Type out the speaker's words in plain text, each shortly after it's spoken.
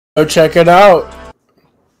Go check it out.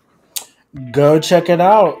 Go check it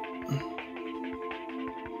out.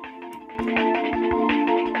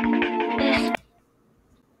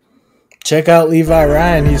 Check out Levi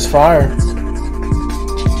Ryan. He's fire.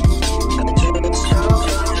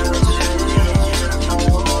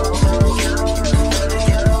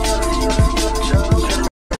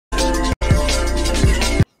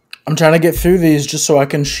 I'm trying to get through these just so I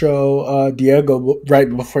can show Diego right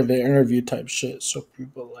before the interview type shit, so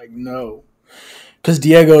people like know, because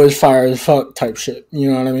Diego is fire as fuck type shit. You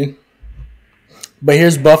know what I mean? But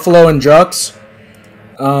here's Buffalo and Jux.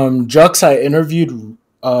 Jux I interviewed,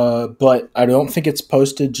 but I don't think it's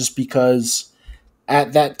posted just because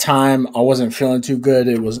at that time I wasn't feeling too good.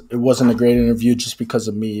 It wasn't a great interview just because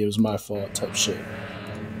of me. It was my fault type shit.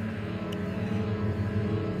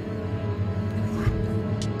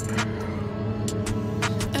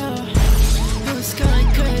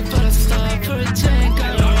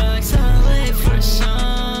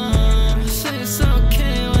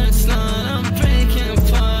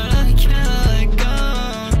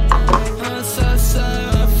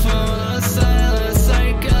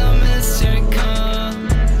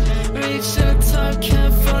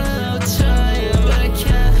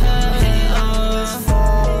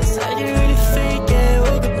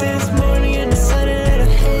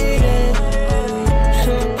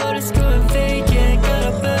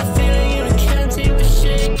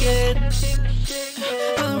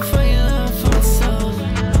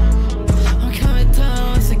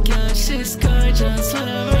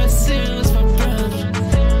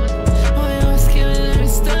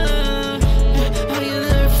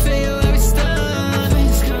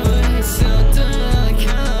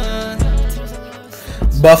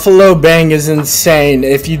 Buffalo Bang is insane.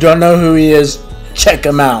 If you don't know who he is, check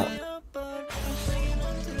him out.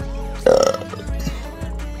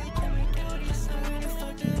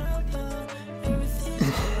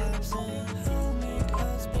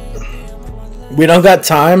 We don't got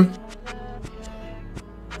time.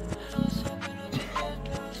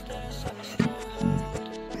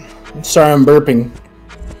 Sorry, I'm burping.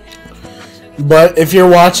 But if you're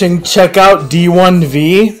watching, check out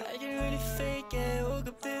D1V.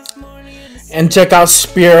 And check out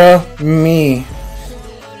Spira Me,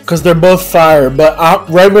 because they're both fire. But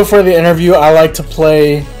right before the interview, I like to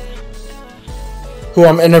play who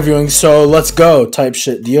I'm interviewing. So let's go type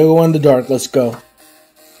shit. Diego in the Dark, let's go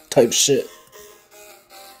type shit.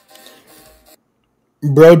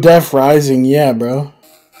 Bro, Def Rising, yeah, bro.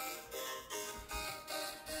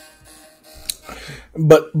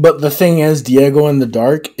 But the thing is, Diego in the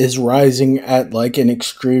Dark is rising at like an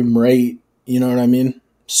extreme rate. You know what I mean?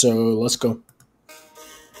 So let's go.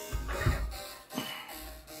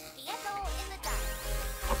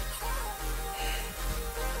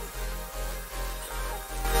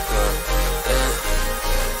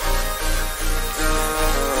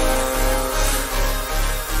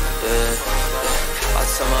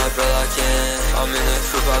 I'm in the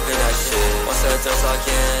crew popping that shit. Once that does lock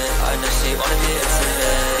in, I know she wanna be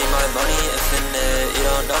intimate. Need my money infinite, you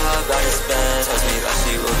don't know how bad it's been. Tells me that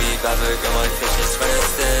she will be bad, but girl, my patience running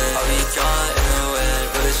thin. I'll be gone in the wind,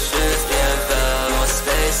 but the truth being felt. You want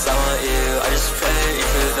space, I want you, I just pray you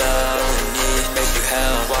prevail. Only need, make you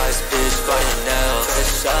hell. Wise bitch, biting now. Cause I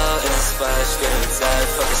shout in the splash, get him dead,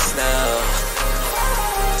 fuck a snail.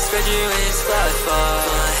 Spread your wings, fly far.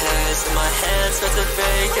 Put my hands in my hands, start to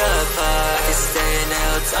break apart. I could stay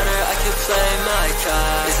nailed under, I could play my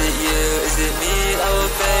card. Is it you, is it me, I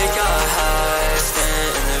will break our hearts.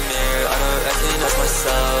 Stand in the mirror, I don't recognize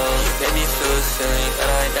myself. You made me feel a feeling that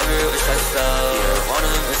I never wish I felt. You don't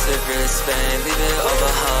wanna miss a Brisbane, leave it all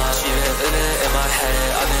behind. She been living in my head,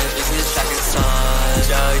 I've been losing this track of time.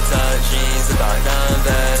 Drugged up dreams about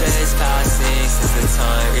numbers. Days passing since the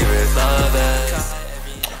time we were lovers.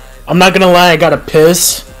 I'm not gonna lie, I gotta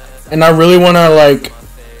piss, and I really wanna like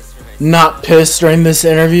not piss during this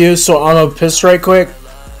interview, so I'm gonna piss right quick.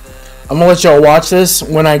 I'm gonna let y'all watch this.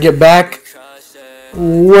 When I get back,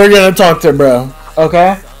 we're gonna talk to bro,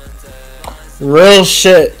 okay? Real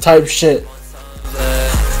shit type shit.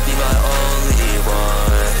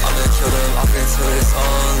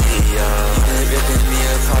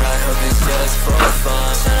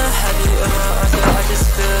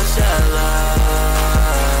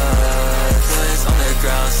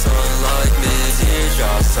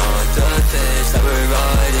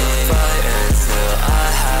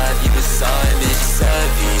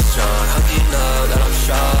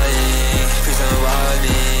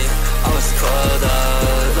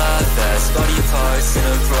 In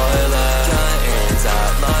a broiler, guns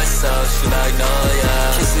at myself, she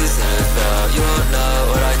magnolia. Kisses in a belt, you don't know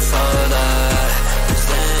what I told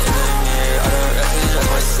her.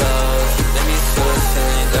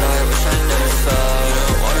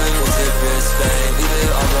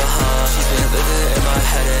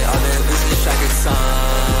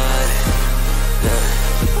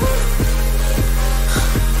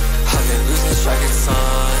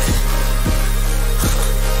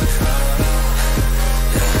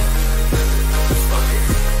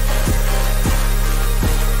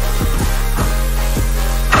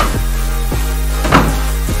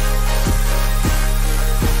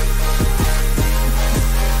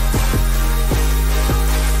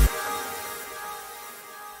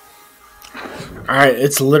 Alright,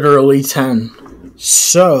 it's literally 10.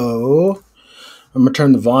 So, I'm gonna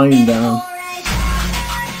turn the volume down.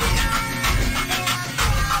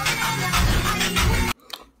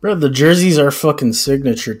 Bro, the jerseys are fucking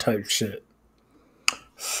signature type shit.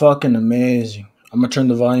 Fucking amazing. I'm gonna turn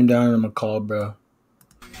the volume down and I'm gonna call, bro.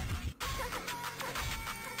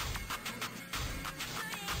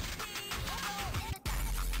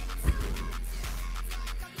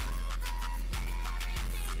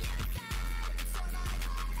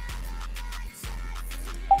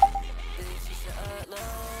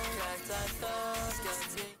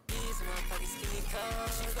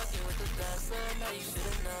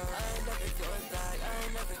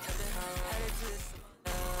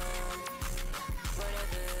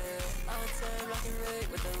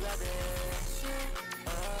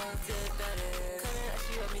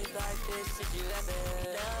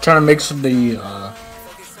 Trying to make sure the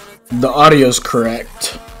audio's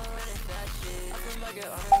correct.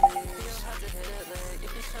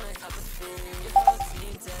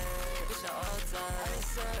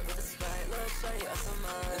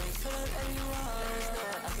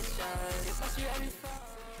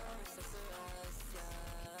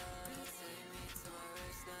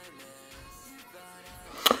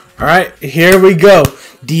 Alright, here we go.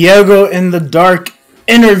 Diego in the Dark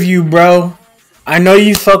interview, bro. I know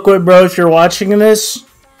you fuck with bro if you're watching this.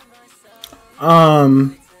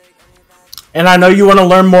 And I know you want to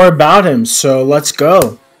learn more about him, so let's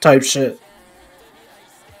go. Type shit.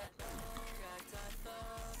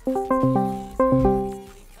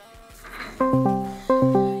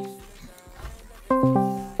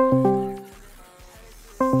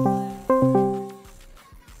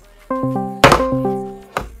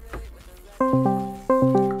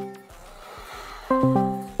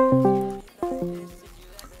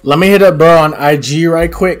 Let me hit up bro on IG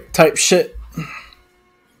right quick. Type shit.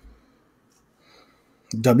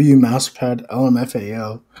 W mousepad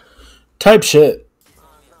LMFAO. Type shit.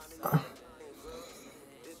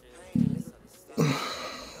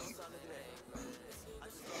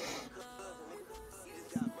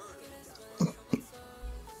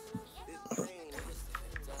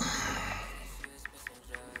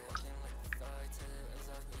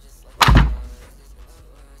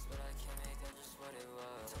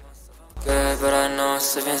 Good, but I know I'm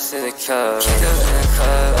slipping through the cup. Kick up in the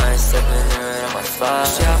club, I ain't stepping through it on my five.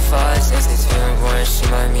 She got 5, 6, 6, 2, 1, she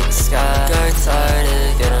might meet the sky. Got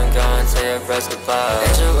excited, get them going, tell your bros goodbye.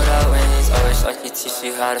 Angel without wings, I wish I could teach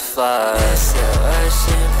you how to fly. Yeah,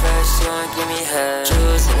 she impressed, she wanna give me head.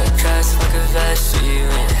 Jewels in the crest, fuck a vest, shoot you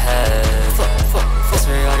in your head. That's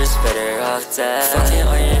where y'all just better off dead. Fucking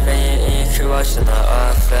on your vein and your crew watching the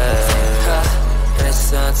offense. And they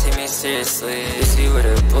still don't take me seriously. You see with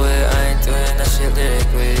a bullet, I ain't doing that shit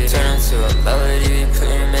lyrically. Turn them to a melody, we put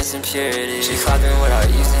your miss in purity. She clapping without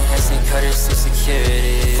using hands and cutters to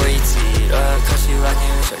security. Before you teed up, caught you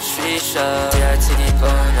lacking with your tree shot. Yeah, TD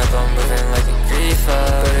blowing up, I'm moving like a griefer.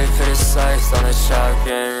 Better put a slice on the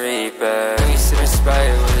shotgun reaper. When you sipping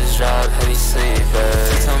Sprite with his drop, heavy sleeper.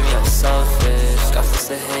 They tell me I'm selfish, got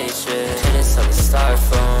this to hatred. Hit on the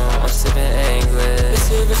styrofoam, I'm sipping English. This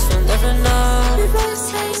your bitch will never know.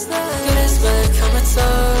 Goodness, better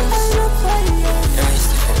comatose. And we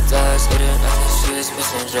sniffing dust, we doing nothing, she was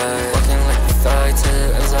missing drugs. Walking like a thug till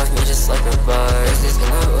it was off me just like a bug. This in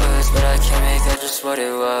the woods, but I can't make out just what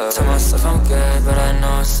it was. Tell myself I'm good, but I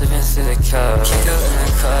know I'm slipping through the cup. Kick out in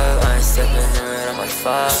the club, I ain't stepping through it on my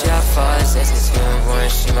 5. She got 5, 6, 2, 1,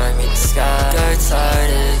 she might meet the sky. Got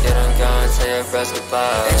excited, get them going, tell your bros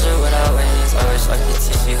goodbye. Angel without wings, I wish I could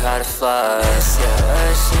teach you how to fly.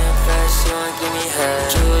 Yeah, she impressed, she wanna give me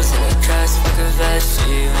head. Jewels in the crest, fuck a vest, shoot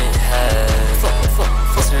you in your head.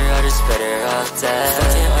 That's where y'all just better off dead.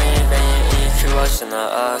 Fucking on your vein and your crew watching the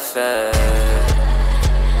offense.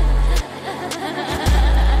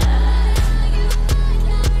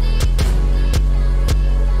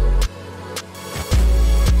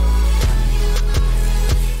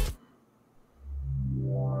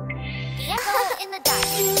 In the dark.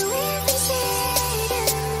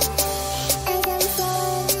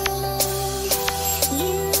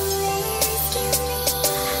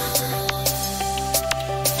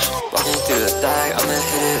 Walking through the dark, I'ma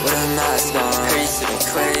hit it with a mask on. Pretty sipping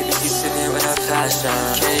clay, bitch, you sipping with a passion.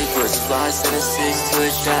 Cake was fly, 7-6 to a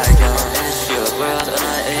dragon. And it's real world on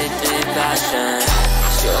an 8-day passion.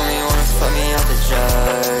 She only wanna fuck me off the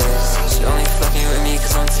drugs. She only fucking with me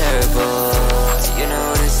cause I'm terrible. Do you know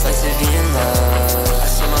what it's like to be in love? I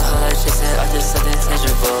spent my whole life chasing after something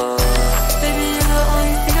tangible. Baby, you're the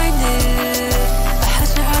only thing I need. I had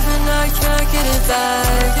your heart but now I cannot get it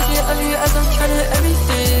back. Thinking of you as I'm counting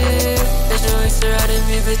everything. There's no surrounded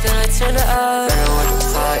me, but then I turned it up. Better work the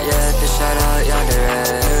plot, yeah, bitch, shout out yonder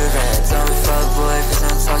red. Dumb fuck boy, please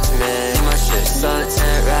don't talk to me. Keep my shit suck,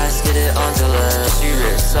 10 rats, get it on delay. She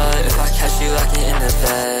rips up, if I catch you locking in the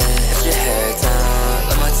bed. Put your hair down,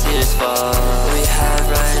 let my tears fall. What we have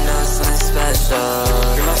right now, something special.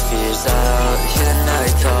 Get my fears out, hear the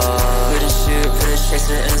night call. Put a shoot, put a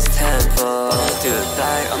chaser in his temple. I'ma do it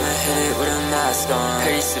back, I'ma hit it with a mask on.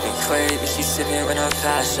 Pretty sipping clay, but she sipping with no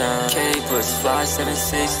passion. K boots fly,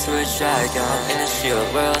 7'6" to a dragon. In the shield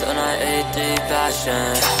world, on our 8-day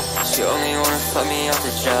passion. She only wanna fuck me off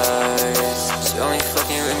the jars. She only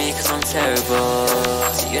fucking with me cause I'm terrible.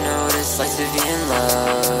 Do you know what it's like to be in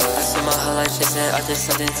love? I spent my whole life chasing after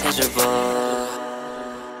something tangible.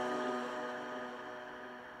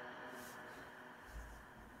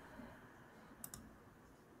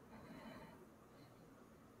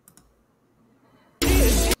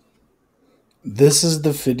 This is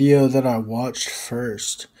the video that I watched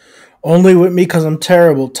first. Only with me because I'm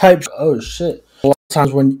terrible. Type. Oh shit. A lot of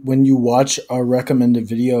times when you watch a recommended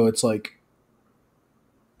video, it's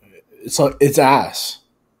ass.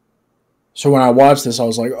 So when I watched this, I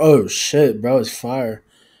was like, oh shit, bro, it's fire.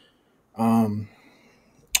 I'm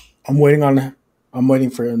waiting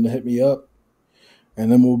for him to hit me up,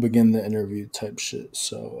 and then we'll begin the interview type shit.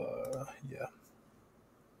 So yeah.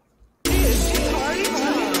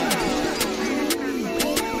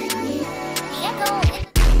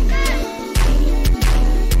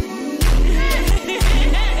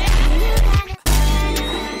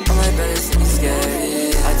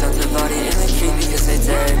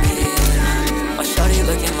 My shawty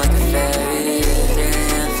looking like a fairy.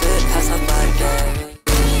 Damn, fit, pass up by Gary.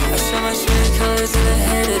 I show my true colors and I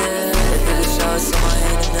hated it. Put the shots on my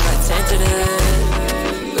hand and then I tainted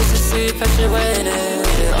it. Lose the sleep, pressure waiting.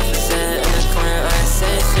 The opposite in the corner, I ain't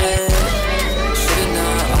saying shit. Should've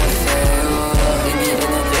known I'd fail. Leave me in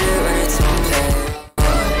the video when it's on pay.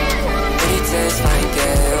 Pretty days fighting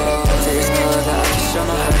gale. There's no love that I can show,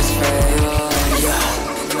 my heart is frail. Yeah,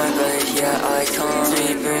 my brother, yeah, I come.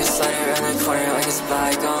 3 birds sliding around the corner like it's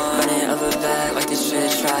bygone. Running up a bag like this shit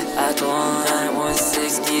triathlon.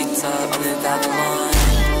 916 geeked up, I'm in Babylon.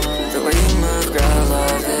 The way you move, girl, I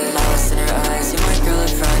love it. Lost in her eyes, you my girl, a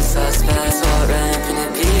prime suspect. So I ran, bring the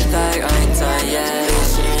beat back, I ain't done yet.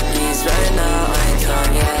 Bitch, in your knees right now, I ain't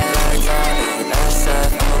come yet. Right on, ain't that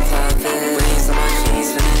stuff, I'm a puppet. Wings on my jeans,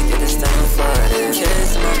 finna get this down flooded.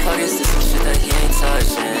 Kids in my pockets, there's some shit that he ain't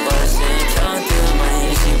touching. Blushing, count through the money,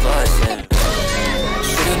 and she blushing.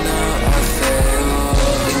 Should've known I'd fail.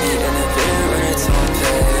 Leave me in the video when it's on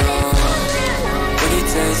bail. Pretty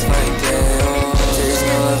days fighting gale. There's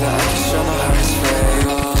no love that I can show, my heart is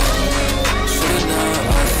frail. Should've known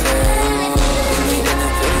I'd fail. Leave me in the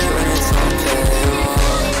video when it's on bail.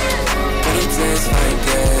 Pretty days fighting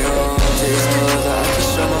gale. There's no love that I can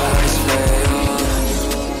show, my heart is frail.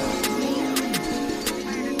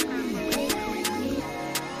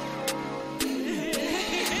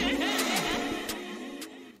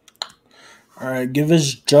 Alright, give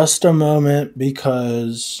us just a moment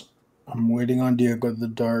because I'm waiting on Diego the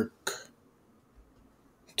Dark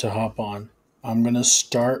to hop on. I'm going to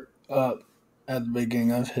start up at the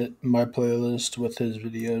beginning. I've hit my playlist with his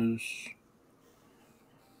videos.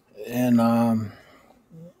 And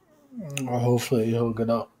hopefully he'll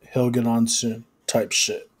get on soon type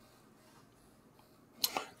shit.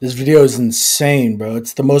 This video is insane, bro.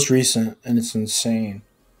 It's the most recent and it's insane.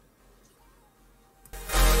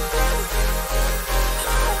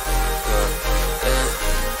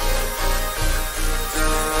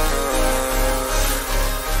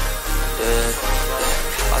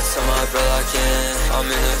 I'm in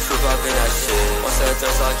the coupe, I've been that shit. Once that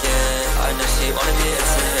door's locked in, I know she wanna be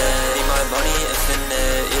intimate. Need my money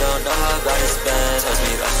infinite, you don't know how bad it's been. Tells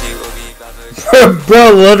me that she will be bad.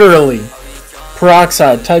 Bro, literally.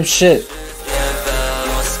 Peroxide type shit.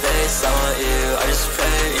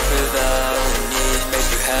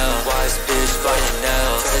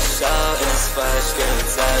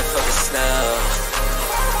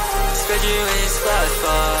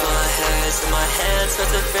 My hands start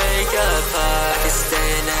to break apart. I can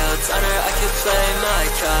stay nailed down or I can play my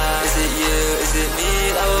card. Is it you, is it me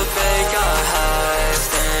that will break our hearts?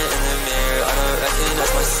 Staring in the mirror, I don't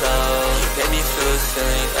recognize myself. You made me feel a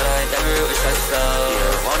feeling that I never wish I felt. You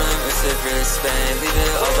don't wanna miss a wristband, leave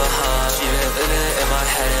it all behind. She been living in my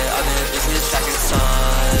head, I've been losing track of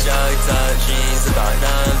time. Drugged up dreams about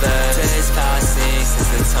numbers. Days passing since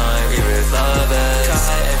the time we were lovers.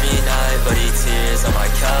 Cry every night, bloody tears on my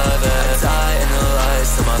cover. Die in the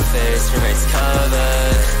lights till my face remains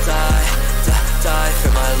covered. Die for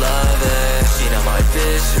my lover. She not my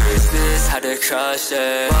bitch, who is this? Had to crush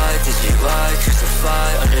it. Why crucify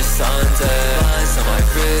under Sunday? Lines on my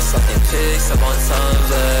wrist, locking pics up on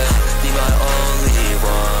Tumblr. Be my only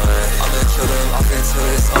one. I'ma kill them off until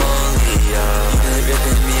it's only you. You've been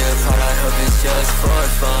ripping me apart, I hope it's just for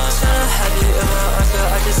fun. Tryna have you in my arms, but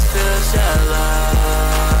I just feel jealous.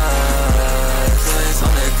 Feelings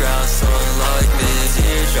on the ground, someone like me.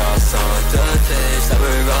 Teardrops on the page that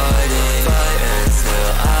we're writing. Fight until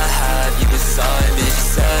I have you beside me. She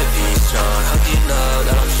said be strong, hope you know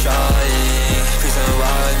that I'm trying. Please don't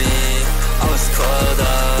worry me, I was coiled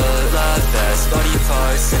up. Love best body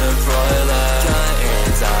parts in a broiler.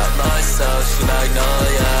 Can't out myself, she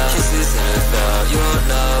magnolia. Kisses in a belt, you don't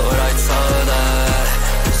know what I told her.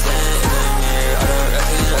 Standing in the mirror, I don't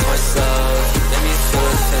recognize myself. You made me feel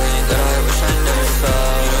a feeling that I wish I never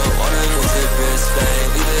felt. You don't wanna lose it, Brisbane,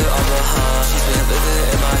 leave it all behind. She's been living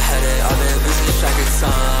in my head and I've been losing track of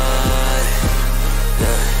time.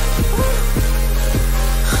 Yeah,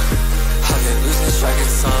 I've been losing track of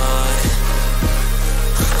time.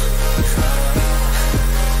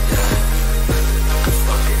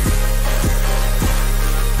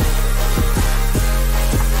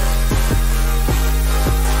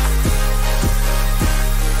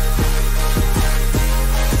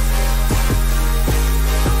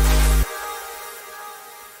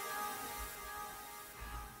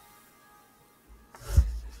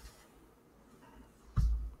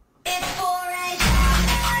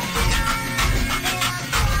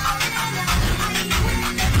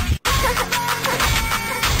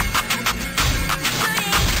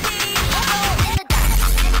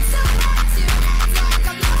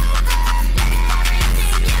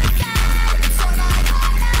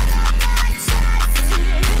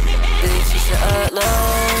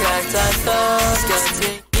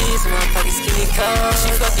 She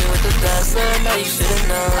fucking with the best, learn now you should've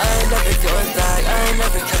known. I ain't never going back, I ain't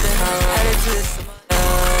never coming home. Had to do this on my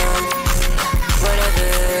own. Whatever,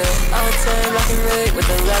 I'll turn rock and roll with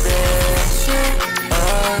the leather. Shit,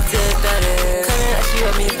 did better. Coming at you,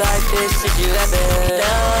 at me like bitch, did you ever?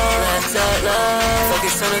 No, left out love.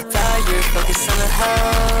 Focus on the fire, focus on the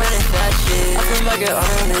hoe. Running that shit, I put my girl on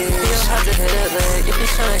a leash. You don't have to hit it lit, if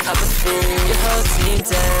you're trying to cop a fee. Your whole team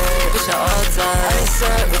dead, bitch I all die. I ain't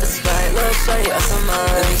set with a sprite, look shawty up some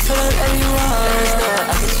mud. Let me tell them everyone, there's no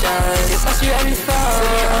I can trust. It's not you every fall, so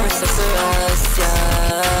your armor stuck to us,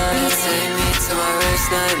 yeah. You take me to my worst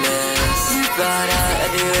nightmares. You brought out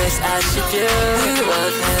every wish I should do. You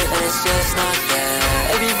love him and it's just not fair.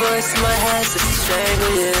 Every voice in my head says to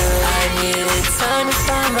strangle you. I needed time to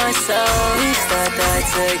find myself. Each step that I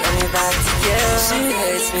took got me back to you. She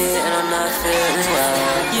hates me and I'm not feeling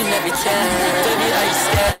well. You never can, baby are you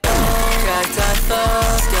scared? Cracked I fall,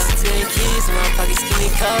 skeleton keys in my pockets keep me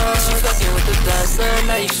cold. She fucking with the best, learn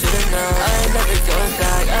now you should've known. I ain't never going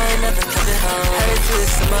back, I ain't never coming home. Had to do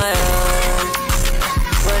this on my own.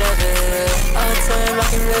 Whatever, I'll turn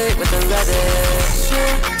rock and roll with the leather.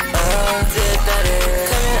 Shit, did better.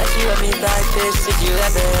 Coming at you, at me like bitch, did you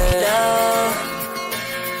ever? No.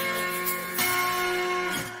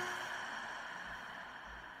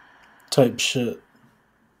 Type shit.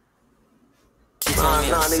 Nah,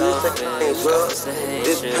 nigga, this pain, bro.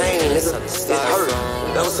 This pain, nigga, it's hurt.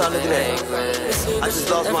 That was all looking at. I just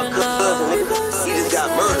lost my cousin, nigga. He just got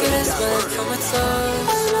murdered.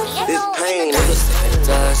 This pain, nigga.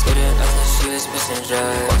 Skating after she was missing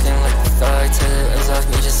drugs. Walking like a thug till it was off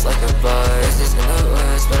me just like a bug. This is in the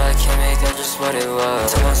woods, but I can't make out just what it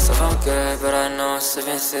was. Tell myself I'm good, but I know I'm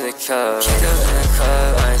slipping through the cup. Kick up in the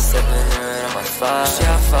club, I ain't stepping through it on my five. She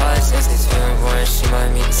got 5 since it's born, she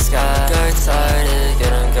might meet the sky. Got tired of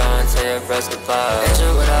get on gone, tell your bros goodbye.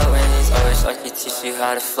 Angel without wings, I wish I could teach you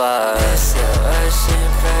how to fly. SLS, she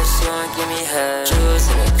impressed, she wanna give me head. Jewels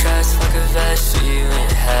in a crest, fuck a vest, shoot you in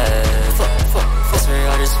your head. That's where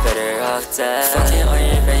y'all just better off dead. Fucking on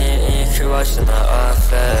your venue and your crew watching the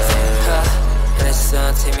office. And they still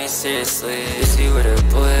don't take me seriously. Busy with a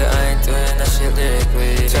bullet, I ain't doing that shit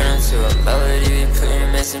lyrically. Turn into a melody, we put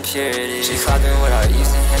your miss in purity. She clapping without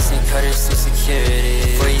using hands and cutters to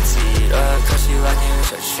security. Before you teed up, cause you lacking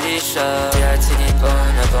with your tree shot. Yeah, I take it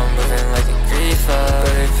blowing up, I'm moving like a griefer.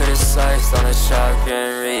 Better put a slice on the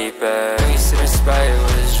shotgun reaper. When you sit in Sprite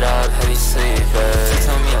with his job, heavy sleeper. They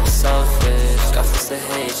tell me I'm selfish, got fist of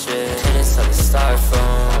hatred. And it's like a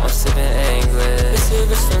styrofoam, I'm sipping English. This here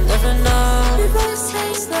bitch will never know. We both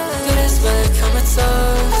taste like good as well,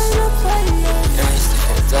 comatose. And we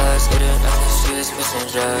stiffin' dogs, getting after she was missing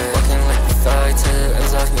drugs. Walking like a thug till it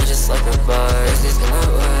was off me just like a bug. This is in the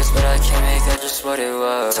woods, but I can't make out just what it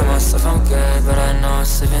was. Tell myself I'm good, but I know I'm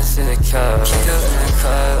slipping through the cup. Kick up in the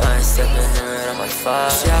club, I ain't stepping through it on my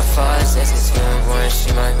 5. She got 5 since it's born,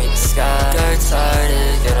 she might meet the sky. You're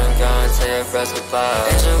retarded, get them gone, tell your bros goodbye.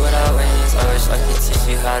 Angel without wings, I wish I could teach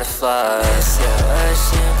you how to fly. Yeah,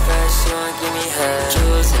 she impressed, she won't give me head.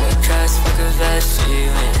 Jewels in the cracks, fuck a vest, she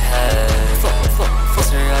ain't head. Fuck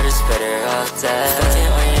me, I just better off dead. Fucking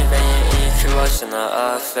on your vein, you could watch in the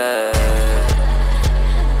office.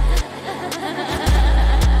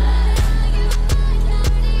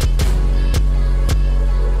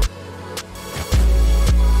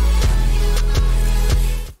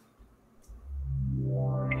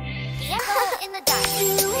 In the dark.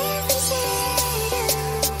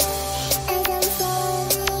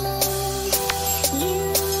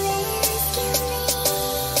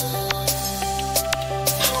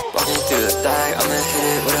 Walking through the bag, I'ma hit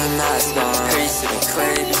it with a mask on. Pretty sipping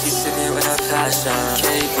clay, bitch, you sipping with a passion.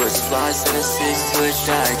 K-boots fly, 7-6 to a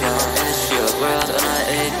dragon. In a shield world, on a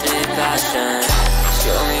 8-3 passion.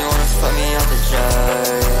 She only wanna fuck me off the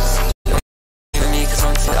drugs. With me cause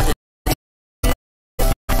I'm too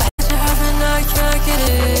I can't get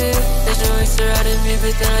it. They should always surrounded me,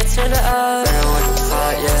 but then I turned it up. Better with the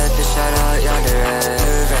pot, yeah, bitch, shout out yonder red.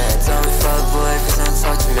 Don't fuck boy, cause don't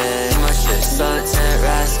talk to me. My shit suck, 10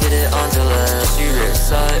 rats, get it on delay. She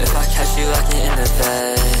rips up, if I catch you locking in the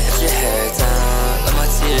bed. Put your hair down, let my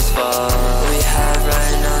tears fall. What we have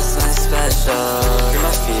right now is something special. Get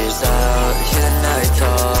my fears out, hear the night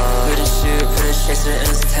call. Put a shoot, put a chaser in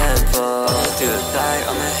his temple. Through the bag,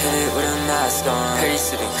 I'ma hit it with a mask on. Pretty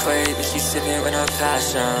sipping clay, but she sipping with no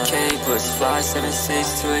passion. K-boots fly,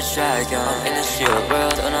 7-6 to a dragon. I'm in a shield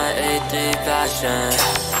world, on a 8-3 passion.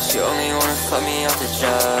 She only wanna fuck me off the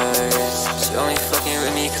drugs. She only fucking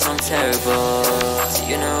with me cause I'm terrible. Do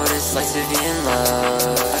you know what it's like to be in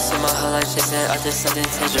love? I spent my whole life chasing after something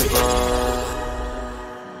tangible.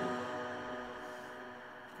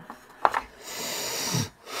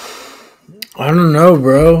 I don't know,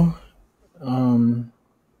 bro. I'm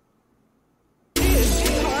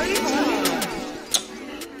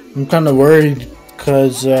kind of worried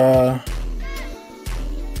because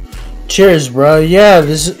cheers, bro. Yeah,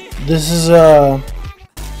 this is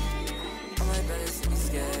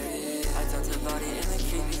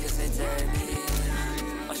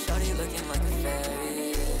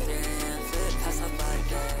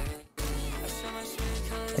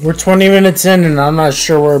we're 20 minutes in and I'm not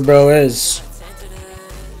sure where bro is.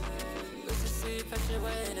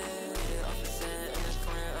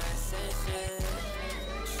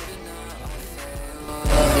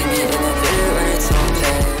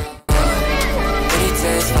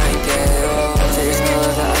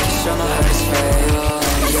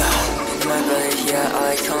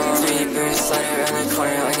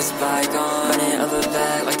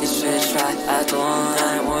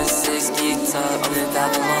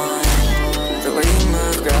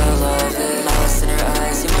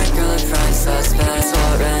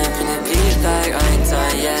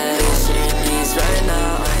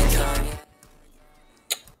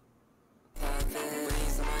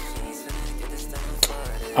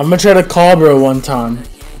 I'm gonna try to call bro one time.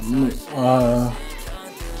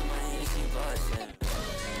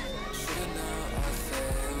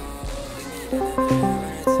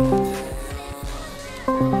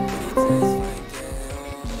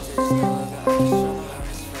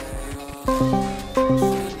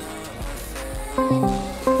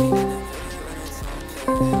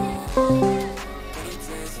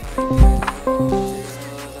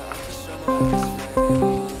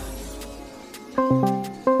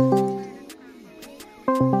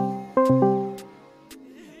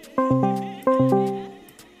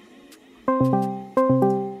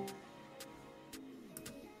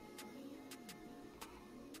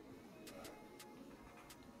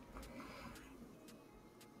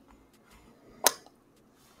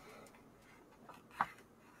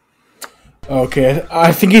 Okay,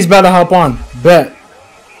 I think he's about to hop on. Bet.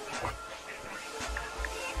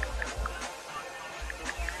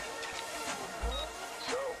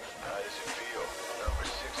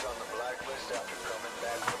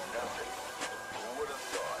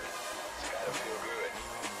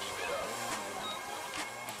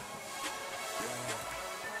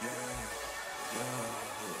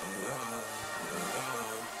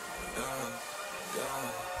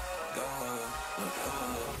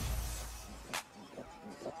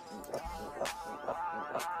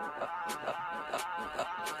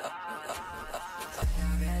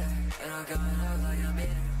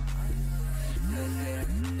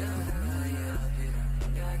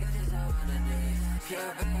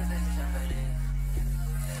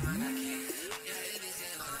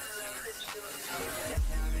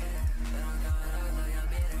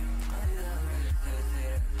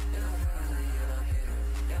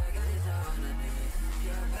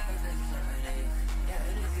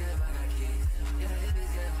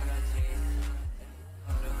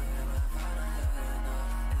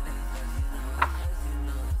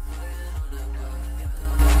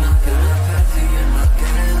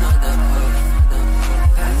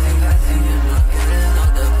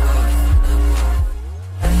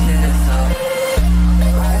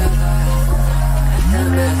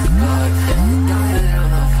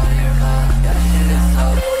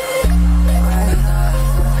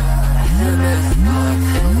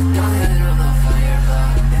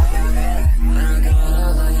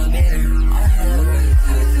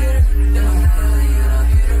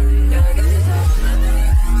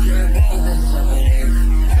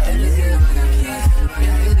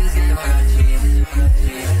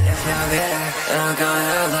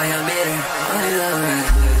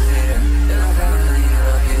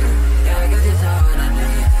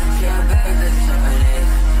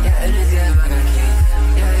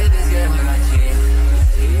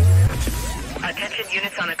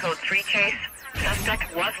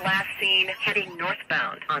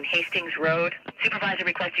 southbound on Hastings Road. Supervisor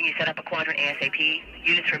requesting you set up a quadrant ASAP.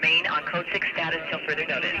 Units remain on code 6 status till further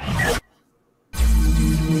notice.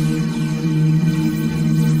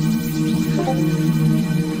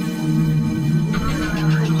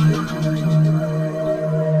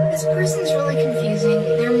 This person's really confusing.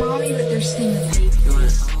 They're mommy, but they're staying with me.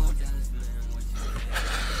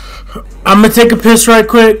 I'm gonna take a piss right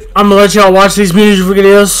quick. I'm gonna let y'all watch these music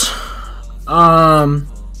videos.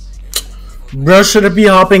 Bro should be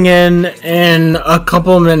hopping in a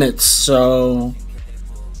couple minutes, so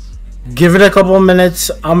give it a couple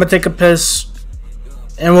minutes. I'm gonna take a piss,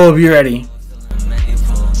 and we'll be ready.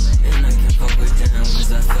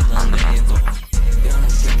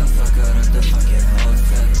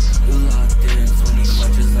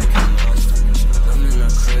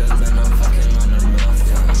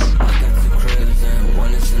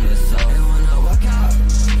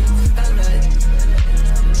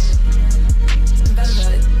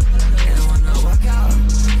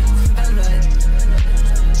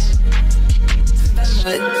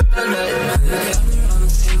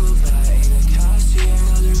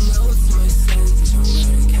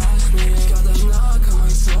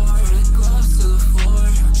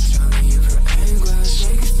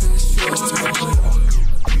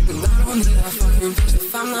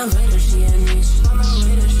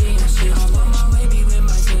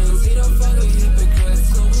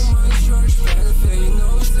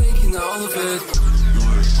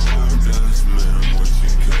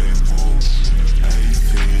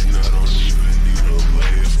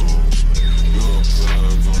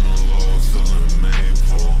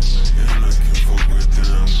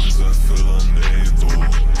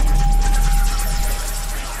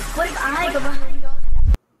 What if I go behind y'all?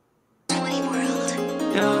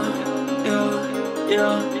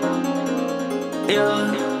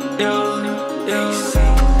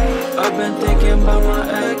 I've been thinking about my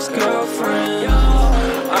ex-girlfriend.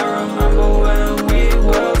 I remember when we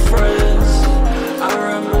were friends. I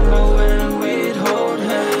remember when we'd hold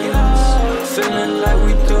hands, feeling like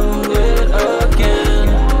we do it again.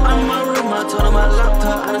 I'm in my room, I told him I locked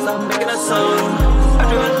her, and I stopped making a song. I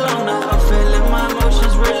do it alone now, I'm feeling my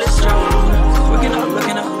emotions really strong. Waking up,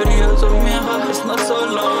 looking at videos of me and her, it's not so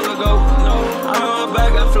long ago. No, I'm in my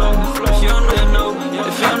bag, I flow. If you don't know,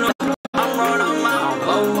 if you don't know, I'm rolling on my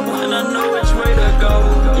own, and I know which way to go.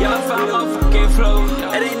 Yeah, I found my fucking flow.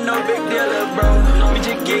 It ain't no big deal, bro. We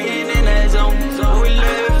just getting in that zone, so we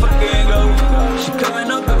let it fucking go. She coming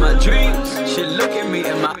up in my dreams, she look at me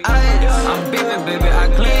in my eyes. I'm beaming, baby, I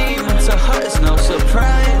gleam. To her, it's no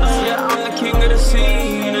surprise. Yeah, I'm the king of the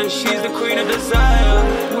scene, and she's the queen of desire.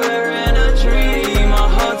 We're in a dream, our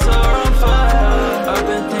hearts are on fire. I've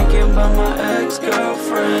been thinking about my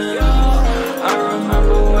ex-girlfriend. I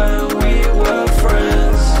remember when we were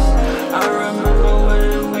friends. I remember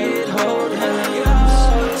when we'd hold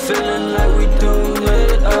hands, feeling like we do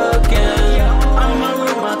it again. I'm in my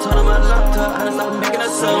room, I told him I locked her, and I stopped making a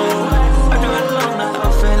song. I do it alone now,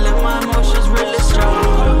 I'm feeling my emotions really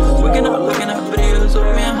strong. Waking up, looking at videos of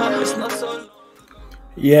me and her, it's not so.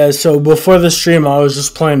 Yeah, so before the stream, I was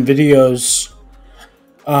just playing videos,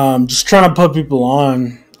 just trying to put people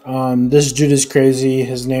on. This dude is crazy.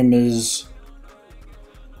 His name is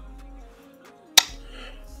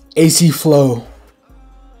AC Flow.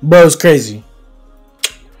 Bro's crazy.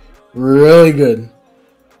 Really good.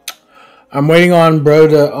 I'm waiting on bro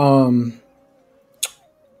to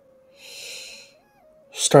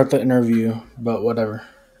start the interview, but whatever.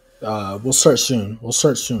 We'll start soon.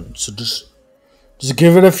 So just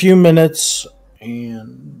give it a few minutes,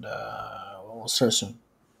 and we'll start soon.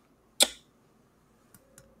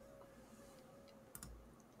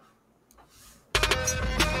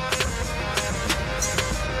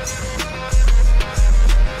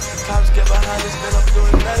 Cops get behind us, then I'm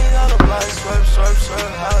doing 90 on the blind.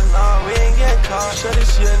 Swerve, how long, we ain't getting caught. Shut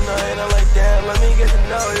this shit annoying, I'm like, damn, let me get to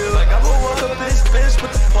know you. Like, I'm a walk up bitch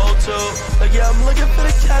with the pole too. Like, yeah, I'm looking for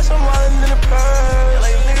the cash, I'm riding in the purse.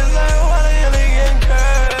 Like, niggas like, why they really getting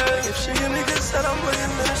cursed? If she give me consent, I'm looking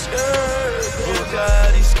in the skirt.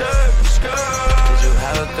 Bugatti skirt. Did you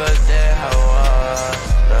have a good day, how it was?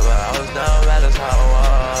 Remember, I was down bad, that's how it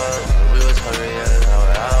was. We was hungry, yeah, that's how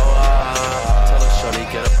it was. Tell her, shorty,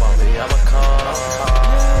 get up on me, I'ma come.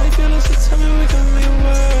 Yeah, if you listen to me, we can make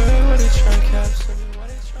word. What they try to capture me, what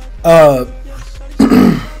they try to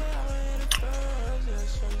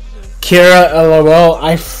Kira LOL,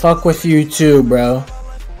 I fuck with you too, bro.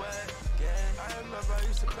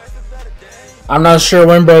 I'm not sure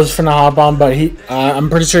when bro's finna hop on, but I'm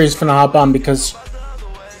pretty sure he's finna hop on because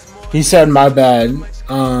he said my bad.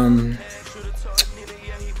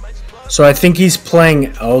 So I think he's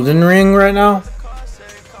playing Elden Ring right now.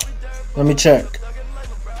 Let me check.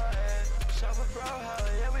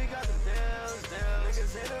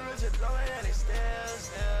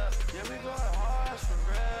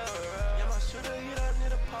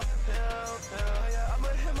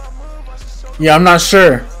 Yeah, I'm not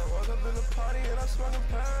sure.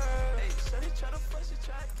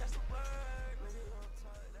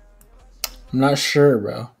 I'm not sure,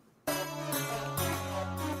 bro.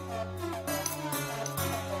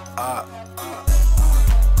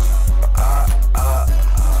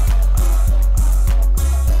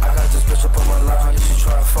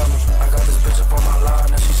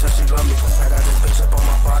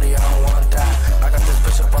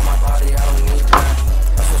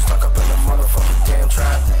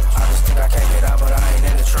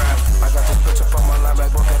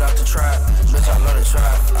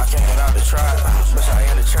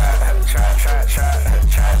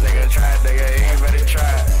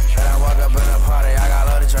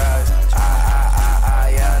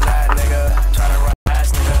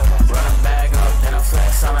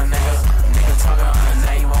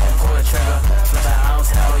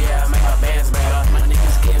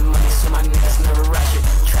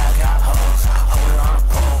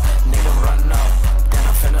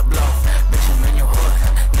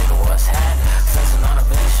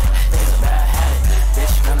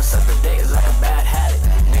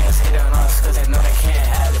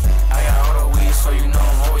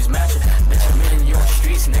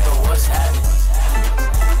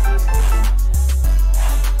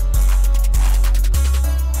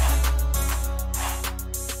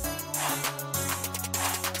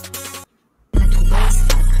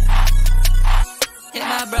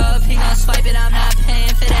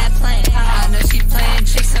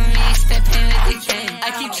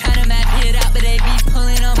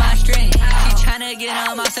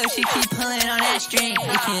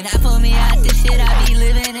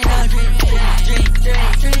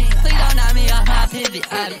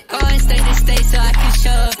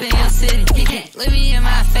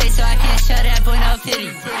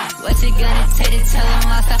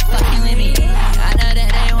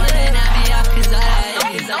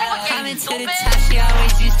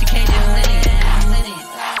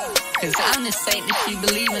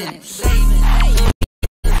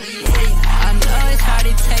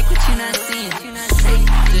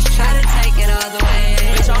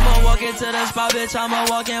 I'ma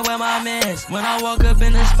walk in with my mans. When I walk up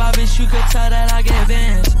in the spot, bitch, you could tell that I get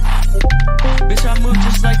bands. Bitch, I move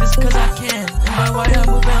just like this cause I can. And boy, why I'm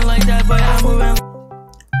moving like that, boy, I'm moving.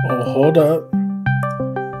 Oh, hold up.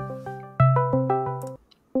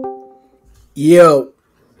 Yo.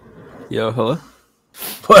 Yo, hello?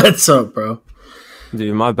 What's up, bro?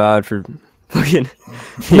 Dude, my bad for fucking...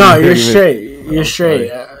 No, you're straight. You're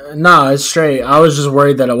straight. No, it's straight. I was just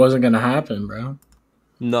worried that it wasn't gonna happen, bro.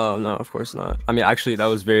 No, of course not. I mean, actually, that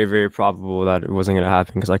was very, very probable that it wasn't gonna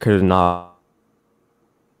happen because I could have not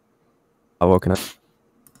woken up.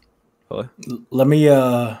 Hello? Let me,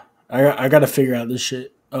 I gotta figure out this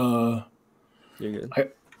shit. You're good.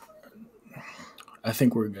 I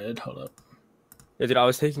think we're good. Hold up. Yeah, dude, I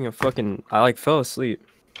was taking a fucking... I, like, fell asleep.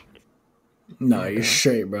 No, you're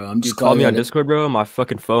straight, bro. I'm just... You called me on Discord, bro, my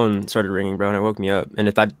fucking phone started ringing, bro, and it woke me up. And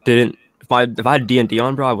if I didn't... If I had D&D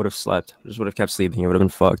on, bro, I would have slept. I just would have kept sleeping. It would have been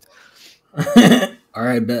fucked. All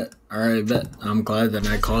right, bet. I'm glad that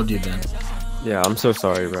I called you then. Yeah, I'm so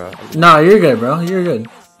sorry, bro. No, you're good, bro. You're good.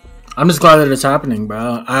 I'm just glad that it's happening,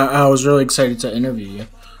 bro. I was really excited to interview you.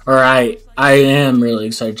 Or I am really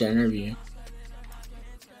excited to interview you.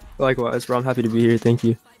 Likewise, bro. I'm happy to be here. Thank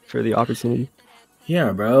you for the opportunity.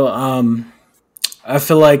 Yeah, bro. I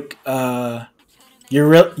feel like you're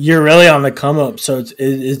really on the come up. So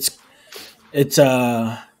it's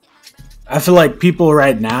I feel like people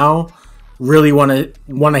right now really want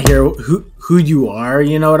to hear who you are.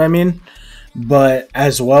 You know what I mean? But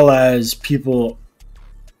as well as people,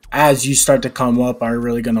 as you start to come up, are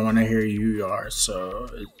really gonna want to hear who you are. So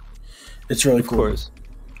it's really cool. Of course.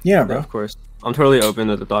 Yeah, bro. Yeah, of course. I'm totally open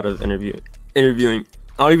to the thought of interviewing.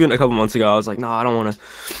 Not even a couple months ago, I was like, nah, I don't want to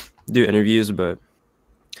do interviews, but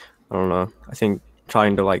I don't know. I think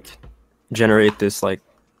trying to like generate this like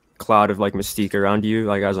cloud of like mystique around you,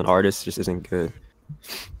 like as an artist, just isn't good.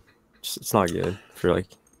 It's not good for like.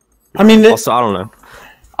 I mean, also, I don't know.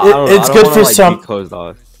 It's good for some. Closed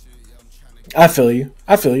off. I feel you.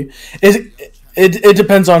 It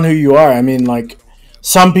depends on who you are. I mean, like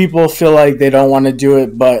some people feel like they don't want to do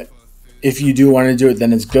it, but if you do want to do it,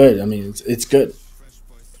 then it's good. I mean, it's good.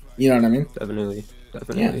 You know what I mean? Definitely.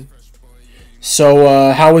 Yeah.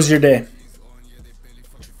 So, how was your day?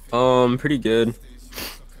 Pretty good.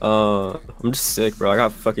 I'm just sick, bro. I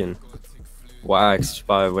got fucking waxed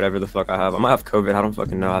by whatever the fuck I have. I might have COVID. I don't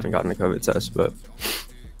fucking know. I haven't gotten a COVID test, but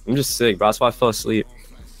I'm just sick, bro. That's why I fell asleep.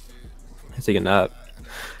 I take a nap.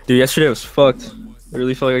 Dude, yesterday was fucked. I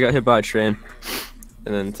really felt like I got hit by a train.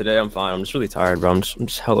 And then today I'm fine. I'm just really tired, bro. I'm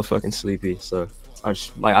just hella fucking sleepy. So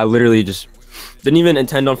I literally just didn't even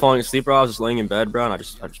intend on falling asleep, bro. I was just laying in bed, bro, and I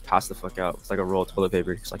just passed the fuck out. It's like a roll of toilet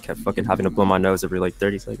paper because I kept fucking having to blow my nose every like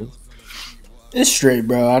 30 seconds. It's straight,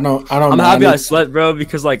 bro. I'm happy I slept, bro,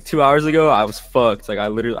 because like 2 hours ago I was fucked. Like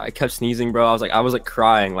I kept sneezing, bro. I was like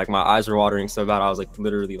crying. Like my eyes were watering so bad. I was like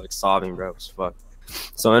literally like sobbing, bro. It was fucked.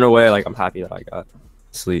 So in a way, like I'm happy that I got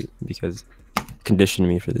sleep because it conditioned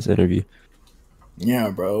me for this interview. Yeah,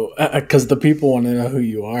 bro. Because the people want to know who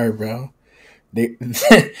you are, bro. They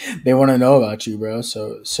they want to know about you, bro.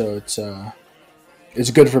 So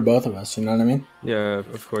it's good for both of us. You know what I mean? Yeah,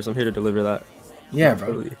 of course. I'm here to deliver that. Yeah,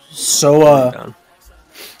 bro. So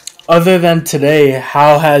other than today,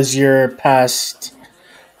 how has your past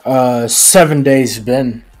 7 days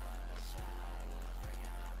been?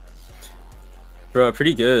 Bro,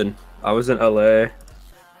 pretty good. I was in LA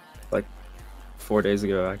like 4 days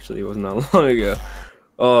ago, actually. It wasn't that long ago.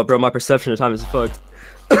 Oh, bro, my perception of time is fucked.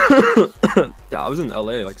 Yeah, I was in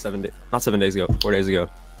LA like 4 days ago.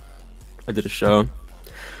 I did a show.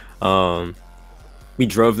 We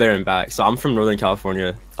drove there and back. So I'm from Northern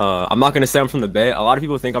California. I'm not gonna say I'm from the Bay. A lot of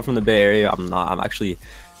people think I'm from the Bay Area. I'm not. I'm actually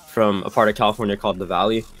from a part of California called the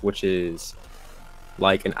Valley, which is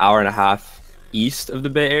like an hour and a half east of the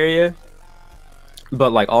Bay Area.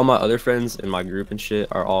 But like all my other friends in my group and shit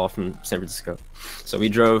are all from San Francisco. So we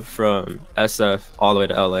drove from SF all the way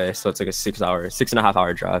to LA. So it's like a 6.5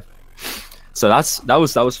 hour drive. So that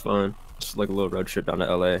was fun. Just like a little road trip down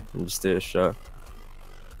to LA and just did a show.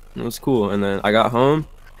 It was cool. And then I got home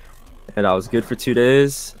and I was good for 2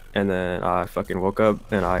 days. And then I fucking woke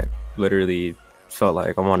up and I literally felt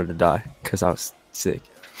like I wanted to die because I was sick.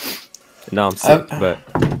 And now I'm sick, but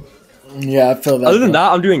yeah, I feel that. Other than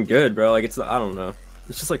that, I'm doing good, bro. Like I don't know.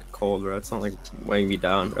 It's just like a cold, bro. It's not like weighing me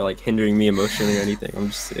down or like hindering me emotionally or anything. I'm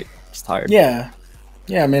just sick, just tired. Yeah,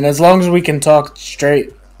 I mean, as long as we can talk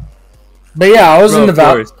straight. But yeah, I was in the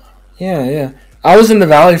valley. Yeah. I was in the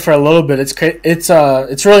valley for a little bit.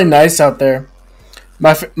 It's really nice out there.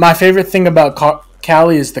 My favorite thing about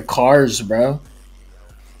Cali is the cars, bro.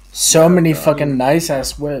 So many fucking nice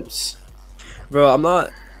ass whips. Bro, I'm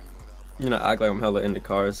not act like I'm hella into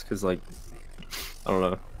cars because like I don't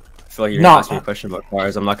know. I feel like you're gonna ask me a question about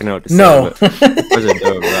cars. I'm not gonna know what to say. No, but cars are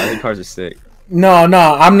dope, bro. I think cars are sick. No,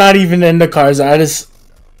 I'm not even into cars.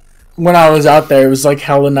 When I was out there, it was like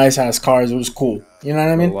hella nice ass cars. It was cool. You know what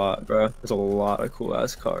I mean? A lot, bro. There's a lot of cool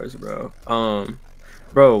ass cars, bro.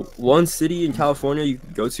 Bro, one city in California you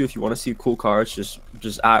can go to if you want to see cool cars, just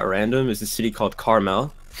at random, is a city called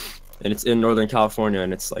Carmel, and it's in Northern California,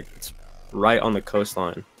 and it's right on the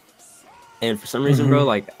coastline. And for some reason, bro,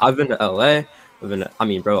 like I've been to LA.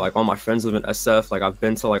 Bro, like all my friends live in SF. Like I've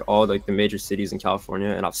been to like all like the major cities in California,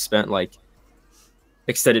 and I've spent like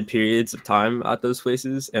extended periods of time at those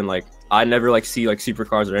places, and like I never like see like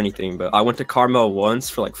supercars or anything. But I went to Carmel once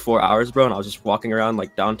for like 4 hours, bro, and I was just walking around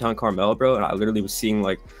like downtown Carmel, bro, and I literally was seeing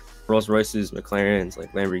like Rolls Royces, McLarens,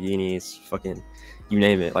 like Lamborghinis, fucking you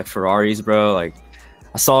name it, like Ferraris, bro. Like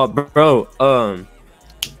I saw, bro,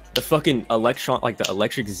 the fucking the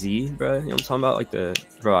electric Z, bro. You know what I'm talking about? Like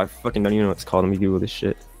I fucking don't even know what it's called. Let me Google this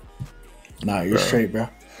shit. Nah, you're straight, bro.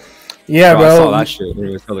 Yeah, bro. I saw that shit.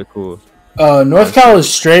 It was hella cool. North Cal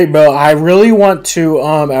is straight, bro. I really want to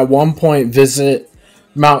at one point visit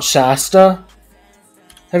Mount Shasta.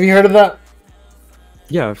 Have you heard of that?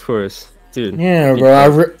 Yeah, of course, dude. Yeah,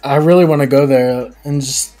 bro. I really want to go there and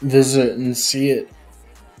just visit and see it.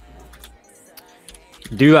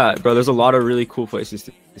 Do that, bro. There's a lot of really cool places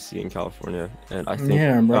to see in California, and I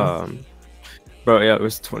think, bro, yeah, it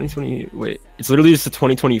was 2020. Wait, it's literally just a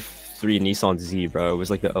 2023 Nissan Z, bro. It was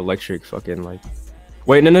like the electric fucking like.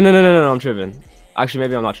 Wait, no, I'm tripping. Actually,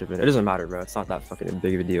 maybe I'm not tripping. It doesn't matter, bro. It's not that fucking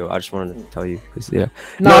big of a deal. I just wanted to tell you, yeah.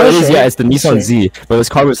 No, it is. Yeah, it's the Nissan Z. But this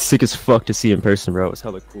car was sick as fuck to see in person, bro. It was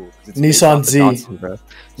hella cool. It's Nissan Z. Datsun, bro.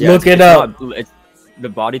 Yeah, Look it up. The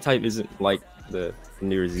body type isn't like the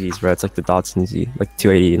newer Zs, bro. It's like the Datsun Z, like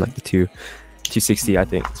 280 and like the 260, I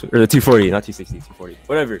think, or the 240, not 260, 240,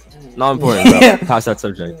 whatever. Not important, bro. Past that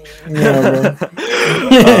subject. Yeah,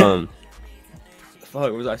 bro. Fuck,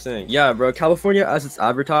 what was I saying? Yeah, bro, California, as it's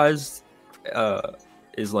advertised,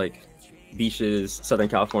 is like beaches, Southern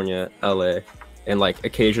California, LA, and like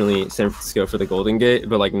occasionally San Francisco for the Golden Gate,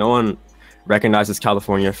 but like no one recognizes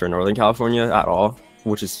California for Northern California at all,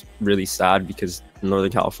 which is really sad because Northern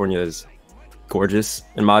California is gorgeous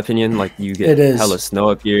in my opinion. Like you It get is. hella snow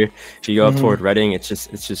up here. If you go up toward Reading, it's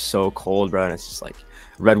just so cold, bro, and it's just like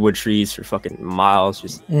redwood trees for fucking miles,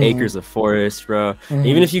 just acres of forest, bro.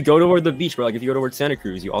 Even if you go toward the beach, bro, like if you go toward Santa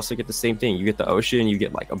Cruz, you also get the same thing. You get the ocean, you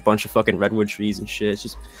get like a bunch of fucking redwood trees and shit.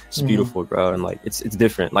 It's beautiful, bro, and like it's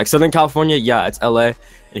different. Like Southern California, yeah, it's LA, and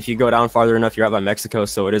if you go down farther enough, you're out by Mexico,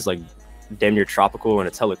 so it is like damn near tropical and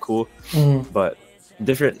it's hella cool, but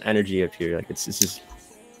different energy up here. Like it's just.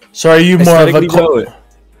 So are you more of a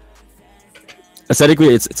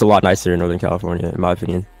aesthetically, it's a lot nicer in Northern California, in my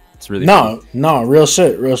opinion. It's really no, real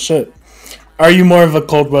shit. Are you more of a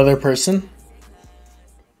cold weather person?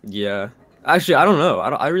 Yeah, actually, I don't know.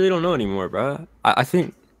 I really don't know anymore, bro. I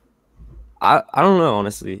think I don't know,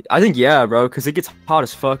 honestly. I think yeah, bro, because it gets hot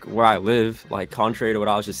as fuck where I live. Like contrary to what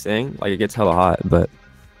I was just saying, like it gets hella hot. But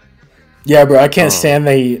yeah, bro, I can't stand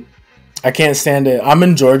the heat. I can't stand it. I'm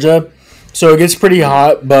in Georgia, so it gets pretty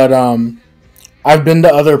hot, but I've been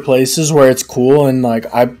to other places where it's cool and like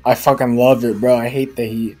I fucking love it, bro. I hate the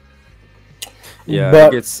heat. Yeah,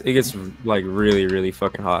 but it gets like really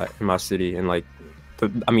fucking hot in my city, and like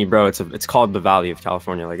I mean, bro, it's called the Valley of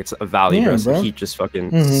California. Like it's a valley, yeah, bro. So bro. heat just fucking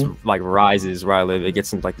just, like rises where I live. It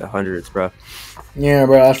gets in like the hundreds, bro. Yeah,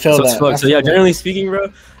 bro, I feel that. So yeah, generally speaking,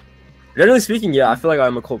 yeah, I feel like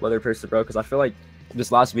I'm a cold weather person, bro, because I feel like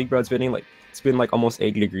this last week, bro, it's been like almost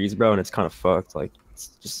 80 degrees, bro, and it's kind of fucked. Like it's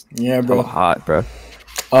just bro, hot, bro.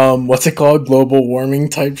 What's it called? Global warming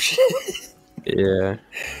type shit. Yeah,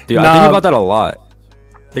 dude, I think about that a lot.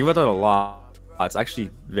 It's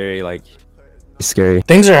actually very like scary.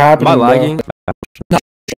 Things are happening. Am I lagging?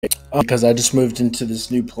 Because I just moved into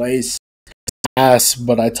this new place.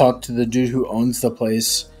 But I talked to the dude who owns the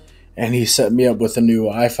place, and he set me up with a new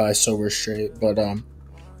Wi-Fi, so we're straight. But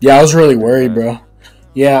yeah, I was really worried, bro.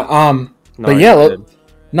 Yeah, but yeah,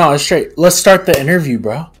 no, it's straight. Let's start the interview,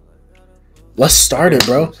 bro. Let's start it,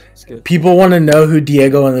 bro. People want to know who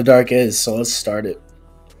Diego in the Dark is, so let's start it.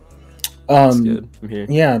 I'm here.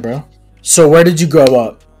 Yeah, bro. So where did you grow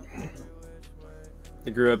up?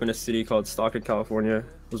 I grew up in a city called Stockton, California.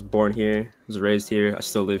 Was born here. Was raised here. I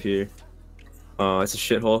still live here. It's a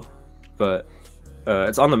shithole, but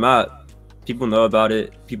it's on the map. People know about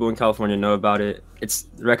it. People in California know about it. It's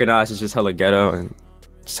recognized as just hella ghetto and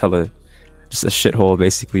just a shithole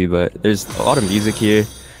basically. But there's a lot of music here,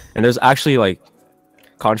 and there's actually like,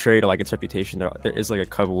 contrary to like its reputation, there is like a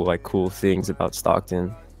couple like cool things about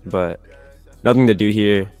Stockton, but nothing to do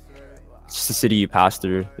here. It's just a city you pass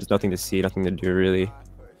through. There's nothing to see, nothing to do really.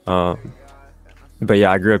 But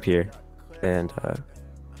yeah, I grew up here, and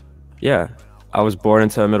yeah, I was born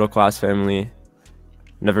into a middle class family.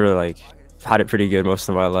 Never like had it pretty good most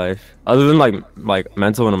of my life, other than like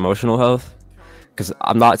mental and emotional health. Because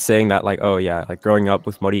I'm not saying that like, oh yeah, like growing up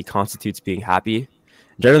with money constitutes being happy.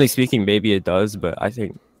 Generally speaking, maybe it does, but I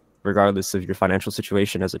think regardless of your financial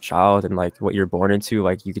situation as a child and like what you're born into,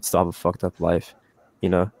 like you could still have a fucked up life, you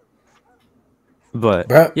know.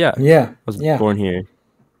 But yeah, I was born here,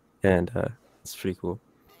 and it's pretty cool.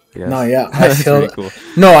 Yes. No, yeah, I feel cool.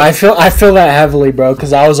 No, I feel that heavily, bro,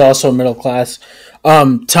 because I was also middle class.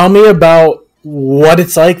 Tell me about what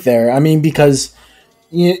it's like there. I mean, because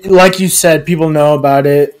like you said, people know about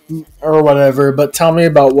it or whatever, but tell me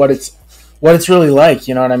about what it's really like.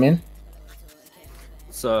 You know what I mean?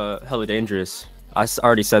 It's hella dangerous. I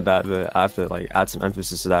already said that, but I have to like add some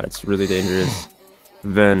emphasis to that. It's really dangerous.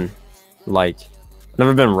 Then, like, I've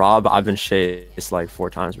never been robbed, but I've been chased like 4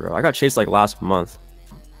 times, bro. I got chased like last month.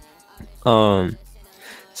 So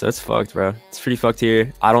it's fucked, bro. It's pretty fucked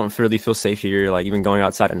here. I don't really feel safe here, like even going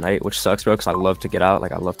outside at night, which sucks, bro, because I love to get out.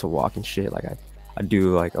 Like I love to walk and shit. Like I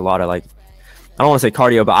do like a lot of like, I don't want to say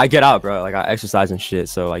cardio, but I get out, bro. Like I exercise and shit.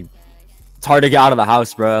 So like it's hard to get out of the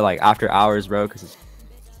house, bro, like after hours, bro, because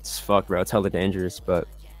it's fucked, bro. It's hella dangerous. But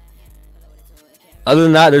other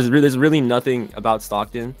than that, there's really nothing about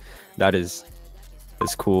Stockton that is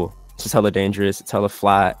cool. It's just hella dangerous. It's hella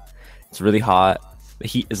flat. It's really hot. The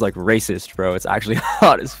heat is like racist, bro. It's actually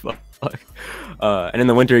hot as fuck. And in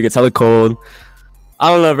the winter it gets hella cold. I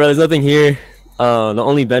don't know, bro. There's nothing here. The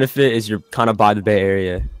only benefit is you're kind of by the Bay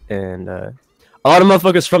Area, and a lot of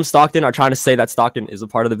motherfuckers from Stockton are trying to say that Stockton is a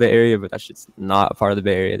part of the Bay Area, but that shit's not a part of the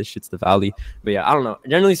Bay Area. This shit's the Valley. But yeah, I don't know.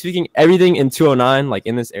 Generally speaking, everything in 209, like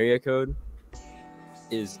in this area code,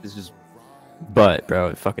 is just. But bro,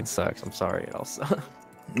 it fucking sucks. I'm sorry. Also.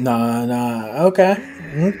 Nah. Okay.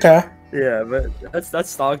 Yeah, but that's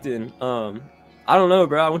Stockton. I don't know,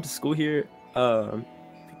 bro. I went to school here, and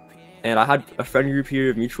I had a friend group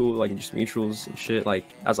here of mutuals and shit, like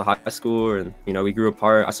as a high schooler, and you know we grew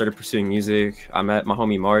apart. I started pursuing music. I met my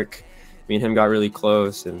homie Mark. Me and him got really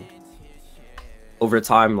close, and over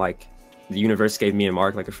time, like the universe gave me and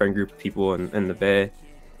Mark like a friend group of people in the Bay,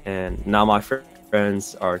 and now my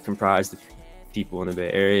friends are comprised of people in the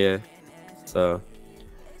Bay Area. So,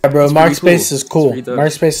 yeah, bro, MySpace cool. is cool. It's pretty dope.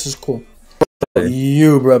 MySpace is cool.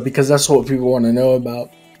 You, bro, because that's what people want to know about.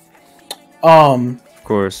 Of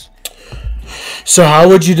course. So how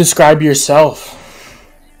would you describe yourself?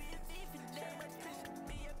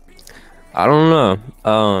 I don't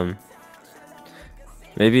know.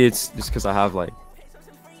 Maybe it's just because I have like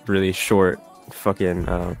really short fucking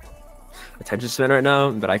attention span right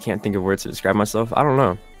now, but I can't think of words to describe myself. I don't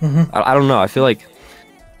know. I don't know. I feel like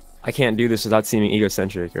I can't do this without seeming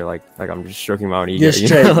egocentric or like I'm just stroking my own ego. You're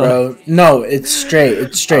straight, you know? bro. No, it's straight.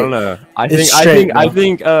 It's straight. I don't know. It's straight, I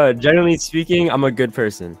think generally speaking, I'm a good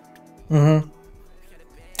person.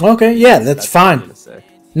 Okay, yeah, that's what I'm fine. gonna say.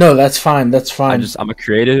 No, that's fine. That's fine. I'm a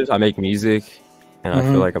creative. I make music, and I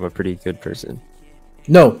feel like I'm a pretty good person.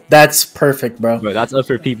 No, that's perfect, bro. But that's up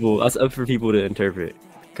for people. That's up for people to interpret.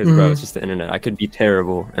 Because bro, it's just the internet. I could be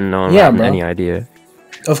terrible and no one Yeah, have bro. any idea.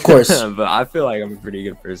 Of course. But I feel like I'm a pretty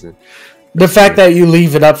good person. The fact that you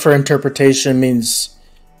leave it up for interpretation means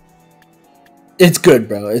it's good,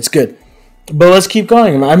 bro. It's good. But let's keep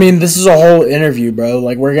going. I mean, this is a whole interview, bro.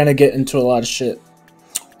 Like, we're gonna get into a lot of shit.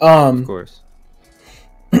 Of course.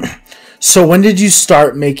 So when did you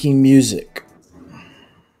start making music?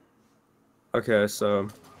 Okay, so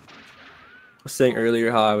I was saying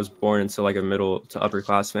earlier how I was born into like a middle to upper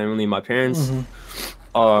class family. My parents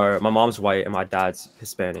are, my mom's white and my dad's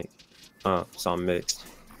Hispanic, so I'm mixed.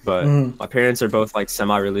 But my parents are both like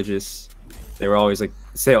semi-religious. They were always like,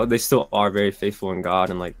 they still are very faithful in God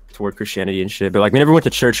and like toward Christianity and shit. But like, they never went to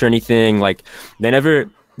church or anything. Like,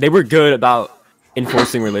 they were good about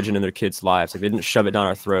enforcing religion in their kids' lives. Like, they didn't shove it down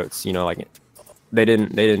our throats, you know. Like, they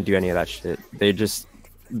didn't do any of that shit. They just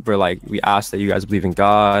were like, we ask that you guys believe in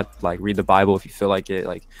God, like read the Bible if you feel like it,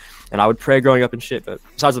 like. And I would pray growing up and shit. But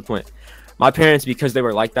besides the point, my parents, because they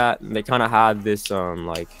were like that, they kind of had this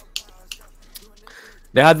like,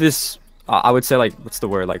 they had this I would say, like, what's the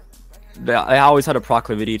word, like, I always had a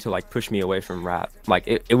proclivity to like push me away from rap. Like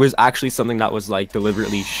it was actually something that was like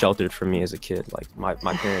deliberately sheltered from me as a kid. Like my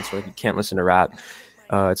parents were like, you can't listen to rap,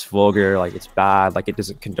 it's vulgar, like it's bad, like it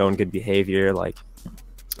doesn't condone good behavior. Like,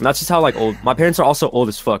 and that's just how like my parents are also old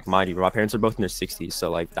as fuck, mind you, but my parents are both in their 60s,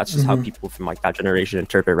 so like that's just how people from like that generation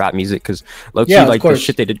interpret rap music. Because low-key, like the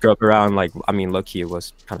shit they did grow up around, like, I mean, low-key it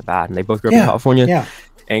was kind of bad, and they both grew up in California.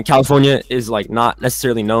 And California is like not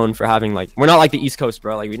necessarily known for having like, we're not like the East Coast,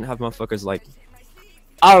 bro. Like we didn't have motherfuckers like,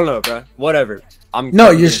 I don't know, bro. Whatever.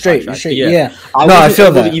 You're straight. You're straight. Yeah. I feel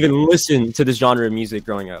that. Even listen to this genre of music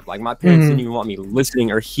growing up. Like my parents didn't even want me listening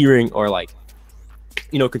or hearing or like,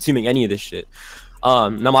 you know, consuming any of this shit. Now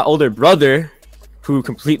my older brother, who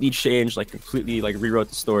completely rewrote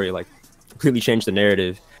the story, like completely changed the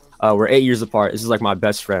narrative. We're 8 years apart. This is like my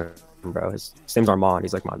best friend, bro. His name's Armand.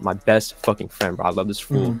 He's like my best fucking friend, bro. I love this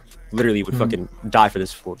fool. Literally would fucking die for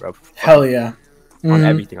this fool, bro. Hell yeah. On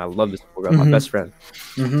everything. I love this fool, bro. My best friend.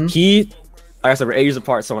 He, like I said, we're 8 years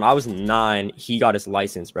apart. So when I was 9, he got his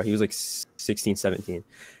license, bro. He was like 16, 17.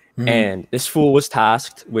 And this fool was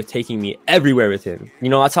tasked with taking me everywhere with him. You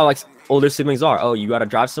know, that's how like older siblings are. Oh, you gotta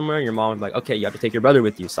drive somewhere. Your mom was like, okay, you have to take your brother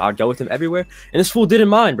with you. So I'd go with him everywhere. And this fool didn't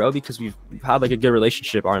mind, bro, because we've had like a good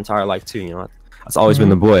relationship our entire life too. You know, that's always been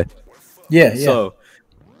the boy. Yeah. So,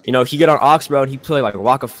 you know, he get on aux, bro, and he play like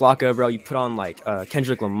Waka Flocka, bro. You put on like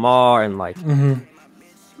Kendrick Lamar and like,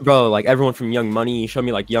 bro, like everyone from Young Money. He showed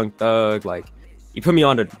me like Young Thug. Like, he put me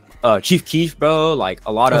on to Chief Keef, bro. Like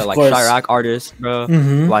a lot of like Chirac artists, bro.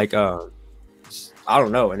 Like I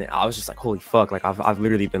don't know. And I was just like, holy fuck! Like I've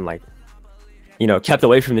literally been like, you know, kept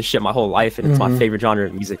away from this shit my whole life, and it's my favorite genre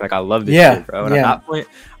of music. Like I love this shit, bro. And at that point,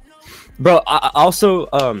 bro, I also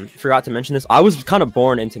forgot to mention this. I was kind of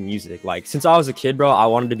born into music. Like since I was a kid, bro, I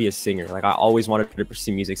wanted to be a singer. Like I always wanted to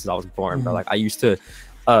pursue music since I was born, bro. Like I used to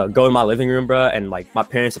go in my living room, bro, and like my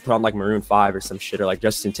parents would put on like Maroon 5 or some shit, or like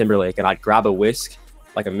Justin Timberlake, and I'd grab a whisk,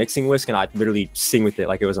 like a mixing whisk, and I'd literally sing with it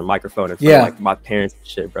like it was a microphone in front of like my parents and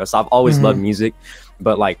shit, bro. So I've always loved music,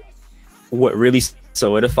 but like what really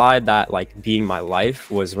solidified that like being my life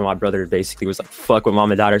was when my brother basically was like, fuck what mom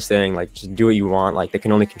and dad are saying, like just do what you want, like they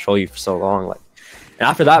can only control you for so long. Like, and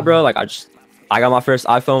after that, bro, like I got my first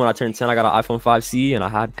iPhone when I turned 10. I got an iPhone 5C, and I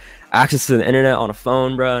had access to the internet on a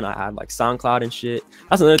phone, bro, and I had like SoundCloud and shit.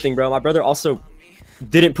 That's another thing, bro. My brother also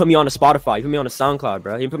didn't put me on to Spotify. He put me on to SoundCloud,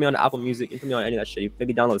 bro. He didn't put me on to Apple Music. He didn't put me on any of that shit. He made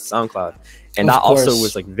me download SoundCloud, and that also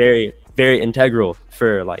was like very, very integral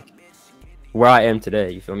for like where I am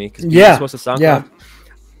today. You feel me? Because supposed to SoundCloud.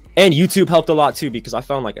 And YouTube helped a lot too, because I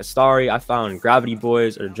found like Astari, I found Gravity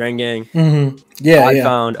Boys or Drang Gang. I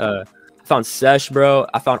found found Sesh, bro.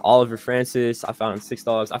 I found Oliver Francis. I found Six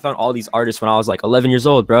Dogs. I found all these artists when I was like 11 years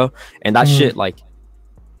old, bro. And that shit, like,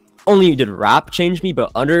 only did rap change me,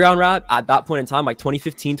 but underground rap at that point in time, like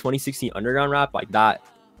 2015, 2016 underground rap, like that,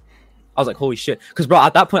 I was like, holy shit. Because, bro,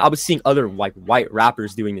 at that point, I was seeing other like white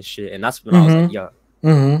rappers doing this shit, and that's when I was like, yo,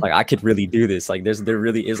 like I could really do this. Like, there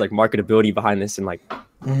really is like marketability behind this, and like,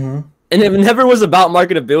 and it never was about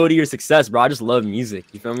marketability or success, bro. I just love music.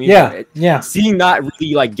 You feel me? Yeah, yeah. Seeing that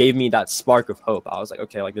really like gave me that spark of hope. I was like,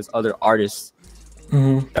 okay, like there's other artists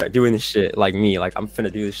that are doing this shit like me. Like I'm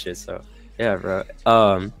finna do this shit. So yeah, bro.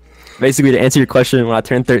 Basically, to answer your question, when I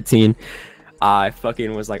turned 13, I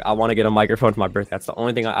fucking was like, I want to get a microphone for my birthday. That's the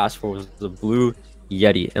only thing I asked for was the blue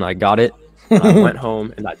Yeti, and I got it. And I went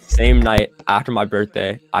home, and that same night after my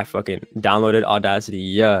birthday, I fucking downloaded Audacity.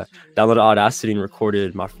 Yeah, downloaded Audacity and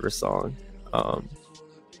recorded my first song. I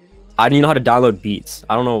didn't even know how to download beats.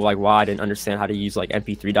 I don't know like why I didn't understand how to use like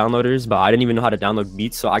MP3 downloaders, but I didn't even know how to download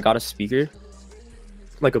beats. So I got a speaker,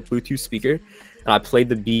 like a Bluetooth speaker, and I played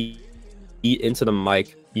the beat into the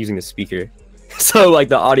mic using the speaker. So like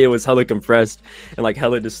the audio was hella compressed and like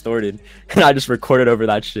hella distorted, and I just recorded over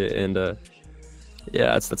that shit. And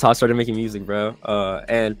yeah, that's how I started making music, bro.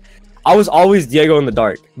 And I was always Diego in the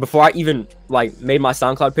Dark before I even like made my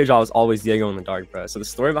SoundCloud page. I was always Diego in the Dark, bro. So the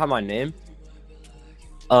story behind my name,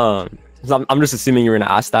 I'm just assuming you're gonna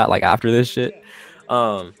ask that like after this shit.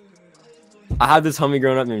 I had this homie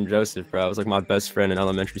growing up named Joseph, bro. It was like my best friend in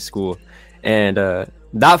elementary school, and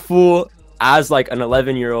that fool, as like an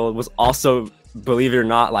 11-year-old, was also, believe it or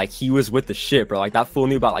not, like he was with the shit, bro. Like that fool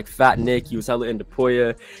knew about like Fat Nick. He was hella into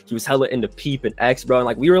Poya. He was hella into Peep and X, bro. And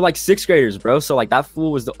like we were like 6th graders, bro. So like that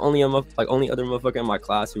fool was the only other motherfucker in my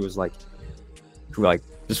class who was like,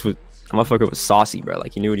 just was, a motherfucker was saucy, bro.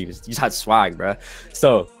 Like he knew what he was. He just had swag, bro.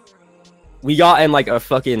 So we got in like a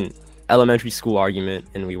fucking elementary school argument,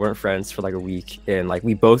 and we weren't friends for like a week. And like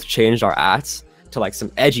we both changed our ats to like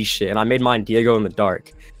some edgy shit, and I made mine Diego in the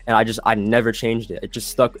Dark. And I never changed it. It just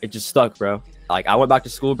stuck, bro. Like I went back to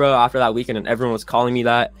school, bro, after that weekend, and everyone was calling me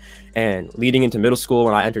that. And leading into middle school,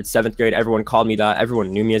 when I entered 7th grade, everyone called me that.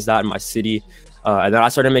 Everyone knew me as that in my city. And then I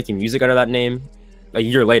started making music under that name. A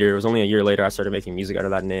year later, it was only a year later, I started making music under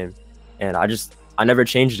that name. And I never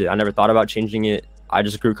changed it. I never thought about changing it. I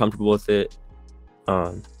just grew comfortable with it.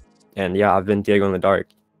 And yeah, I've been Diego in the Dark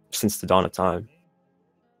since the dawn of time.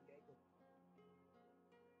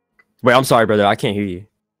 Wait, I'm sorry, brother. I can't hear you.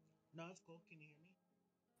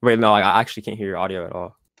 Wait, no, I actually can't hear your audio at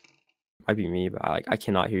all. Might be me, but I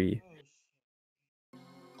cannot hear you.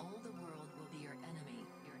 All the world will be your enemy,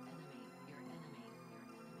 your enemy, your enemy,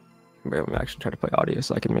 your enemy. Wait, let me actually try to play audio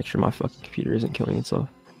so I can make sure my fucking computer isn't killing itself.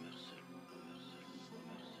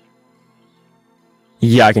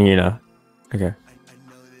 Yeah, I can hear you now. Okay.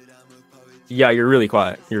 Yeah, you're really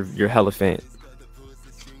quiet. You're hella faint.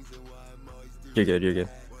 You're good, you're good.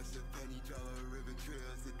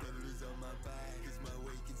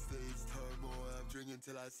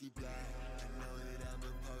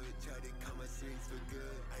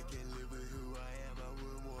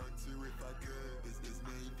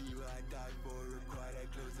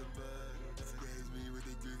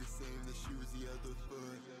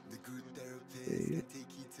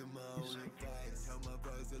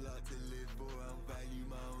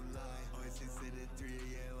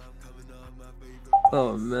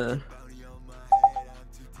 Oh man.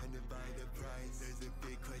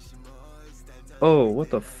 Oh, what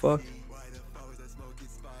the fuck?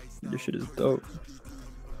 This shit is dope.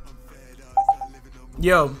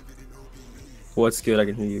 Yo. What's good? I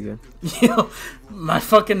can hear you again. Yo, my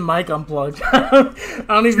fucking mic unplugged. I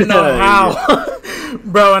don't even know how.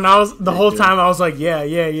 Bro, and I was the whole time I was like, yeah,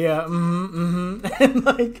 and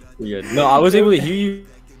like, yeah, no, I was able to hear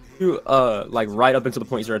you like right up until the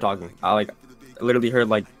point you started talking. I literally heard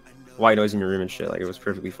like white noise in your room and shit. Like it was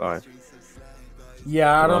perfectly fine.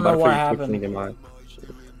 Yeah, I don't know what happened. Shit.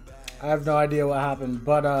 I have no idea what happened,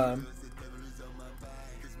 but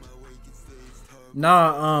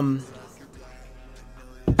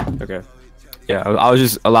Okay. Yeah, I was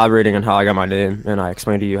just elaborating on how I got my name, and I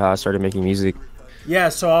explained to you how I started making music. Yeah,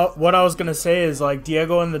 so what I was gonna say is like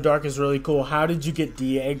Diego in the Dark is really cool. How did you get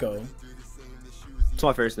Diego? It's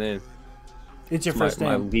my first name. It's your first name.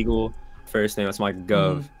 My legal first name. That's my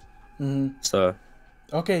gov. So.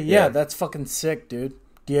 Okay, yeah, that's fucking sick, dude.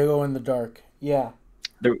 Diego in the Dark. Yeah.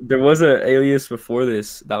 There was an alias before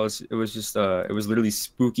this. It was literally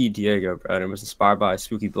Spooky Diego, bro. And it was inspired by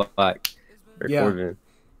Spooky Black or Corbin.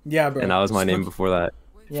 Yeah, bro. And that was my name before that.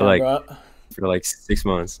 Yeah, For like 6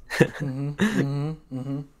 months.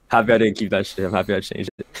 Happy I didn't keep that shit. I'm happy I changed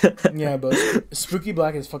it. Yeah, but Spooky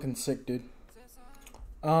Black is fucking sick, dude.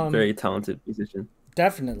 Very talented musician.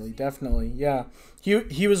 Definitely, yeah.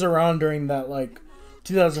 He was around during that like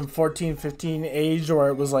 2014-15 age where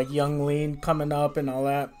it was like Young Lean coming up and all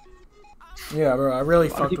that. Yeah, bro, I really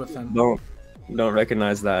fucked with him. Don't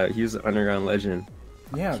recognize that he's an underground legend.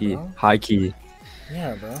 Yeah, bro. High key.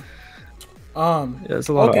 Yeah, bro. Yeah, there's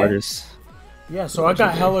a lot of artists. Yeah, so I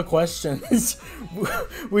got hella questions.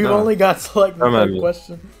 We've only got to like the third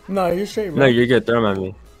question. No, you're straight, bro. No, you're good. Throw them at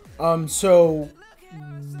me.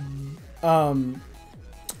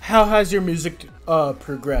 How has your music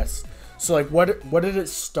progressed? So like what did it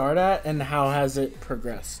start at and how has it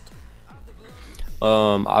progressed?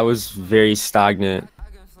 I was very stagnant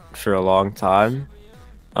for a long time.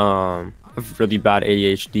 I have really bad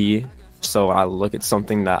ADHD, so when I look at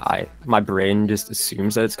something that my brain just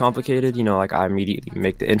assumes that it's complicated, you know, like I immediately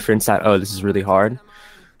make the inference that, oh, this is really hard.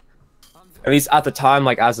 At least at the time,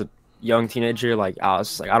 like as a young teenager, like I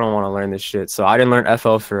was like, I don't want to learn this shit. So I didn't learn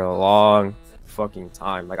FL for a long fucking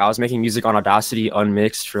time. Like I was making music on Audacity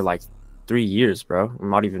unmixed for like 3 years, bro. I'm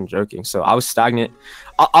not even joking. So I was stagnant.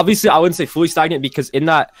 Obviously, I wouldn't say fully stagnant because in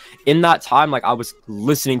that time, like I was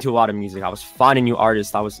listening to a lot of music. I was finding new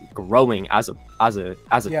artists. I was growing as a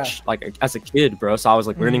kid, bro. So I was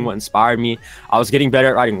like learning what inspired me. I was getting better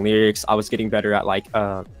at writing lyrics. I was getting better at like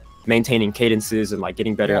maintaining cadences and like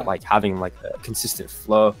getting better at like having like a consistent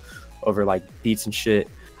flow over like beats and shit.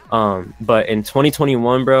 But in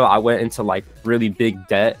 2021, bro, I went into like really big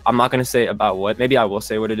debt. I'm not gonna say about what, maybe I will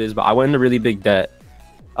say what it is, but I went into really big debt,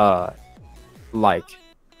 like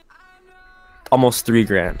almost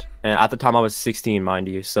 $3,000. And at the time I was 16, mind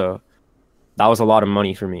you, so that was a lot of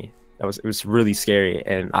money for me. It was really scary.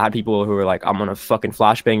 And I had people who were like, I'm gonna fucking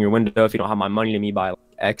flashbang your window if you don't have my money to me by like,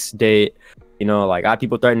 X date. You know, like I had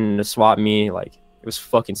people threatening to swap me. Like it was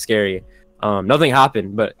fucking scary. Nothing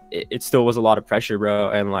happened, but it still was a lot of pressure, bro.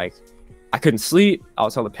 And like I couldn't sleep. I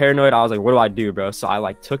was hella paranoid. I was like, what do I do, bro? So I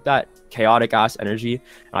like took that chaotic ass energy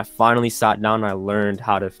and I finally sat down and I learned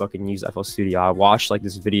how to fucking use FL Studio. I watched like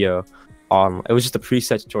this video on, it was just a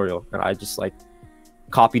preset tutorial and I just like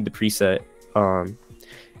copied the preset.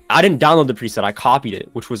 I didn't download the preset, I copied it,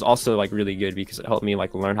 which was also like really good because it helped me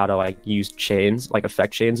like learn how to like use chains, like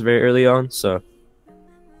effect chains very early on. So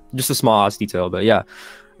just a small ass detail, but yeah,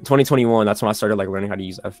 in 2021, that's when I started like learning how to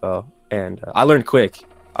use FL, and I learned quick.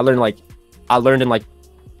 I learned in like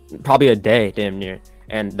probably a day, damn near.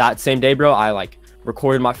 And that same day, bro, I like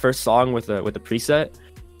recorded my first song with a preset,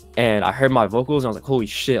 and I heard my vocals and I was like, holy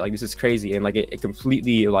shit, like this is crazy. And like it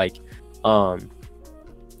completely like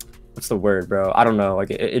what's the word, bro? I don't know. Like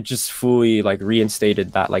it just fully like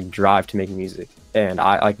reinstated that like drive to make music. And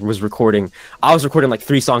I was recording like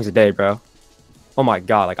 3 songs a day, bro. Oh my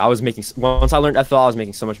god, like I was making, once I learned FL, I was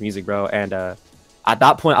making so much music, bro. And at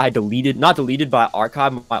that point I not deleted, but I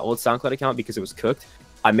archived my old SoundCloud account because it was cooked.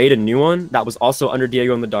 I made a new one that was also under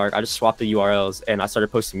Diego in the Dark. I just swapped the URLs and I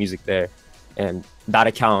started posting music there. And that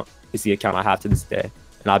account is the account I have to this day.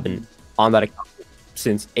 And I've been on that account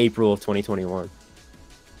since April of 2021.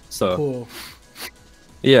 So cool.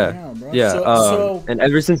 Yeah. And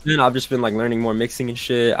ever since then, I've just been like learning more mixing and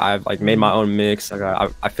shit. I've like made my own mix.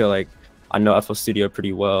 Like I feel like I know FL Studio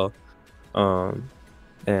pretty well, and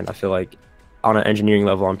I feel like on an engineering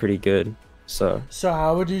level, I'm pretty good. So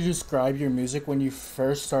how would you describe your music when you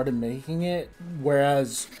first started making it?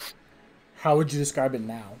 Whereas, how would you describe it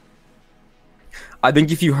now? I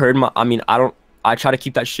think if you heard I try to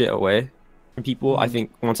keep that shit away from people. I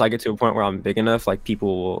think once I get to a point where I'm big enough, like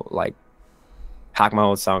people will like hack my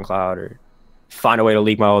old SoundCloud or find a way to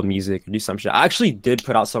leak my old music or do some shit. I actually did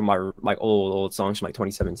put out some of my like old songs from like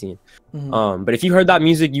 2017. But if you heard that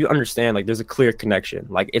music, you understand like there's a clear connection.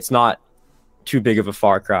 Like it's not too big of a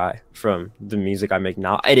far cry from the music I make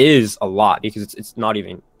now. It is a lot because it's not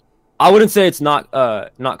even, I wouldn't say it's not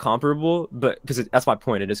comparable, but because that's my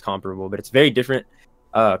point, it is comparable, but it's very different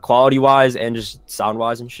quality wise and just sound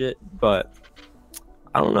wise and shit. But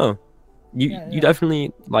I don't know. You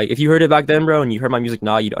definitely, like, if you heard it back then, bro, and you heard my music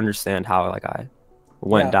now, you'd understand how like I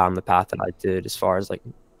went down the path that I did as far as like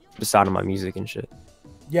the sound of my music and shit.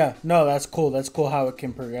 Yeah, no, that's cool. That's cool how it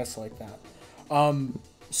can progress like that.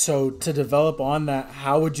 So to develop on that,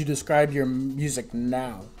 how would you describe your music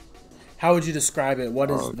now? How would you describe it? What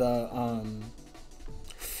is the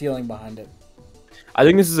feeling behind it? I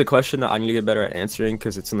think this is a question that I need to get better at answering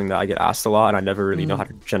because it's something that I get asked a lot and I never really know how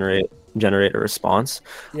to generate a response.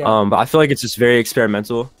 But I feel like it's just very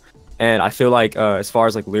experimental, and I feel like as far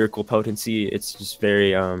as like lyrical potency, it's just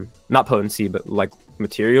very not potency but like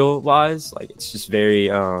material wise, like it's just very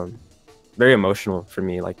very emotional for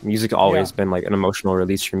me. Like music always been like an emotional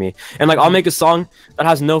release for me. And like I'll make a song that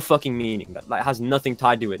has no fucking meaning, that has nothing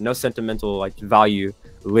tied to it, no sentimental like value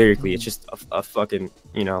lyrically. It's just a fucking,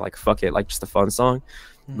 you know, like fuck it, like just a fun song.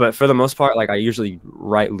 But for the most part, like I usually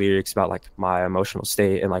write lyrics about like my emotional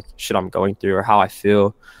state and like shit I'm going through or how I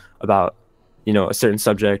feel about, you know, a certain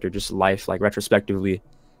subject or just life, like retrospectively.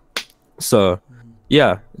 So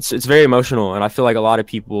yeah, it's very emotional, and I feel like a lot of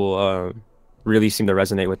people really seem to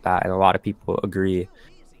resonate with that, and a lot of people agree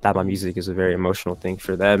that my music is a very emotional thing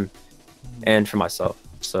for them and for myself.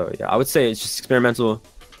 So yeah, I would say it's just experimental.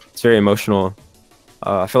 It's very emotional.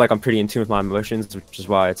 I feel like I'm pretty in tune with my emotions, which is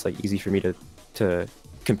why it's like easy for me to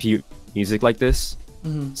compute music like this.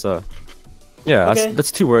 So yeah,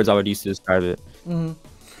 that's 2 words I would use to describe it.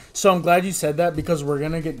 So I'm glad you said that, because we're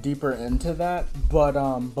gonna get deeper into that. But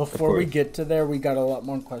before we get to there, we got a lot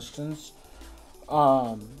more questions.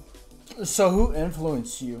 So who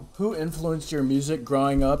influenced you? Who influenced your music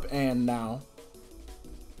growing up and now?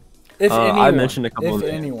 If anyone, I mentioned a couple if of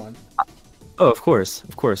anyone. Oh, of course.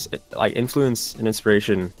 Like influence and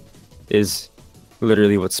inspiration is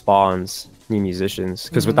literally what spawns new musicians.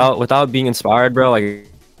 Because without being inspired, bro,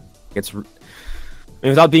 like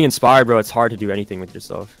without being inspired, bro, it's hard to do anything with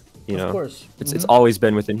yourself. You know, of course. It's always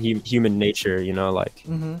been within human nature. You know, like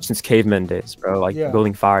since cavemen days, bro. Like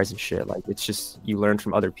building fires and shit. Like it's just you learn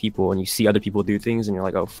from other people and you see other people do things and you're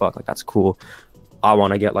like, oh fuck, like that's cool. I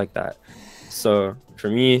want to get like that. So for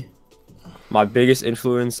me, my biggest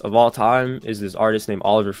influence of all time is this artist named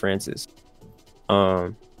Oliver Francis. May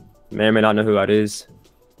or may not know who that is.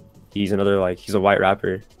 He's he's a white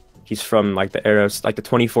rapper. He's from like the era of like the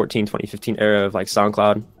 2014, 2015 era of like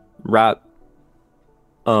SoundCloud rap.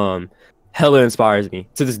 Hella inspires me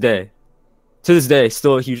to this day.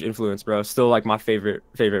 Still a huge influence, bro. Still like my favorite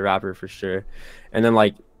rapper for sure. And then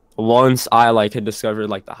like once I like had discovered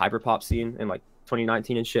like the hyperpop scene in like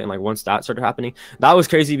 2019 and shit, and like once that started happening, that was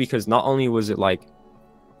crazy, because not only was it like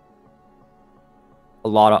a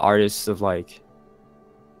lot of artists of like,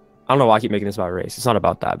 I don't know why I keep making this about race. It's not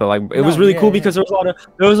about that, but like it was really cool because there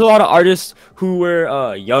was a lot of artists who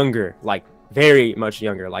were younger, like very much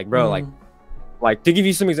younger, like bro, like to give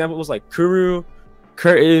you some examples, like Kuru,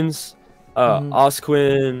 Curtains,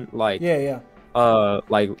 Osquin, like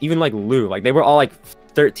like even like Lou, like they were all like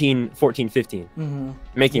 13, 14, 15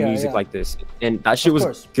 making music like this, and that shit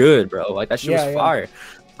was good, bro. Like that shit was fire.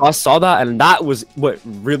 I saw that, and that was what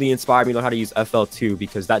really inspired me to know how to use FL2,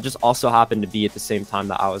 because that just also happened to be at the same time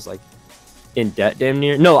that I was like in debt damn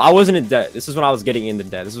near. No, I wasn't in debt. This is when I was getting into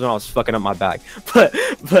debt. This is when I was fucking up my bag. But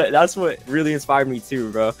that's what really inspired me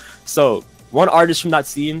too, bro. So one artist from that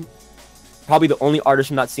scene, probably the only artist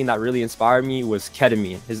from that scene that really inspired me, was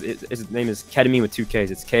Ketamine. His name is Ketamine with 2 Ks.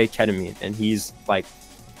 It's K Ketamine, and he's like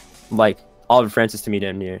Oliver Francis to me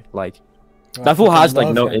damn near. Like that fool has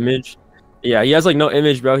like no image. Yeah, he has like no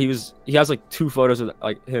image, bro. He has like 2 photos of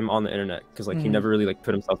like him on the internet, because like he never really like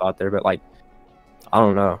put himself out there. But like I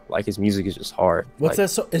don't know, like his music is just hard. What's like, that?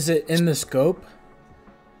 So is it In the Scope?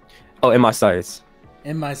 Oh, In My Sights.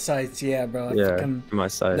 In My Sights, yeah, bro. In My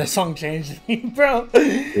Sights. That song changed me, bro.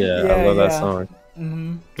 Yeah, I love that song.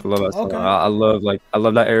 I love that song. Okay. I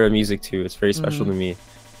love that era of music too. It's very special to me.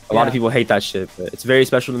 A lot of people hate that shit, but it's very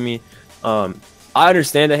special to me. I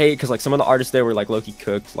understand the hate, because like some of the artists there were like low-key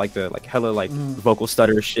cooked, like the like hella like vocal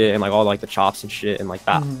stutter shit, and like all like the chops and shit, and like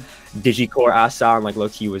that digicore ass sound like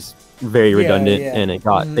low-key was very redundant, and it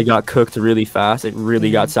got cooked really fast. It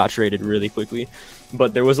really got saturated really quickly.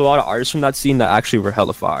 But there was a lot of artists from that scene that actually were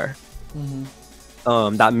hella fire.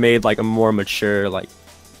 That made like a more mature, like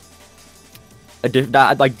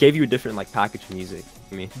that like gave you a different like package of music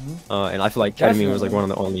to me. And I feel like Ketamine was like one of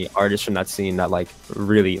the only artists from that scene that like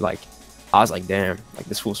really like, I was like, damn, like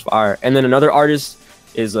this fool's fire. And then another artist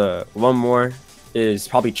is one more is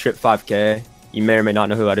probably Trip 5K. You may or may not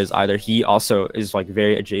know who that is either. He also is like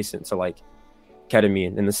very adjacent to like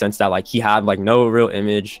Ketamine, in the sense that like he had like no real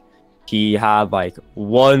image. He had like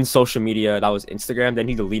one social media, that was Instagram. Then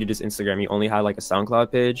he deleted his Instagram. He only had like a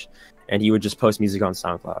SoundCloud page, and he would just post music on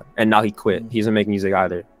SoundCloud. And now he quit. He doesn't make music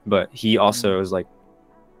either. But he also is like,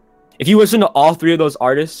 if you listen to all 3 of those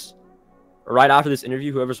artists right after this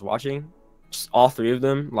interview, whoever's watching, just all 3 of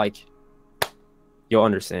them, like, you'll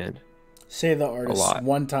understand. Say the artist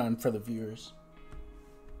one time for the viewers.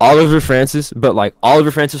 Oliver Francis, but like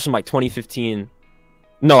Oliver Francis from like 2015.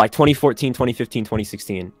 No, like 2014, 2015,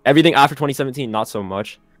 2016. Everything after 2017, not so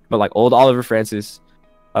much. But like old Oliver Francis,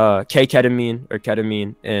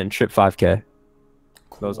 Ketamine, and Trip 5K.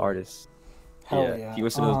 Cool. Those artists. Hell yeah. If you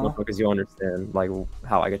listen to those motherfuckers, you'll understand like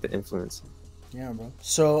how I get the influence. Yeah, bro.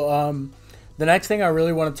 So The next thing I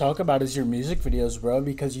really want to talk about is your music videos, bro,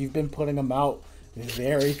 because you've been putting them out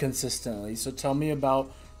very consistently. So tell me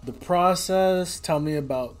about the process. Tell me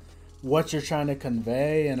about what you're trying to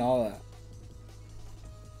convey and all that.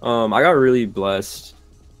 I got really blessed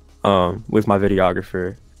with my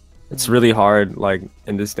videographer. It's really hard, like,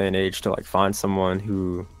 in this day and age to like find someone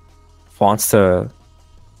who wants to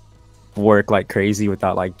work like crazy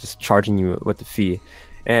without like just charging you with the fee.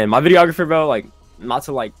 And my videographer, bro, like, not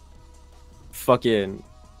to like fucking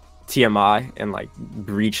TMI and like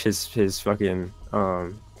breach his fucking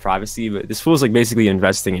privacy, but this fool's like basically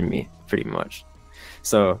investing in me pretty much.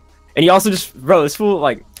 So, and he also just, bro, this fool,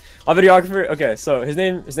 like, my videographer, okay, so his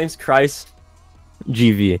name's Christ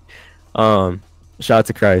GV. Shout out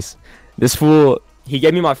to Christ. This fool, he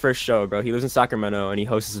gave me my first show, bro. He lives in Sacramento and he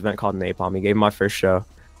hosts this event called Napalm. He gave me my first show.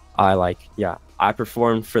 I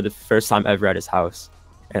performed for the first time ever at his house.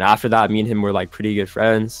 And after that, me and him were like pretty good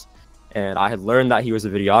friends. And I had learned that he was a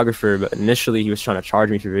videographer, but initially he was trying to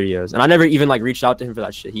charge me for videos. And I never even like reached out to him for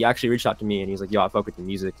that shit. He actually reached out to me and he was like, yo, I fuck with the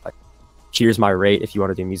music. Like, here's my rate if you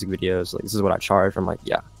want to do music videos. Like, this is what I charge. I'm like,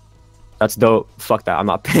 yeah, that's dope. Fuck that. I'm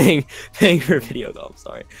not paying for a video though. I'm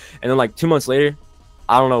sorry. And then like 2 months later,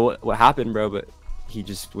 I don't know what happened, bro, but he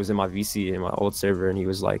just was in my VC in my old server and he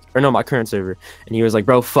was like, or no, my current server. And he was like,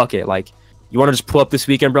 bro, fuck it. Like, you want to just pull up this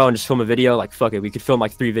weekend, bro, and just film a video? Like, fuck it. We could film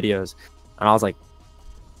like 3 videos. And I was like,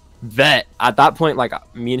 bet. At that point, like,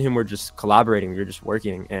 me and him were just collaborating. We were just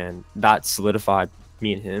working. And that solidified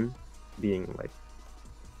me and him being like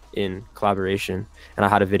in collaboration. And I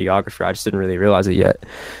had a videographer. I just didn't really realize it yet.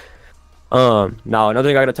 Now another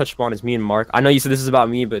thing I gotta touch upon is me and Mark. I know you said this is about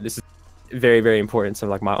me, but this is very, very important to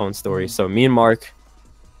like my own story. So me and Mark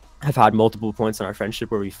have had multiple points in our friendship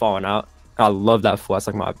where we've fallen out. I love that fool. That's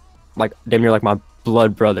like my, like, damn near like my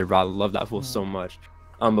blood brother, bro. I love that fool so much.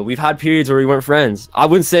 But we've had periods where we weren't friends. I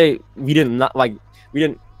wouldn't say we didn't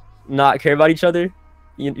not care about each other.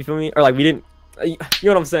 You feel me? Or like we didn't, you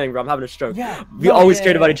know what I'm saying, bro? I'm having a stroke. Yeah. We always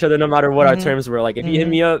cared about each other no matter what our terms were. Like if he hit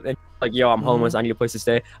me up and like, yo, I'm homeless, I need a place to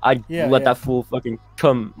stay, I'd let that fool fucking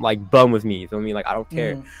come like bum with me. You feel me? Like I don't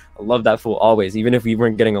care. I love that fool always, even if we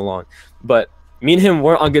weren't getting along. But me and him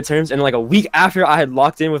weren't on good terms. And like a week after I had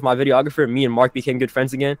locked in with my videographer, me and Mark became good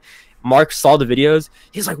friends again. Mark saw the videos.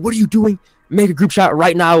 He's like, what are you doing? Make a group chat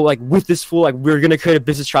right now, like with this fool. Like we're gonna create a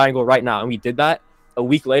business triangle right now. And we did that. A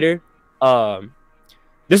week later,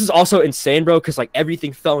 this is also insane, bro, because like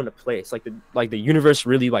everything fell into place. Like the universe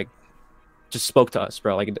really like just spoke to us,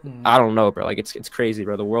 bro. Like I don't know, bro. Like it's crazy,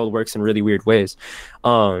 bro. The world works in really weird ways.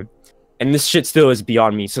 And this shit still is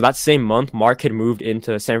beyond me. So that same month, Mark had moved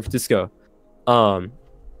into San Francisco,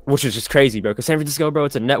 which is just crazy, bro. Because San Francisco, bro,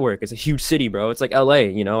 it's a network. It's a huge city, bro. It's like LA,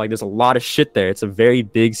 you know. Like there's a lot of shit there. It's a very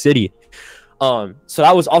big city. So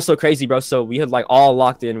that was also crazy, bro. So we had like all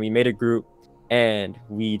locked in. We made a group. And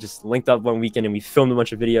we just linked up one weekend and we filmed a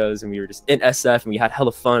bunch of videos and we were just in SF and we had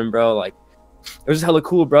hella fun, bro. Like it was hella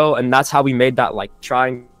cool, bro. And that's how we made that like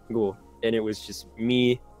triangle. And it was just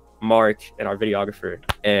me, Mark, and our videographer.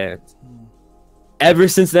 And ever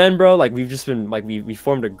since then, bro, like we've just been like we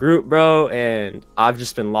formed a group, bro. And I've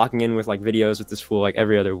just been locking in with like videos with this fool like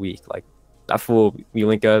every other week. Like that fool, we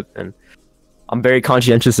link up and I'm very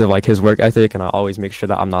conscientious of like his work ethic and I always make sure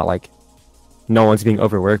that I'm not like no one's being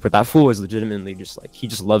overworked, but that fool is legitimately just like he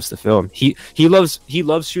just loves to film. He loves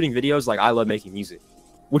shooting videos like I love making music,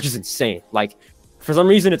 which is insane. Like for some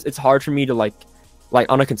reason it's hard for me to like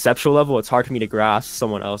on a conceptual level, it's hard for me to grasp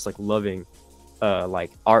someone else like loving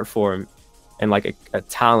like art form and like a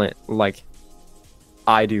talent like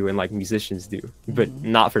I do and like musicians do, but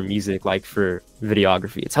not for music, like for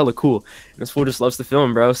videography. It's hella cool. And this fool just loves to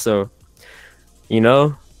film, bro. So you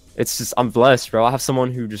know, it's just I'm blessed, bro. I have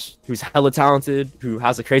someone who's hella talented, who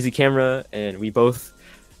has a crazy camera, and we both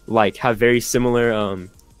like have very similar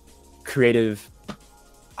creative,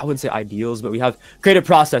 I wouldn't say ideals, but we have creative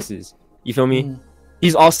processes. You feel me?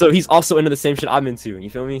 He's also into the same shit I'm into. You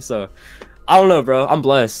feel me? So I don't know, bro. I'm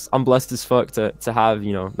blessed. I'm blessed as fuck to have,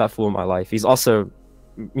 you know, that fool in my life. He's also,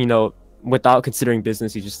 you know, without considering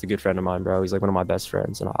business, he's just a good friend of mine, bro. He's like one of my best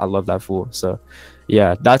friends, and I love that fool. So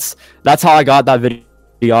yeah, that's how I got that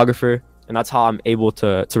videographer, and that's how I'm able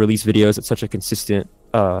to release videos at such a consistent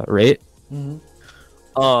rate. And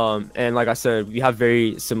like I said, we have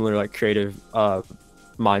very similar like creative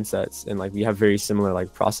mindsets, and like we have very similar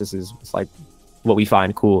like processes with like what we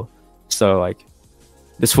find cool. So like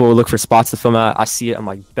this fool will look for spots to film at. I see it, I'm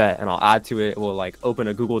like bet, and I'll add to it. We'll like open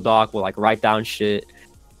a Google Doc, we'll like write down shit,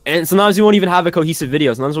 and sometimes we won't even have a cohesive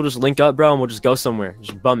video. Sometimes we'll just link up, bro, and we'll just go somewhere,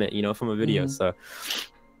 just bum it, you know, from a video. So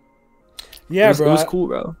yeah, it was cool,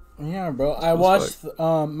 bro. Yeah, bro. I Cool as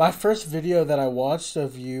watched my first video that I watched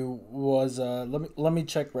of you was let me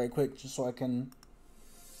check right quick just so I can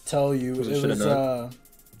tell you. Was it It Shoulda was Known?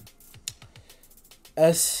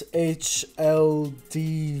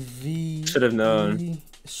 SHLDV. Should have known.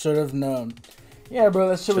 Should have known. Yeah, bro,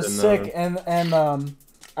 that shit was Shoulda sick. And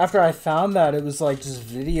after I found that, it was like just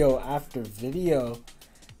video after video,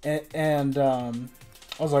 and I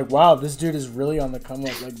was like, wow, this dude is really on the come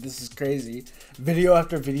up. Like, this is crazy. Video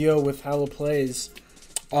after video with hella plays.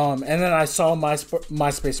 And then I saw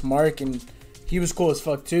MySpace Mark, and he was cool as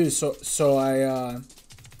fuck too. So I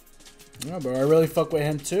yeah, bro, I really fuck with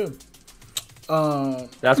him too.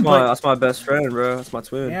 That's my best friend, bro. That's my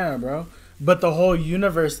twin. Yeah, bro. But the whole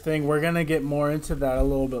universe thing, we're gonna get more into that a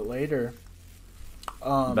little bit later.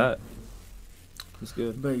 Bet. That's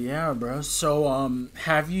good. But yeah, bro. So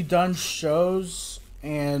have you done shows,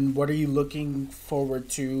 and what are you looking forward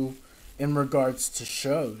to in regards to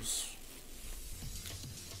shows?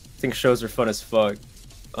 I think shows are fun as fuck.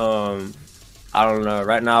 I don't know.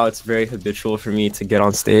 Right now, it's very habitual for me to get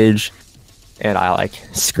on stage, and I like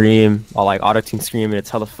scream. I'll like auto-tune scream, and it's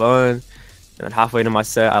hella fun. And then halfway into my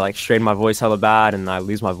set, I like strain my voice hella bad, and I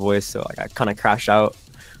lose my voice, so like I kind of crash out.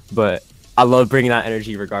 But I love bringing that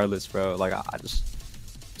energy regardless, bro. Like I just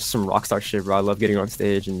some rock star shit, bro. I love getting on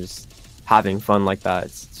stage and just having fun like that.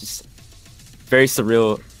 It's just very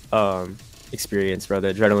surreal experience, bro.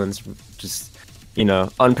 The adrenaline's just, you know,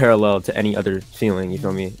 unparalleled to any other feeling. You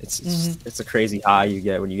feel me? It's a crazy high you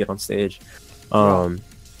get when you get on stage.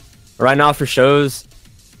 Right now for shows,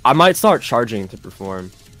 I might start charging to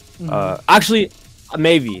perform. Actually,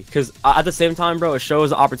 maybe, because at the same time, bro, a show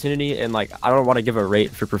is an opportunity, and like I don't want to give a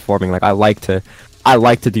rate for performing. Like I like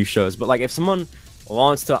to do shows, but like if someone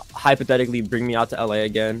wants to hypothetically bring me out to LA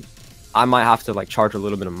again, I might have to like charge a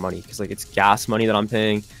little bit of money, because like it's gas money that I'm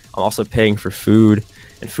paying. I'm also paying for food,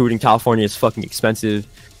 and food in California is fucking expensive.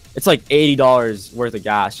 It's like $80 worth of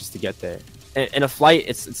gas just to get there, and a flight,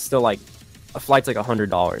 it's still like a flight's like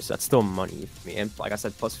 $100. That's still money for me, and like I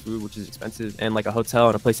said, plus food, which is expensive, and like a hotel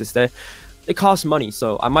and a place to stay, it costs money.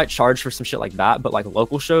 So I might charge for some shit like that, but like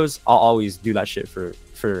local shows, I'll always do that shit for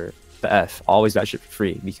the F. I'll always do that shit for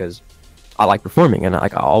free, because I like performing, and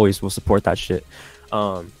like I always will support that shit.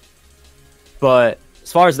 But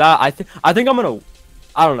as far as that, I think I'm gonna,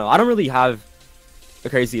 I don't know, I don't really have a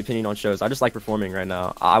crazy opinion on shows. I just like performing right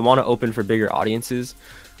now. I want to open for bigger audiences,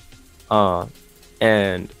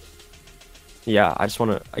 and yeah, I just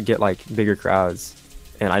want to get like bigger crowds,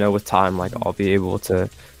 and I know with time, like I'll be able to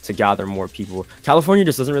gather more people. California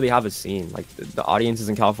just doesn't really have a scene. Like the audiences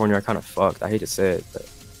in California are kind of fucked. I hate to say it, but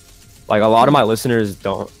like a lot of my listeners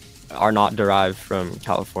are not derived from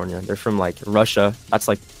California. They're from like Russia. That's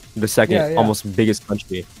like the second almost biggest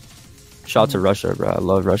country. Shout out to Russia, bro. I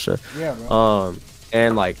love Russia. Yeah, bro.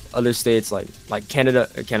 And like other states, like Canada.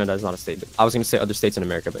 Canada is not a state, but I was gonna say other states in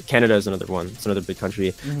America, but Canada is another one. It's another big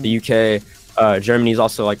country. The UK, Germany is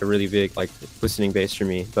also like a really big like listening base for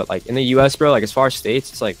me. But like in the US, bro, like as far as states,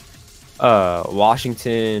 it's like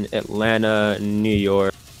Washington, Atlanta, New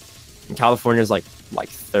York, and California is like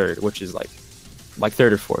third, which is like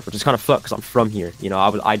third or fourth, which is kind of fucked because I'm from here. You know, I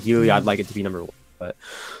would ideally I'd like it to be number one, but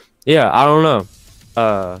yeah, I don't know.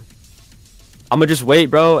 I'm gonna just wait,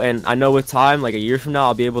 bro, and I know with time, like a year from now,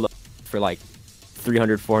 I'll be able to for like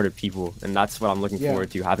 300, 400 people, and that's what I'm looking forward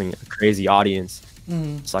to, having a crazy audience,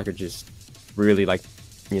 so I could just really like,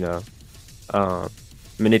 you know,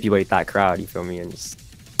 manipulate that crowd. You feel me? And just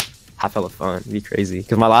have hella fun. It'd be crazy.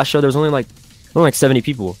 Because my last show, there was only like 70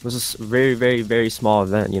 people. It was a very, very, very small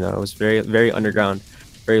event. You know, it was very, very underground,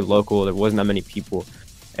 very local. There wasn't that many people,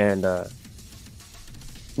 and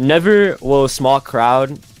never will a small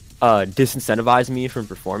crowd disincentivize me from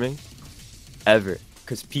performing ever,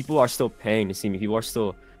 because people are still paying to see me. People are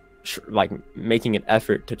still like making an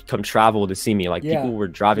effort to come travel to see me. Like people were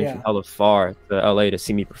driving from hella far to LA to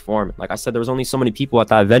see me perform. Like I said, there was only so many people at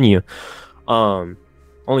that venue,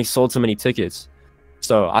 only sold so many tickets,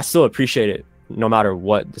 so I still appreciate it no matter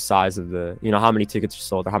what the size of the, you know, how many tickets are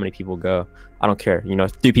sold or how many people go. I don't care. You know,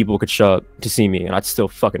 3 people could show up to see me and I'd still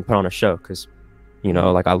fucking put on a show, because, you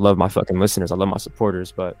know, like I love my fucking listeners, I love my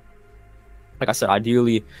supporters. But like I said,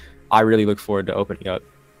 ideally, I really look forward to opening up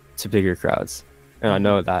to bigger crowds. And I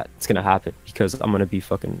know that it's going to happen because I'm going to be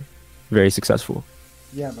fucking very successful.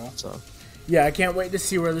 Yeah, bro. So, yeah, I can't wait to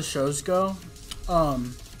see where the shows go.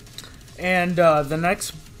 And the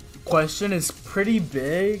next question is pretty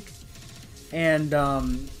big. And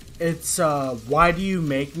it's why do you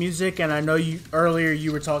make music? And I know earlier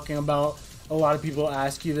you were talking about a lot of people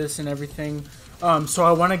ask you this and everything. So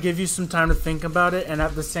I want to give you some time to think about it, and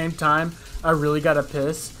at the same time, I really gotta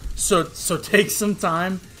piss. So take some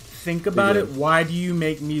time, think about it. Why do you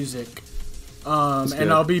make music?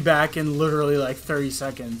 And I'll be back in literally like 30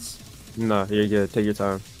 seconds. No, you're good. Take your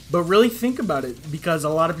time. But really think about it, because a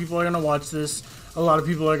lot of people are going to watch this. A lot of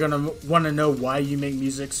people are going to want to know why you make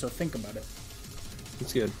music, so think about it.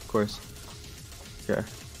 It's good, of course. Okay.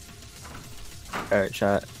 Alright,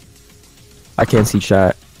 chat. I can't see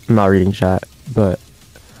chat. I'm not reading chat, but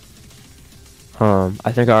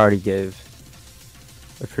I think I already gave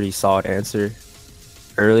a pretty solid answer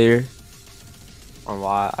earlier on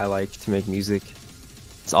why I like to make music.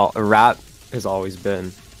 Rap has always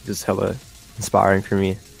been just hella inspiring for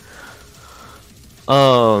me.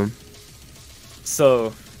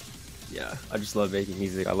 So yeah, I just love making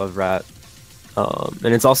music. I love rap.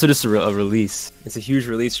 And it's also just a release. It's a huge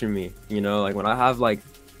release for me, you know, like when I have like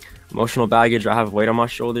emotional baggage or I have weight on my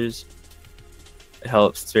shoulders, it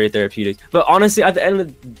helps. It's very therapeutic. But honestly, at the end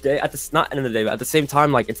of the day, not end of the day, but at the same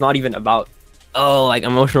time, like, it's not even about, oh, like,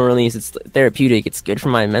 emotional release. It's therapeutic. It's good for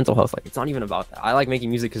my mental health. Like, it's not even about that. I like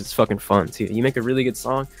making music because it's fucking fun too. You make a really good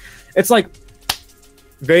song, it's like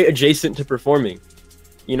very adjacent to performing.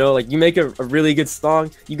 You know, like, you make a really good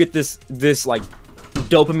song, you get this like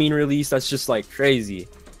dopamine release that's just like crazy.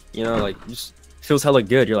 You know, like, just feels hella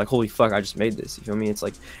good. You're like, holy fuck, I just made this. You feel me? It's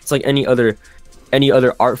like any other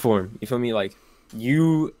art form. You feel me? Like,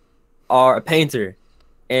 you are a painter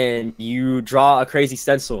and you draw a crazy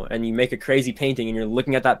stencil and you make a crazy painting and you're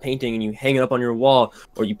looking at that painting and you hang it up on your wall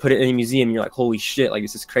or you put it in a museum and you're like, holy shit, like,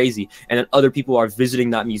 this is crazy. And then other people are visiting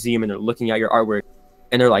that museum and they're looking at your artwork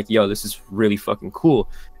and they're like, yo, this is really fucking cool.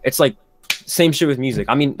 It's like same shit with music.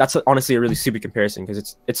 I mean, that's honestly a really stupid comparison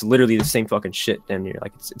because it's literally the same fucking shit damn near.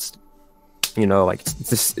 Like, it's you know, like,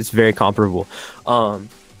 it's very comparable.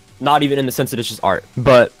 Not even in the sense that it's just art,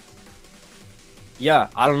 but yeah,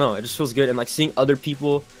 I don't know, it just feels good. And like seeing other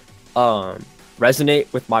people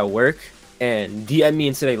resonate with my work and DM me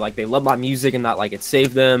and say like they love my music and that like it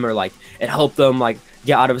saved them or like it helped them like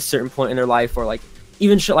get out of a certain point in their life, or like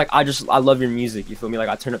even shit like I love your music, you feel me, like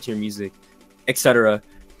I turn up to your music, etc.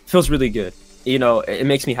 Feels really good, you know. It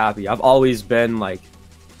makes me happy. I've always been like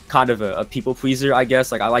kind of a people pleaser, I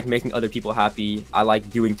guess. Like, I like making other people happy. I like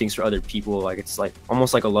doing things for other people. Like, it's like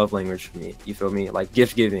almost like a love language for me, you feel me, like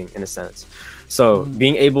gift giving in a sense. So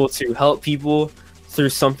being able to help people through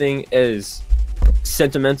something as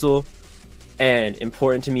sentimental and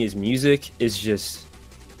important to me as music is just,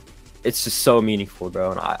 it's just so meaningful,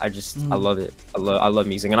 bro. And I love it. I love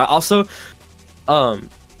music. And I also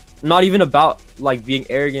not even about like being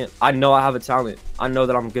arrogant. I know I have a talent. I know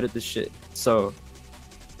that I'm good at this shit. So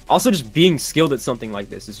also just being skilled at something like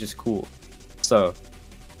this is just cool. So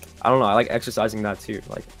I don't know, I like exercising that too.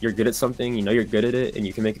 Like, you're good at something, you know you're good at it, and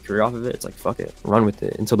you can make a career off of it. It's like, fuck it, run with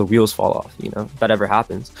it until the wheels fall off, you know, if that ever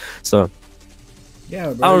happens. So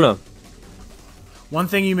yeah, bro. I don't know. One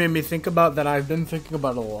thing you made me think about that I've been thinking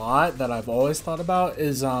about a lot, that I've always thought about,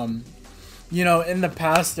 is you know, in the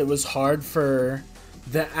past it was hard for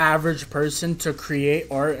the average person to create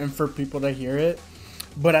art and for people to hear it.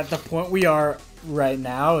 But at the point we are right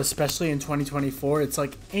now, especially in 2024, it's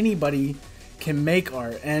like anybody can make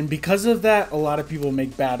art, and because of that, a lot of people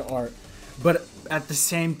make bad art. But at the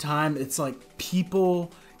same time, it's like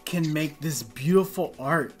people can make this beautiful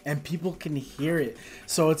art and people can hear it.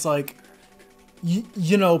 So it's like,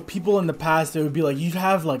 you know, people in the past, it would be like, you'd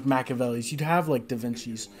have like Machiavellis, you'd have like Da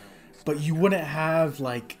Vinci's, but you wouldn't have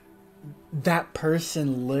like that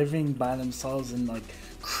person living by themselves and like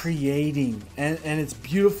creating. And it's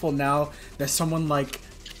beautiful now that someone like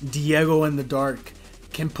diegointhedark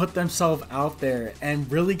can put themselves out there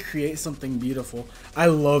and really create something beautiful. I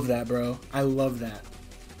love that, bro. I love that.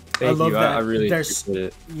 Thank you. I really appreciate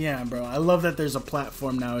it. Yeah, bro. I love that there's a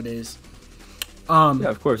platform nowadays. Yeah,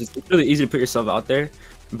 of course. It's really easy to put yourself out there.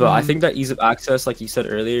 But I think that ease of access, like you said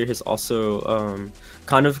earlier, has also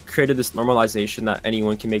kind of created this normalization that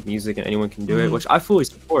anyone can make music and anyone can do it, which I fully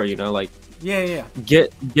support, you know, like, yeah.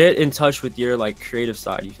 Get in touch with your like creative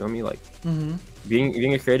side, you feel me? Like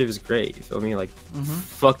being a creative is great, you feel me? Like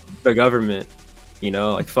fuck the government, you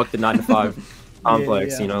know, like fuck the 9-to-5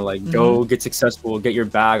 complex, you know, like go get successful, get your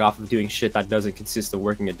bag off of doing shit that doesn't consist of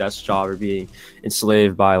working a desk job or being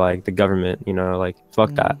enslaved by like the government, you know, like fuck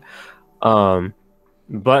that.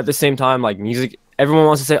 But at the same time, like music, everyone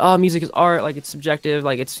wants to say, oh, music is art, like it's subjective,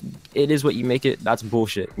 like it is what you make it. That's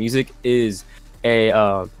bullshit. Music is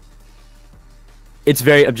it's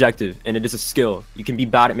very objective, and it is a skill. You can be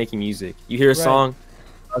bad at making music. You hear a song,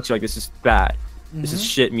 you're like, this is bad. This is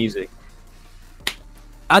shit music.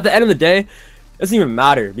 At the end of the day, it doesn't even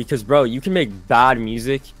matter, because bro, you can make bad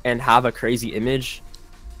music and have a crazy image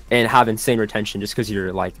and have insane retention just because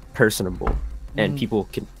you're like personable and people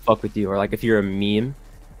can fuck with you. Or like if you're a meme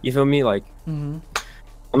You feel me? Like, Mm-hmm.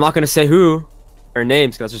 I'm not gonna say who or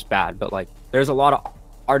names because that's just bad. But like, there's a lot of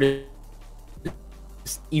artists,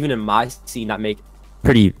 even in my scene, that make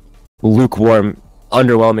pretty lukewarm,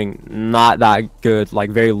 underwhelming, not that good, like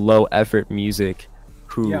very low effort music,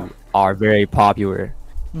 who are very popular.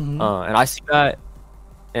 Mm-hmm. And I see that,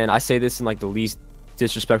 and I say this in like the least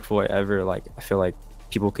disrespectful way ever. Like, I feel like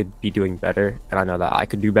people could be doing better, and I know that I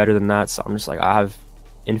could do better than that. So I'm just like, I have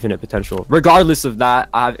infinite potential. Regardless of that,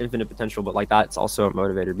 I have infinite potential. But like, that's also a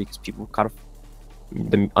motivator because people kind of,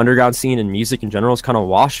 the underground scene and music in general is kind of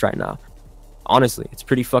washed right now. Honestly, it's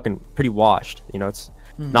pretty washed. You know, it's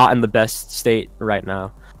not in the best state right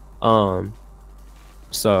now.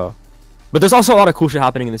 So, but there's also a lot of cool shit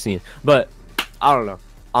happening in the scene. But I don't know.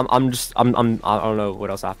 I don't know what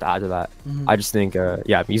else I have to add to that. I just think,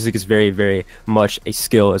 yeah, music is very, very much a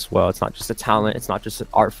skill as well. It's not just a talent. It's not just an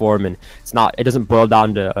art form, and it doesn't boil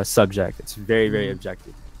down to a subject. It's very, very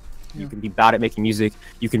objective. You can be bad at making music.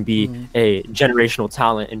 You can be a generational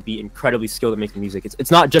talent and be incredibly skilled at making music.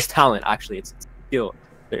 It's not just talent, actually. It's skill.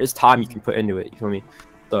 There is time you can put into it. You feel me?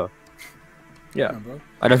 So, yeah,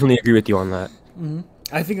 I definitely agree with you on that.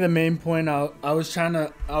 I think the main point I was trying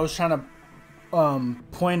to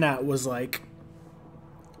point at was like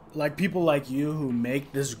people like you who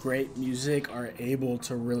make this great music are able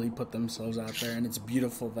to really put themselves out there, and it's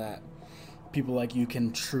beautiful that people like you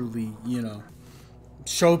can truly, you know,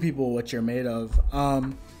 show people what you're made of.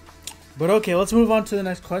 But okay, let's move on to the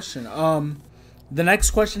next question. The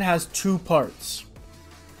next question has two parts.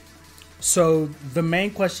 So the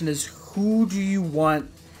main question is, who do you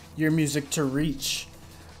want your music to reach?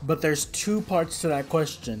 But there's two parts to that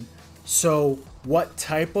question. So what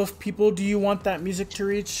type of people do you want that music to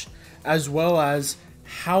reach, as well as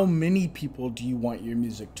how many people do you want your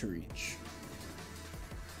music to reach?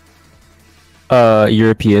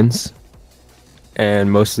 Europeans,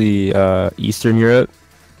 and mostly Eastern Europe,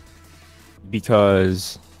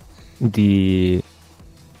 because the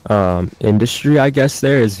industry, I guess,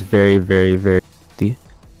 there is very, very, very healthy,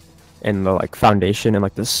 and the like foundation and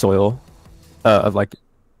like the soil of like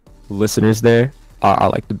listeners there are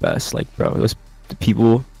like the best. Like, bro, the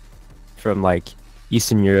people from like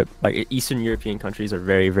Eastern Europe, like Eastern European countries, are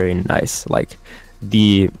very, very nice. Like,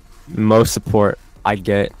 the most support I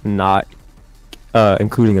get, not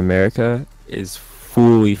including America, is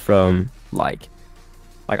fully from like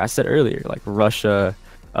I said earlier, like Russia,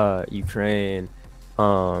 Ukraine,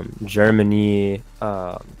 Germany,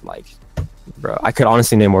 like, bro, I could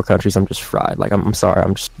honestly name more countries. I'm just fried. Like, I'm sorry,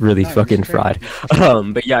 I'm just really fucking fried.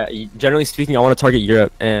 But yeah, generally speaking, I want to target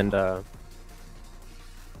Europe, and I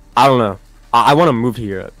don't know, I want to move to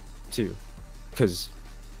Europe too, because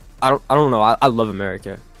I don't know, I love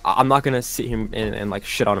America. I'm not gonna sit here and like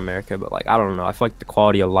shit on America, but like, I don't know, I feel like the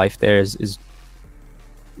quality of life there is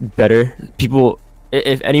better. People,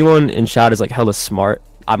 if anyone in chat is like hella smart,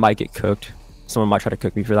 I might get cooked. Someone might try to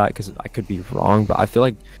cook me for that because I could be wrong, but I feel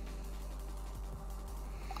like,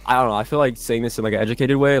 I don't know, I feel like saying this in like an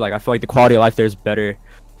educated way, like I feel like the quality of life there is better,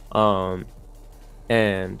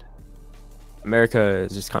 and America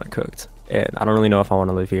is just kind of cooked, and I don't really know if I want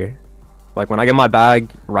to live here. Like, when I get my bag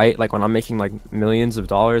right, like when I'm making like millions of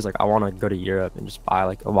dollars, like I want to go to Europe and just buy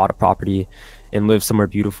like a lot of property and live somewhere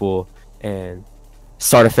beautiful and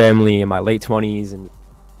start a family in my late 20s and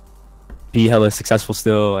be hella successful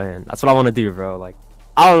still. And that's what I want to do, bro. Like,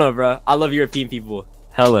 I don't know, bro, I love European people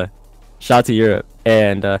hella. Shout out to Europe.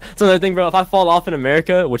 And it's another thing, bro, if I fall off in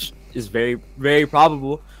America, which is very, very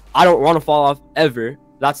probable, I don't want to fall off ever.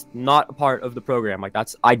 That's not a part of the program. Like,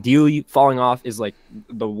 that's ideally, falling off is like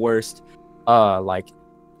the worst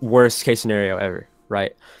case scenario ever,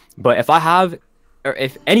 right? But if I have, or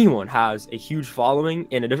if anyone has a huge following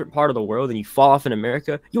in a different part of the world and you fall off in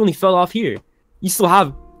America, you only fell off here. You still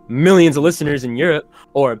have millions of listeners in Europe,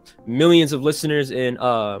 or millions of listeners in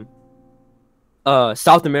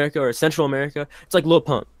South America or Central America. It's like Lil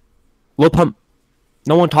Pump.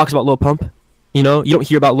 No one talks about Lil Pump. You know, you don't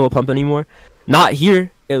hear about Lil Pump anymore. Not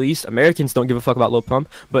here, at least. Americans don't give a fuck about Lil Pump.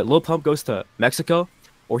 But Lil Pump goes to Mexico,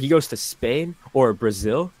 or he goes to Spain or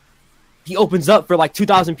Brazil. He opens up for like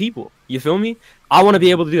 2,000 people. You feel me? I want to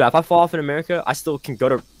be able to do that. If I fall off in America, I still can go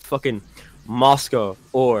to fucking Moscow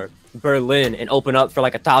or Berlin and open up for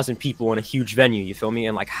like 1,000 people in a huge venue. You feel me?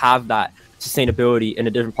 And like have that sustainability in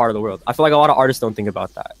a different part of the world. I feel like a lot of artists don't think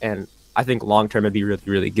about that, and I think long term it'd be really,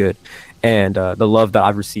 really good. And the love that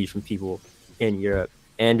I've received from people in Europe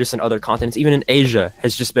and just in other continents, even in Asia,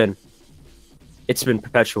 has just been, it's been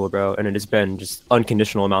perpetual, bro. And it has been just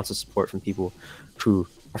unconditional amounts of support from people who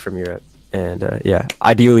are from Europe. And yeah,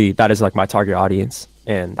 ideally that is like my target audience,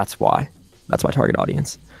 and that's my target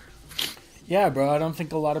audience. Yeah, bro. I don't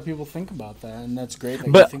think a lot of people think about that, and that's great that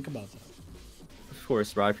you But- think about that. Of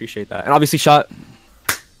course, bro. I appreciate that. And obviously, shout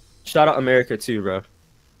out America too, bro. Of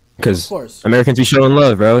Because course. Americans be showing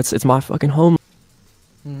love, bro. It's my fucking home.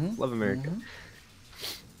 Love America.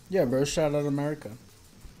 Yeah, bro. Shout out America.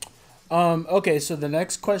 Okay, so the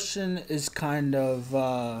next question is kind of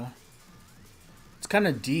it's kind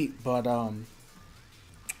of deep, but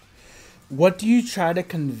what do you try to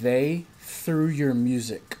convey through your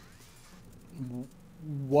music?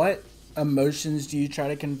 What emotions do you try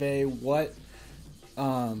to convey? What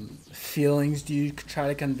feelings do you try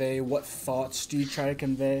to convey? What thoughts do you try to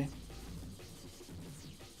convey?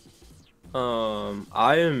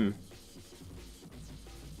 I am.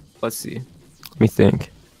 Let's see. Let me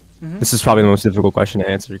think. This is probably the most difficult question to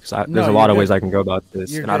answer because there's a lot of ways I can go about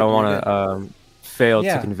this, You're and I good, don't you're want to fail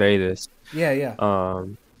Yeah. to convey this. Yeah, yeah.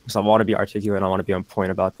 Because I want to be articulate and I want to be on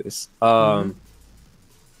point about this.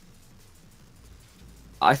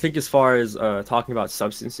 I think as far as talking about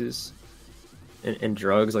substances and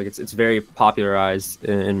drugs, like it's very popularized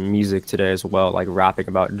in music today as well, like rapping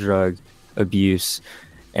about drug abuse,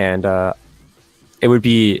 and it would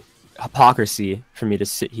be hypocrisy for me to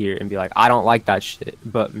sit here and be like, I don't like that shit,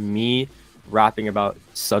 but me rapping about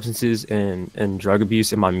substances and drug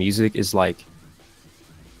abuse in my music is like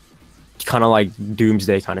kind of like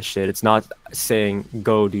doomsday kind of shit. It's not saying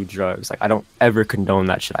go do drugs. Like I don't ever condone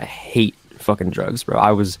that shit. I hate fucking drugs, bro.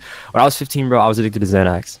 When I was 15, bro, I was addicted to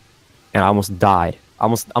Xanax and I almost died. I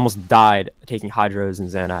almost died taking hydros and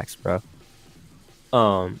Xanax, bro.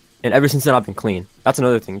 And ever since then I've been clean. That's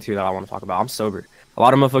another thing too that I want to talk about. I'm sober. A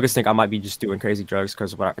lot of motherfuckers think I might be just doing crazy drugs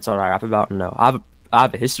because it's what I rap about. No, I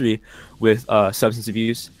have a history with substance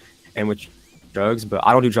abuse and with drugs, but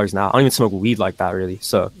I don't do drugs now. I don't even smoke weed like that, really.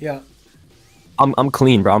 So Yeah. I'm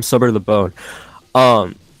clean, bro. I'm sober to the bone.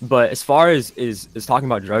 But as far as is talking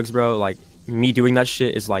about drugs, bro, like me doing that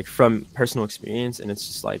shit is like from personal experience, and it's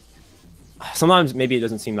just like sometimes maybe it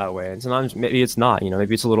doesn't seem that way, and sometimes maybe it's not. You know,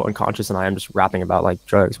 maybe it's a little unconscious, and I am just rapping about like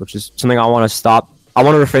drugs, which is something I want to stop. I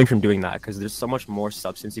want to refrain from doing that because there's so much more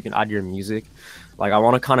substance you can add to your music. Like I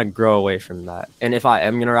want to kind of grow away from that. And if I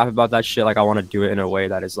am gonna rap about that shit, like I want to do it in a way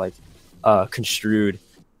that is like construed,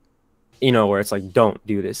 you know, where it's like don't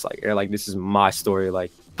do this, like or like this is my story,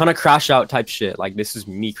 like kind of crash out type shit. Like this is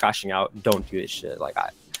me crashing out. Don't do this shit. Like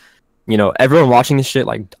you know, everyone watching this shit,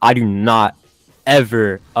 like I do not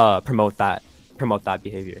ever promote that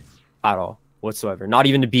behavior at all whatsoever. Not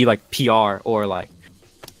even to be like PR or like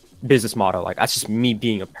business model. Like that's just me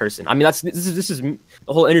being a person. I mean, this is the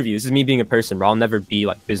whole interview. This is me being a person, bro. I'll never be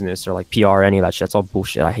like business or like PR or any of that shit. That's all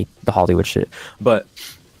bullshit. I hate the Hollywood shit. But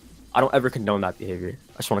I don't ever condone that behavior.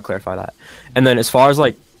 I just want to clarify that. And then as far as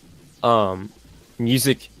like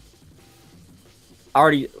music, I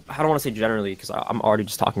don't want to say generally because I'm already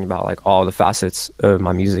just talking about like all the facets of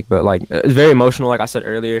my music, but like it's very emotional, like I said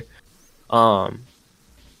earlier. I'm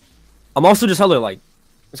also just hella like,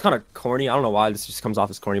 it's kind of corny. I don't know why this just comes off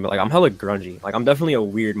as corny, but like I'm hella grungy. Like I'm definitely a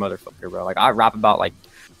weird motherfucker, bro. Like I rap about like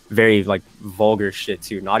very like vulgar shit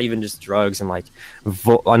too. Not even just drugs and like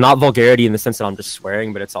not vulgarity in the sense that I'm just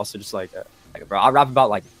swearing, but it's also just like bro, I rap about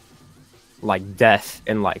like death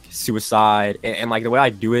and like suicide and like the way I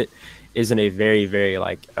do it is in a very, very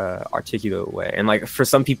like articulate way. And like for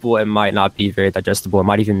some people it might not be very digestible. It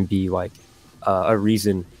might even be like a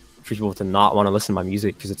reason for people to not want to listen to my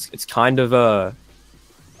music because it's kind of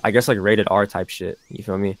I guess like rated R type shit. You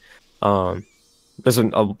feel me? There's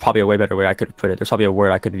probably a way better way I could put it. There's probably a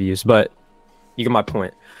word I could have used, but you get my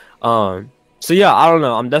point. So yeah, I don't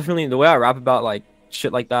know. I'm definitely the way I rap about like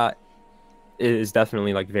shit like that is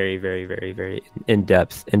definitely like very, very, very, very in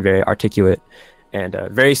depth and very articulate and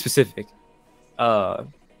very specific. And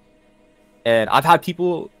I've had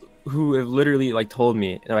people who have literally like told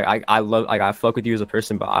me like I love like I fuck with you as a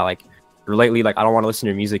person, but I like lately like I don't want to listen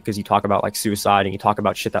to your music because you talk about like suicide and you talk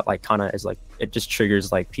about shit that like kind of is like it just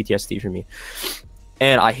triggers like PTSD for me.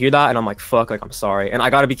 And I hear that and I'm like fuck, like I'm sorry, and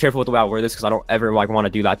I gotta be careful with the way I word this because I don't ever like want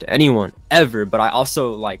to do that to anyone ever. But I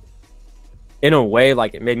also like in a way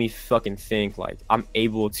like it made me fucking think like I'm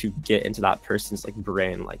able to get into that person's like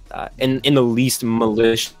brain like that and in the least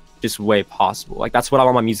malicious way possible. Like that's what I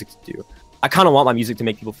want my music to do. I kind of want my music to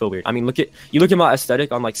make people feel weird. I mean, look at my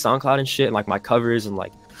aesthetic on like SoundCloud and shit and like my covers and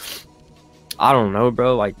like I don't know,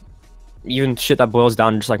 bro, like even shit that boils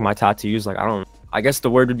down to just like my tattoos. Like I guess the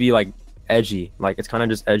word would be like edgy. Like it's kind of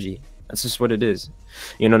just edgy. That's just what it is,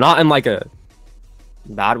 you know, not in like a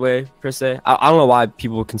bad way per se. I don't know why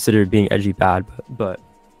people consider being edgy bad, but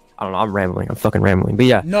I don't know. I'm rambling. I'm fucking rambling. But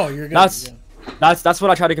yeah, No, you're good. that's what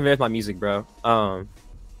I try to convey with my music, bro.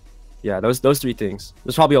 Yeah, those three things.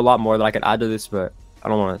 There's probably a lot more that I could add to this, but I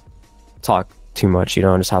don't want to talk too much, you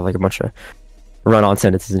know, and just have like a bunch of run-on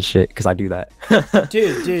sentences and shit, because I do that.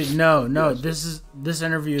 dude, no. This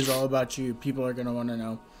interview is all about you. People are gonna want to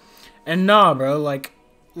know. And nah, bro, like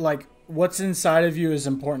what's inside of you is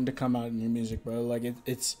important to come out in your music, bro. Like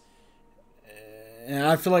it's. And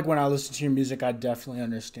I feel like when I listen to your music, I definitely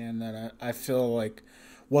understand that. I feel like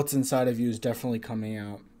what's inside of you is definitely coming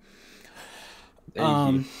out.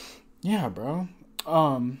 Thank you. Yeah, bro.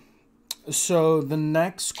 So the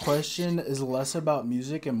next question is less about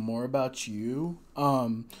music and more about you.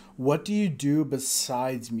 What do you do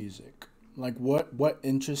besides music? Like what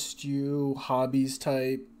interests you? Hobbies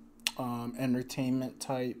type, entertainment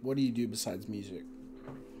type. What do you do besides music?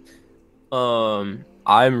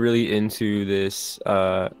 I'm really into this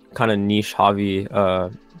kind of niche hobby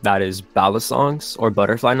that is ballad songs or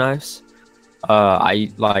butterfly knives.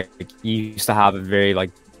 I like used to have a very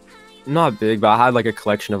like not big, but I had like a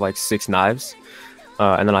collection of like 6 knives,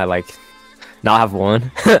 and then I like now I have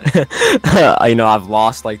one. You know, I've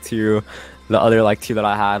lost like 2. The other like 2 that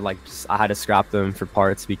I had, like I had to scrap them for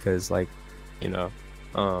parts because like, you know,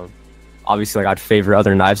 obviously like I'd favor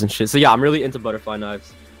other knives and shit. So yeah, I'm really into butterfly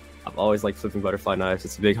knives. I've always liked flipping butterfly knives.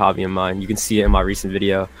 It's a big hobby of mine. You can see it in my recent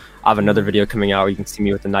video. I have another video coming out where you can see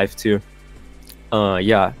me with the knife too.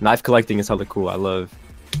 Yeah, knife collecting is hella cool. I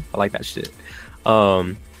like that shit.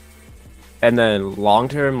 And then long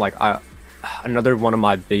term, like another one of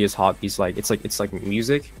my biggest hobbies, like it's like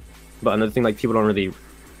music, but another thing like people don't really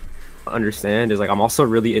understand is like I'm also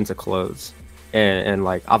really into clothes, and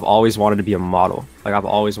like I've always wanted to be a model. Like I've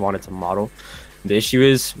always wanted to model. The issue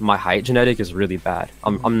is my height genetic is really bad.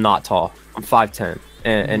 I'm not tall. I'm 5'10",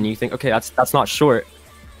 and you think, okay, that's not short.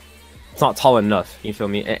 It's not tall enough. You feel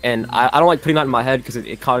me? And I don't like putting that in my head because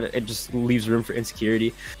it just leaves room for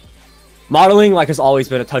insecurity. Modeling like has always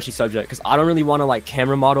been a touchy subject because I don't really want to like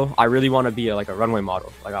camera model. I really want to be like a runway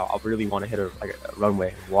model. Like I really want to hit a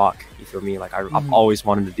runway and walk. You feel me? Like I've always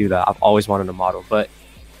wanted to do that. I've always wanted to model. But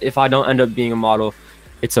if I don't end up being a model,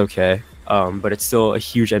 it's okay. But it's still a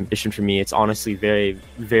huge ambition for me. It's honestly very,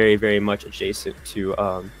 very, very much adjacent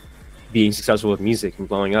to being successful with music and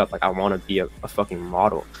blowing up. Like I want to be a fucking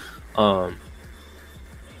model.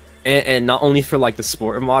 And not only for like the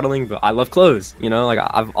sport of modeling, but I love clothes, you know, like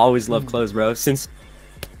I've always loved clothes, bro. Since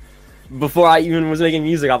before I even was making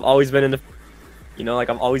music, I've always been into, you know,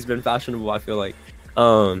 like I've always been fashionable, I feel like.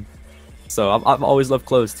 So I've always loved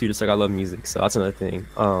clothes too, just like I love music. So that's another thing.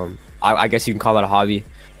 I guess you can call that a hobby.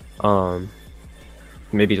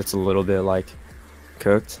 Maybe just a little bit like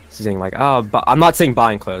cooked, saying like, oh, but I'm not saying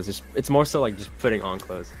buying clothes. It's more so like just putting on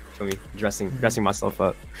clothes. Feel me? Dressing myself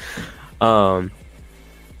up.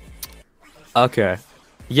 Okay,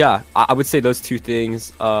 yeah, I would say those 2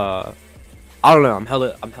 things. I don't know. I'm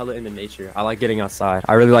hella into nature. I like getting outside.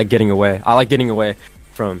 I really like getting away. I like getting away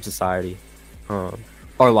from society, or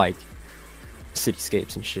like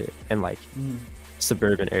cityscapes and shit, and like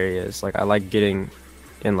suburban areas. Like I like getting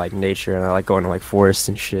in like nature, and I like going to like forests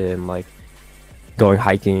and shit, and like going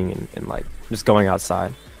hiking and like just going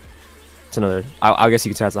outside. It's another. I guess you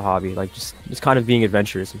could say that's a hobby. Like just kind of being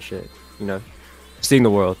adventurous and shit. You know, seeing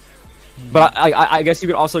the world. But I guess you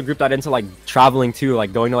could also group that into like traveling too.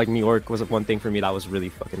 Like going to like New York was one thing for me that was really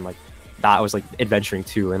fucking like that was like adventuring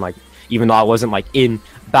too. And like even though I wasn't like in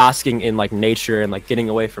basking in like nature and like getting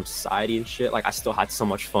away from society and shit, like I still had so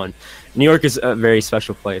much fun. New York is a very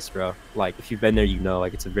special place, bro. Like if you've been there, you know,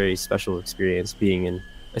 like it's a very special experience being in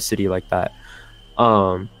a city like that.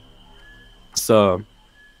 So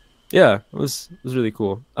yeah, it was really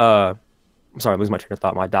cool. I'm sorry, I'm losing my train of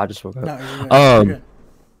thought. My dad just woke up. No, you're good.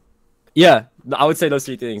 Yeah, I would say those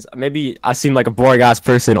 3 things. Maybe I seem like a boring ass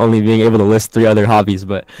person only being able to list 3 other hobbies,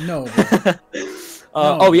 but No.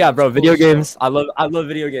 oh yeah, bro, video games. I love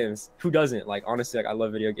video games. Who doesn't? Like honestly, like I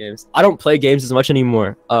love video games. I don't play games as much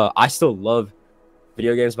anymore. I still love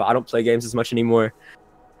video games, but I don't play games as much anymore.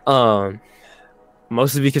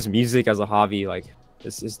 Mostly because music as a hobby like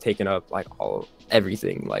is taken up like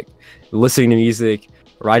everything. Like listening to music,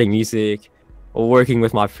 writing music, working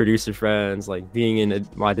with my producer friends, like being in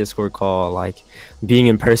my Discord call, like being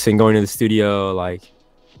in person, going to the studio, like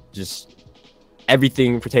just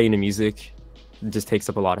everything pertaining to music just takes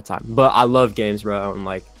up a lot of time. But I love games, bro. And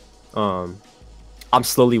like I'm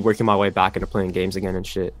slowly working my way back into playing games again and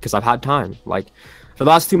shit because I've had time. Like for the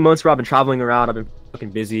last 2 months where I've been traveling around, I've been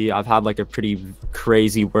fucking busy. I've had like a pretty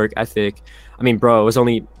crazy work ethic. I mean, bro, it was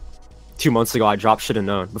only 2 months ago I dropped Shoulda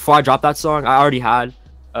Known. Before I dropped that song, I already had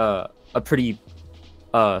a pretty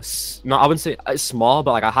no, I wouldn't say small,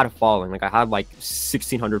 but like I had a following. Like I had like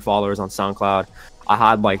 1,600 followers on SoundCloud. I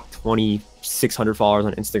had like 2,600 followers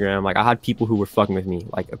on Instagram. Like I had people who were fucking with me,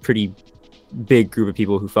 like a pretty big group of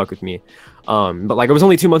people who fuck with me. But like it was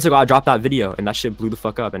only 2 months ago I dropped that video, and that shit blew the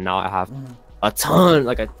fuck up, and now I have a ton,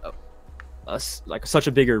 like like such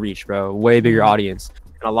a bigger reach, bro, way bigger audience,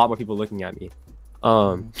 and a lot more people looking at me.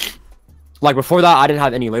 Like before that, I didn't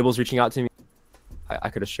have any labels reaching out to me. I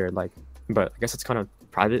could have shared, like, but I guess it's kind of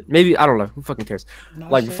private. Maybe, I don't know. Who fucking cares?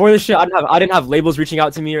 Like before this shit, I didn't have labels reaching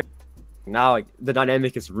out to me. Now, like, the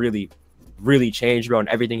dynamic is really changed, bro, and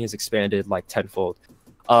everything has expanded like tenfold.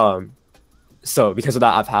 So because of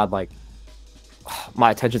that, I've had like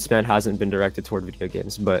my attention span hasn't been directed toward video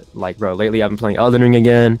games, but like, bro, lately I've been playing Elden Ring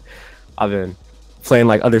again. I've been playing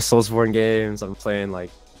like other Soulsborne games. I'm playing like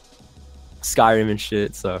Skyrim and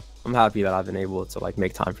shit. So I'm happy that I've been able to like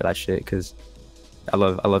make time for that shit, because I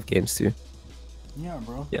love games too. Yeah,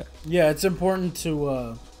 bro. Yeah. Yeah, it's important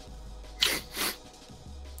to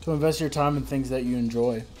invest your time in things that you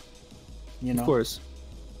enjoy. You know. Of course.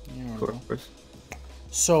 Yeah, Of course.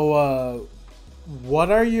 So,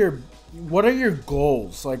 what are your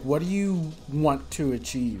goals? Like, what do you want to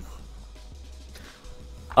achieve?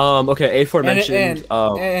 Okay, aforementioned.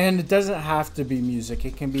 And it doesn't have to be music.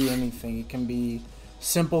 It can be anything. It can be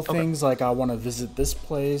simple things like I want to visit this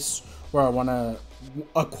place, or I want to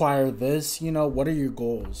acquire this. You know, what are your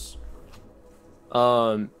goals?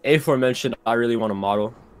 Aforementioned, I really want to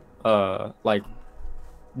model. Like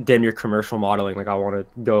damn near commercial modeling. Like I want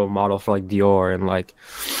to go model for like Dior and like,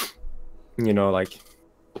 you know, like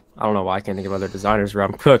I don't know why I can't think of other designers where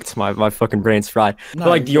I'm cooked. My fucking brain's fried. No, but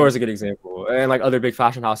like Dior is a good example, and like other big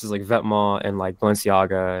fashion houses like Vetements and like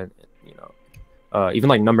Balenciaga, and, you know, even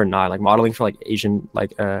like Number 9, like modeling for like Asian,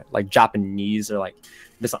 like Japanese or like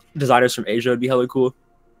designers from Asia would be hella cool.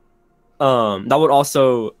 That would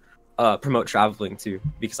also promote traveling too,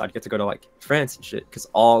 because I'd get to go to like France and shit, because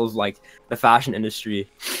all of like the fashion industry,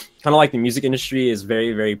 kind of like the music industry, is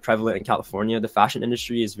very prevalent in California. The fashion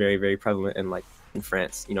industry is very prevalent in like in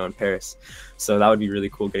France, you know, in Paris. So that would be really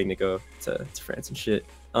cool getting to go to France and shit,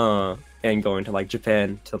 and going to like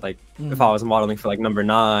Japan to like if I was modeling for like Number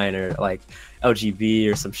 9 or like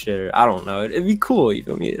LGB or some shit, or I don't know, it'd be cool, you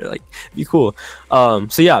feel me? Like it'd be cool. So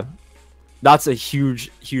yeah, that's a huge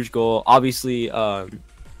goal. Obviously,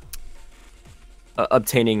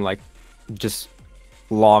 obtaining like just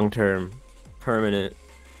long-term permanent,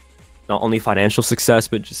 not only financial success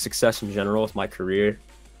but just success in general with my career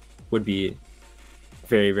would be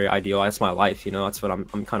very ideal. That's my life, you know. That's what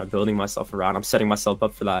I'm kind of building myself around. I'm setting myself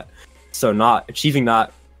up for that. So not achieving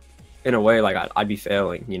that, in a way, like I'd be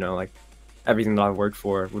failing, you know. Like everything that I've worked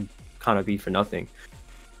for would kind of be for nothing.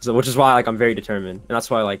 So which is why like I'm very determined, and that's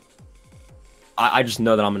why like I just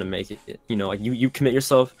know that I'm gonna make it, you know. Like you commit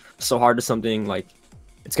yourself so hard to something, like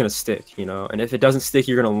it's gonna stick, you know. And if it doesn't stick,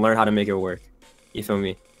 you're gonna learn how to make it work, you feel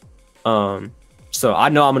me? So I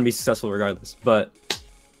know I'm gonna be successful regardless. But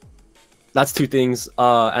that's two things.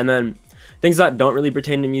 And then things that don't really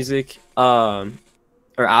pertain to music, or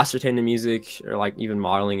ascertain to music, or like even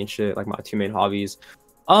modeling and shit, like my two main hobbies.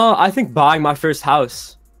 I think buying my first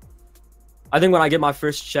house. I think when I get my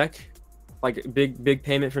first check, like big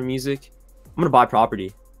payment for music, I'm gonna buy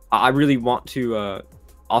property. I really want to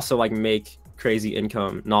also like make crazy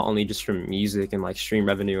income, not only just from music and like stream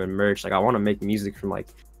revenue and merch. Like I want to make music from like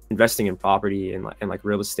investing in property and like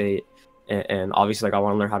real estate, and obviously like I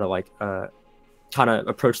want to learn how to like kind of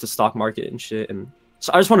approach the stock market and shit. And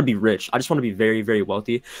so I just want to be rich. I just want to be very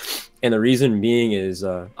wealthy. And the reason being is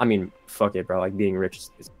I mean, fuck it, bro. Like being rich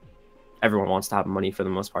is everyone wants to have money for the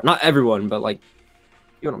most part. Not everyone, but like,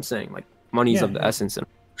 you know what I'm saying? Like money's of the essence.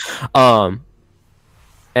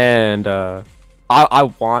 And I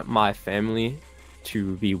want my family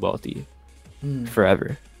to be wealthy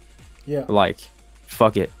forever. Yeah. Like,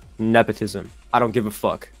 fuck it. Nepotism. I don't give a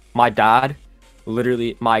fuck. My dad,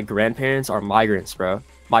 literally, my grandparents are migrants, bro.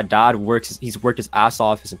 My dad he's worked his ass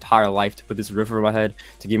off his entire life to put this roof over my head,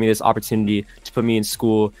 to give me this opportunity, to put me in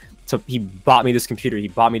school. He bought me this computer, he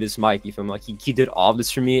bought me this mic, you feel me? Like he did all of this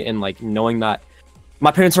for me. And like knowing that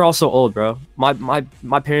my parents are also old, bro.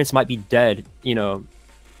 My parents might be dead, you know,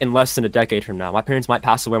 in less than a decade from now. My parents might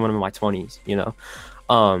pass away when I'm in my 20s, you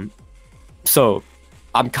know. So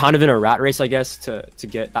I'm kind of in a rat race, I guess, to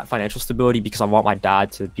get that financial stability, because I want my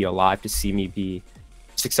dad to be alive to see me be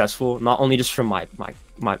successful, not only just from my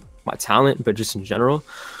talent, but just in general.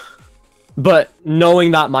 But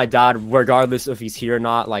knowing that my dad, regardless if he's here or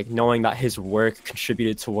not, like knowing that his work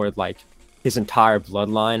contributed toward like his entire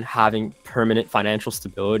bloodline having permanent financial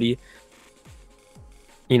stability,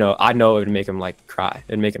 you know, I know it would make him like cry.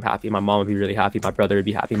 It'd make him happy. My mom would be really happy. My brother would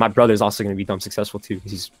be happy. My brother's also going to be dumb successful too,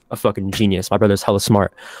 because he's a fucking genius. My brother's hella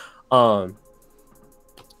smart. So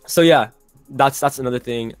yeah, that's another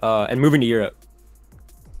thing. And moving to Europe.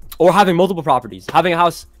 or having multiple properties, having a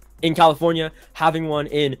house in California, having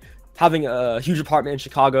a huge apartment in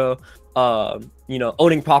Chicago, you know,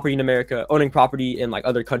 owning property in America, owning property in like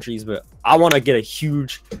other countries. But I want to get a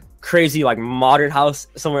huge, crazy like modern house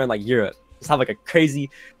somewhere in like Europe. Just have like a crazy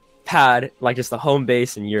pad, like just a home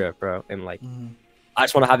base in Europe, bro. And like, I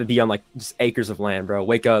just want to have it be on like just acres of land, bro.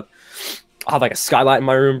 Wake up, I'll have like a skylight in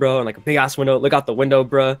my room, bro, and like a big ass window. Look out the window,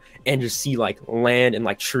 bro, and just see like land and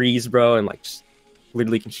like trees, bro, and like just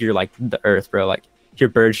literally can hear like the earth, bro. Like hear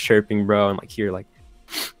birds chirping, bro, and like hear like,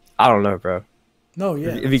 I don't know, bro. No, yeah,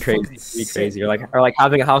 it'd be crazy. It'd be crazy. Or like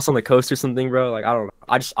having a house on the coast or something, bro. Like I don't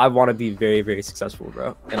know. I want to be very, very successful,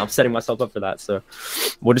 bro. And I'm setting myself up for that. So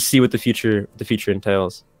we'll just see what the future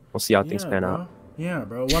entails. We'll see how things pan out. Yeah,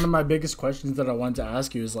 bro. One of my biggest questions that I wanted to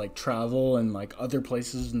ask you is like travel and like other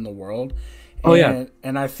places in the world.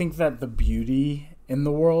 And I think that the beauty in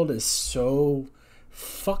the world is so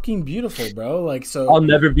fucking beautiful, bro. Like, so I'll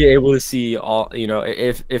never be able to see all, you know,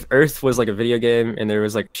 if Earth was like a video game and there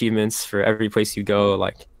was like achievements for every place you go,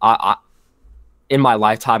 like I in my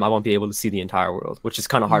lifetime I won't be able to see the entire world, which is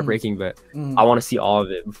kind of heartbreaking, but I want to see all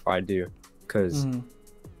of it before I do, because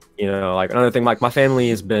you know, like another thing, like my family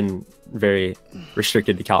has been very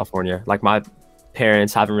restricted to California. Like my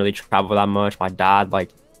parents haven't really traveled that much. My dad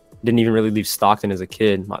like didn't even really leave Stockton as a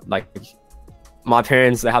kid. My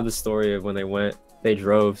parents, they have the story of when they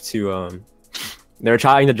drove to they were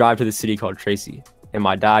trying to drive to the city called Tracy, and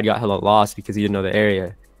my dad got hella lost because he didn't know the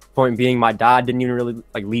area. Point being, my dad didn't even really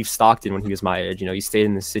like leave Stockton when he was my age. You know, he stayed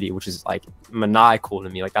in the city, which is like maniacal to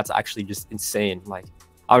me. Like that's actually just insane. Like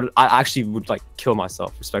I actually would like kill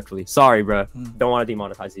myself, respectfully. Sorry, bro. Don't want to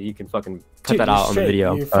demonetize you. You can fucking cut that out on the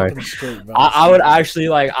video. Sorry. I would actually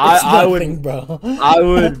like I would bro. I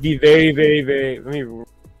would be very, very, very, let me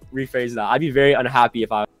rephrase that. I'd be very unhappy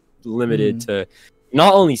if I was limited to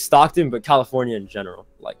not only Stockton but California in general.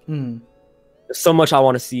 Like there's so much I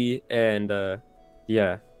want to see, and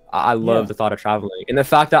yeah, I love the thought of traveling, and the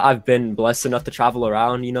fact that I've been blessed enough to travel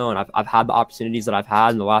around, you know, and I've had the opportunities that I've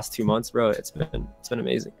had in the last 2 months, bro. It's been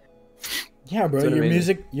amazing. Yeah, bro.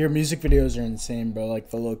 Your music videos are insane, bro. Like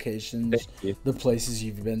the locations, the places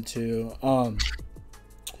you've been to.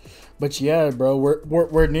 But yeah, bro,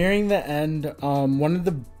 we're nearing the end. One of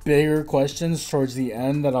the bigger questions towards the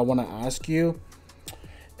end that I want to ask you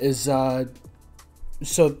is so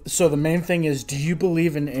the main thing is, do you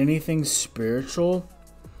believe in anything spiritual?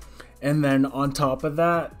 And then on top of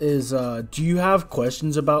that is, do you have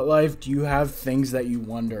questions about life? Do you have things that you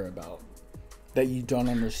wonder about that you don't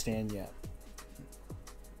understand yet?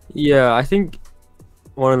 Yeah, I think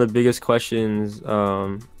one of the biggest questions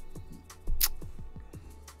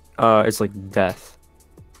is like death.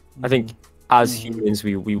 I think as humans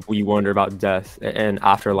we wonder about death and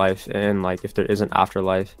afterlife, and like if there is an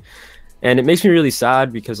afterlife. And it makes me really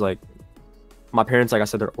sad because like my parents, like I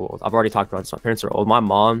said, they're old. I've already talked about this. My parents are old. My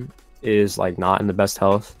mom is like not in the best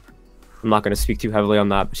health. I'm not going to speak too heavily on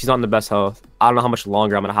that, but she's not in the best health. I don't know how much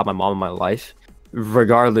longer I'm going to have my mom in my life,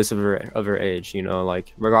 regardless of her age, you know,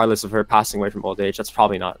 like regardless of her passing away from old age. That's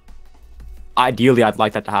probably not, ideally I'd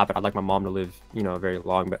like that to happen. I'd like my mom to live, you know, very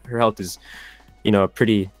long, but her health is, you know,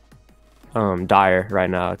 pretty dire right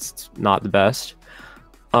now. It's not the best.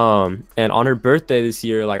 And on her birthday this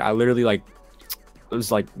year, like I literally like was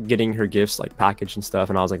like getting her gifts like packaged and stuff,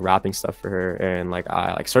 and I was like wrapping stuff for her, and like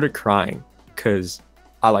I like started crying because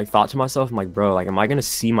I like thought to myself, I'm like, bro, like am I gonna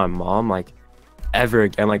see my mom like ever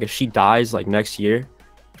again? Like if she dies like next year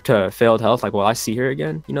to failed health, like will I see her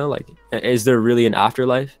again? You know, like is there really an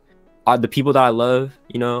afterlife? Are the people that I love,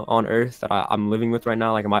 you know, on earth that I'm living with right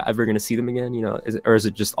now, like am I ever gonna see them again? You know, is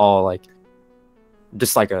it just all like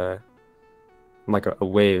just like a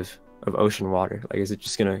wave of ocean water? Like is it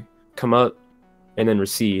just gonna come up and then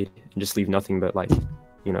recede and just leave nothing but like,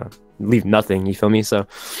 you know, leave nothing, you feel me? So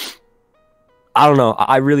I don't know,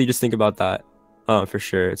 I really just think about that for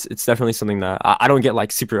sure. It's definitely something that I don't get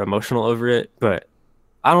like super emotional over it, but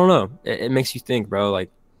I don't know, it makes you think, bro. Like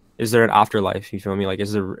is there an afterlife, you feel me? Like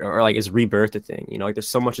is rebirth a thing? You know, like there's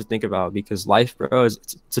so much to think about, because life, bro,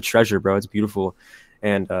 it's a treasure, bro. It's beautiful,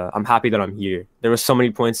 and I'm happy that I'm here. There was so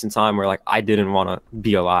many points in time where like I didn't want to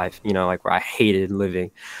be alive, you know, like where I hated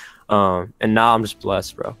living. And now I'm just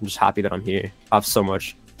blessed, bro. I'm just happy that I'm here. I have so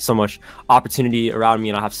much opportunity around me,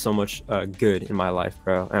 and I have so much good in my life,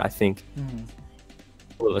 bro. And I think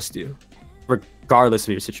what let's do, regardless of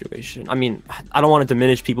your situation. I mean, I don't want to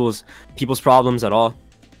diminish people's problems at all,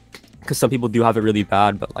 because some people do have it really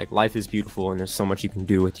bad, but like life is beautiful, and there's so much you can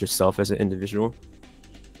do with yourself as an individual,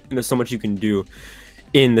 and there's so much you can do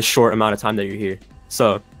in the short amount of time that you're here.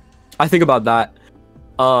 So I think about that,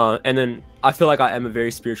 and then I feel like I am a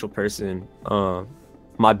very spiritual person.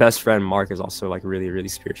 my best friend Mark is also like really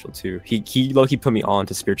spiritual too. He low-key put me on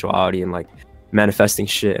to spirituality and like manifesting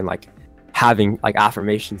shit and like having like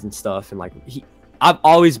affirmations and stuff. And like I've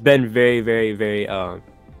always been very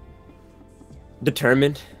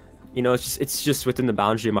determined. You know, it's just within the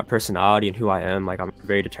boundary of my personality and who I am. Like, I'm a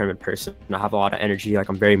very determined person. I have a lot of energy. Like,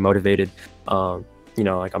 I'm very motivated. You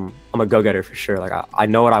know, like I'm a go-getter for sure. Like, I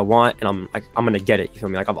know what I want, and I'm gonna get it. You feel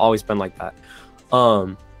me? Like, I've always been like that.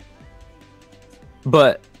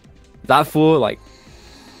 But that fool like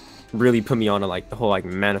really put me on to like the whole like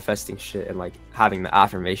manifesting shit and like having the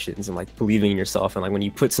affirmations and like believing in yourself. And like when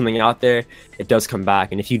you put something out there, it does come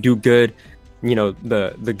back. And if you do good, you know,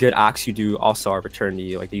 the good acts you do also are returned to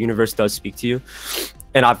you. Like the universe does speak to you.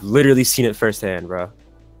 And I've literally seen it firsthand, bro.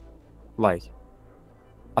 Like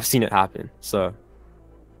I've seen it happen. So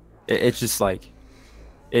it's just like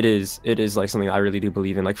it is like something I really do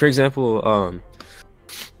believe in. Like, for example,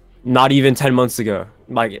 not even 10 months ago,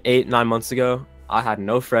 like 8-9 months ago, I had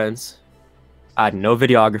no friends. I had no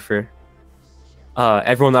videographer.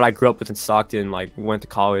 Everyone that I grew up with in Stockton like went to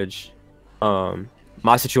college.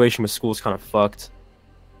 My situation with school is kind of fucked.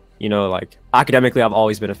 You know, like academically, I've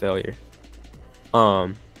always been a failure.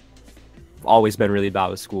 I've always been really bad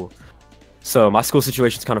with school. So my school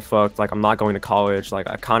situation's kind of fucked. Like, I'm not going to college. Like,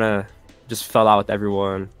 I kind of just fell out with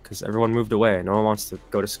everyone because everyone moved away. No one wants to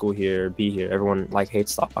go to school here, be here. Everyone like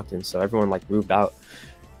hates Stockton, so everyone like moved out.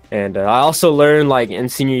 And I also learned like in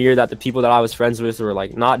senior year that the people that I was friends with were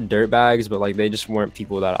like not dirtbags, but like they just weren't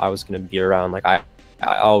people that I was gonna be around. Like I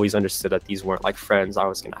always understood that these weren't like friends I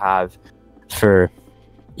was gonna have for,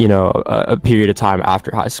 you know, a period of time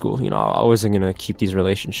after high school. You know, I wasn't gonna keep these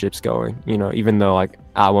relationships going. You know, even though like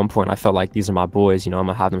at one point I felt like these are my boys. You know, I'm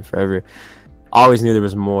gonna have them forever. I always knew there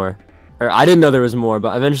was more, or I didn't know there was more,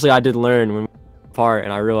 but eventually I did learn when we were apart,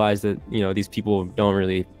 and I realized that, you know, these people don't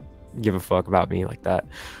really give a fuck about me like that.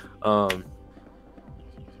 And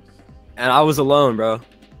I was alone, bro. I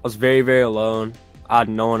was very alone. I had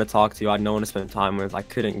no one to talk to. I had no one to spend time with. I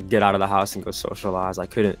couldn't get out of the house and go socialize. I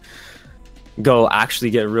couldn't go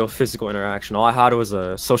actually get real physical interaction. All I had was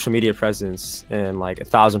a social media presence and like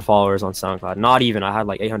 1,000 followers on SoundCloud. Not even. I had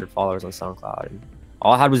like 800 followers on SoundCloud. And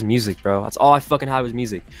all I had was music, bro. That's all I fucking had was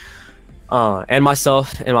music. And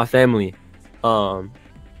myself and my family.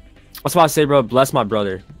 That's why I say, bro, bless my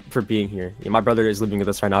brother for being here. Yeah, my brother is living with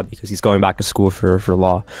us right now because he's going back to school for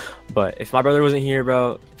law. But if my brother wasn't here,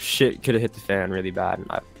 bro, shit could have hit the fan really bad. And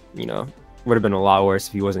I, you know, would have been a lot worse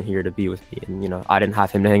if he wasn't here to be with me. And, you know, I didn't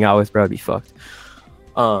have him to hang out with, bro. It'd be fucked.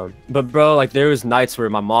 But, bro, like, there was nights where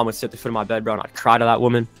my mom would sit at the foot of my bed, bro, and I'd cry to that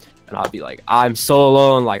woman. And I'd be like, I'm so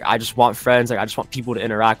alone. Like, I just want friends. Like, I just want people to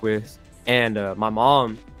interact with. And my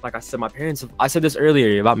mom, like I said, my parents I said this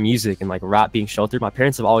earlier about music and, like, rap being sheltered. My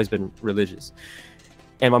parents have always been religious.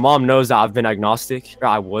 And my mom knows that I've been agnostic, or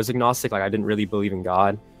I was agnostic. Like, I didn't really believe in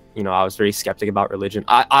God. You know, I was very skeptic about religion.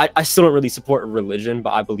 I still don't really support religion,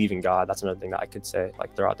 but I believe in God. That's another thing that I could say,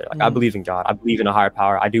 like, throw out there. Like, I believe in God. I believe in a higher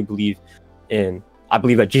power. I believe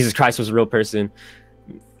that Jesus Christ was a real person.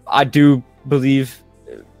 I do believe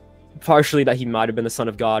partially that he might have been the son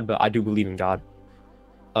of God, but I do believe in God.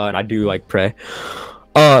 And I do, like, pray.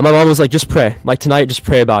 My mom was like, just pray. Like, tonight, just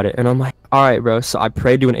pray about it. And I'm like, all right, bro. So I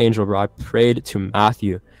prayed to an angel, bro. I prayed to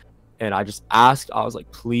Matthew. And I just asked, I was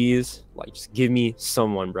like, please, like, just give me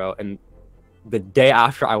someone, bro. And the day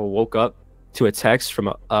after, I woke up to a text from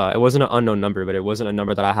it wasn't an unknown number, but it wasn't a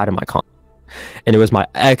number that I had in my contact. And it was my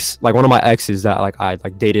ex, like, one of my exes that, like, I,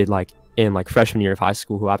 like, dated, like, in, like, freshman year of high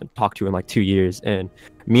school, who I haven't talked to in, like, 2 years. And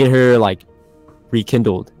me and her, like,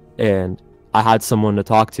 rekindled. And I had someone to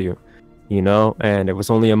talk to, you know? And it was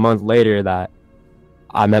only a month later that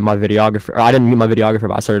I met my videographer. Or I didn't meet my videographer,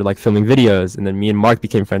 but I started, like, filming videos. And then me and Mark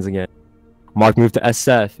became friends again. Mark moved to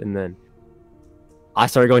SF, and then I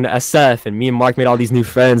started going to SF, and me and Mark made all these new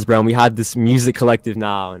friends, bro. And we had this music collective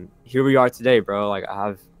now, and here we are today, bro. Like,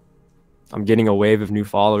 I'm getting a wave of new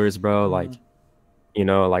followers, bro. Like, you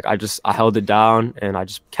know, like, I held it down, and I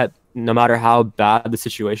just kept, no matter how bad the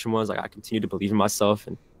situation was, like, I continued to believe in myself.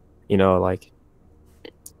 And, you know, like,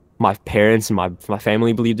 my parents and my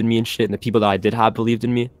family believed in me and shit, and the people that I did have believed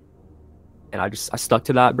in me. And I stuck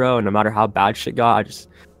to that, bro. And no matter how bad shit got,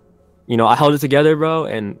 you know, I held it together, bro,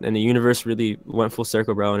 and the universe really went full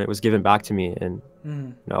circle, bro, and it was given back to me. And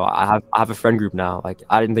you know, I have a friend group now. Like,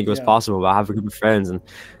 I didn't think it was possible, but I have a group of friends. And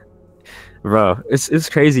bro, it's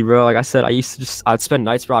crazy, bro. Like I said, I'd spend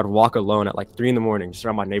nights, bro. I'd walk alone at like 3 in the morning just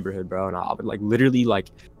around my neighborhood, bro, and I would, like, literally, like,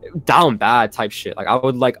 down bad type shit. Like, I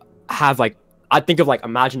would, like, have, like, I think of, like,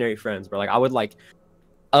 imaginary friends, bro. Like, I would, like,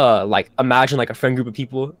 imagine, like, a friend group of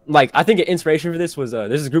people. Like, I think an inspiration for this was there's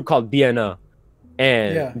this group called BNO.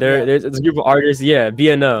 and Yeah, there's a group of artists, yeah, I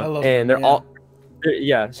BNO, love and them, they're all,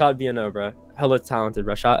 yeah, shout out BNO, bro, hella talented,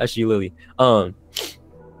 bro. Shout out SG Lily.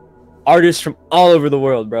 Artists from all over the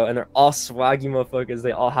world, bro, and they're all swaggy motherfuckers.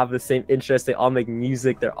 They all have the same interests. They all make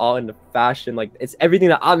music. They're all into fashion. Like, it's everything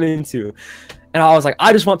that I'm into. And I was like,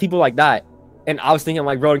 I just want people like that. And I was thinking,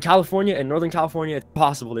 like, bro, in California and Northern California, it's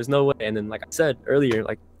possible. There's no way. And then, like I said earlier,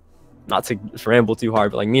 like, not to ramble too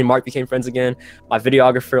hard, but like me and Mark became friends again. My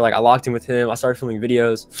videographer, like, I locked in with him. I started filming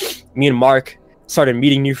videos. Me and Mark started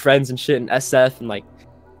meeting new friends and shit in SF, and like,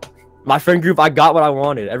 my friend group, I got what I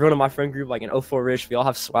wanted. Everyone in my friend group, like in 04 Rich, we all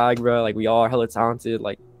have swag, bro. Like, we all are hella talented.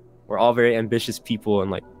 Like, we're all very ambitious people, and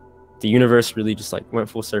like, the universe really just like went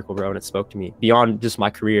full circle, bro, and it spoke to me beyond just my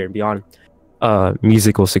career and beyond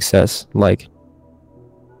musical success. Like,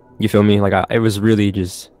 you feel me? Like, it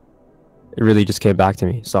really just came back to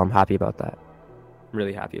me. So I'm happy about that. I'm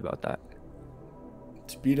really happy about that.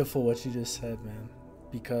 It's beautiful what you just said, man.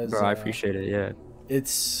 Because bro, I appreciate it. Yeah.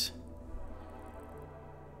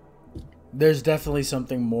 There's definitely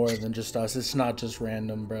something more than just us. It's not just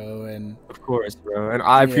random, bro. And of course, bro. And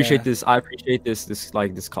I appreciate this. I appreciate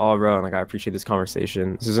this call, bro. And like, I appreciate this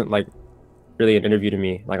conversation. This isn't like really an interview to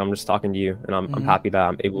me. Like, I'm just talking to you, and I'm happy that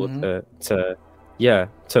I'm able to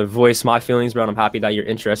voice my feelings, bro. And I'm happy that you're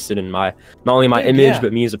interested in not only my image,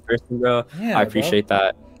 but me as a person, bro. Yeah, I appreciate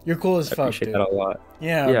that. You're cool as fuck, I appreciate that a lot.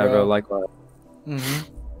 Yeah, bro. Likewise.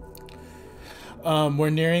 We're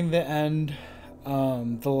nearing the end.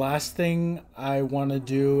 The last thing I want to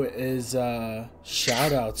do is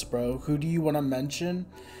shout outs, bro. Who do you want to mention?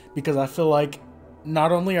 Because I feel like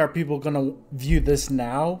not only are people gonna view this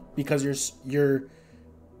now because you're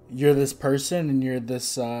this person and you're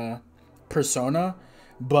this persona,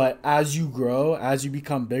 but as you grow, as you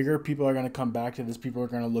become bigger, people are gonna come back to this. People are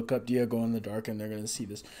gonna look up Diego in the Dark, and they're gonna see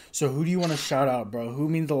this. So who do you want to shout out, bro? Who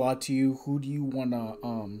means a lot to you? Who do you want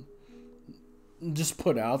to just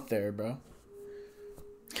put out there, bro?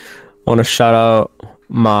 I want to shout out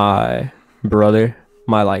my brother,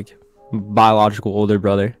 my like biological older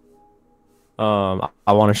brother.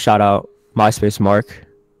 I want to shout out MySpace Mark.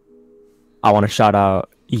 I want to shout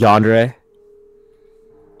out Yandere.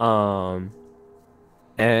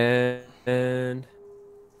 And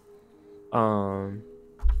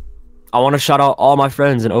I want to shout out all my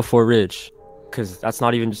friends in 04 Ridge, because it's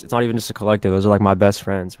not even just a collective. Those are like my best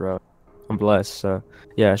friends, bro. I'm blessed. So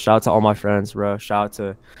yeah, shout out to all my friends, bro. Shout out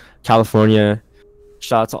to California.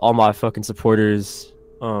 Shout out to all my fucking supporters.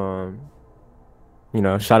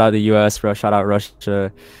 Shout out the US, bro. Shout out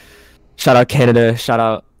Russia. Shout out Canada. Shout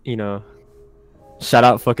out, shout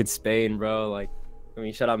out fucking Spain, bro. Like, I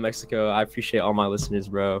mean, shout out Mexico. I appreciate all my listeners,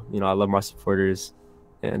 bro. I love my supporters.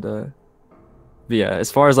 And but yeah, as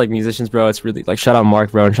far as like musicians, bro, it's really like shout out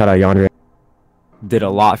Mark, bro, and shout out Yandere. Did a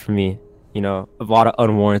lot for me. A lot of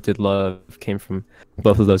unwarranted love came from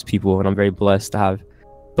both of those people, and I'm very blessed to have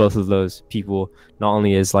both of those people, not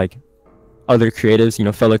only as like other creatives,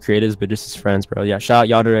 fellow creatives, but just as friends, bro. Yeah, shout out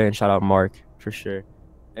Yandere and shout out Mark for sure.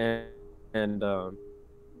 And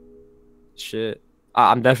shit,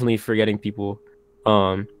 I'm definitely forgetting people.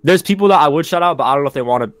 There's people that I would shout out, but I don't know if they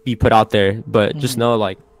want to be put out there. But just know,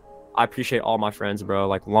 like, I appreciate all my friends, bro.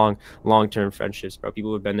 Like, long-term friendships, bro.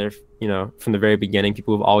 People who've been there, from the very beginning.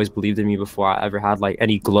 People who've always believed in me before I ever had like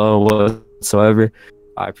any glow whatsoever.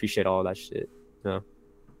 I appreciate all that shit. Yeah,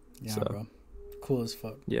 so, bro. Cool as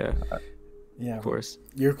fuck. Yeah. Yeah, of course.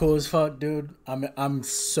 You're cool as fuck, dude. I'm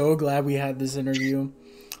so glad we had this interview.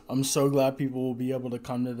 I'm so glad people will be able to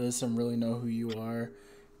come to this and really know who you are.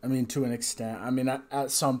 I mean, to an extent. I mean,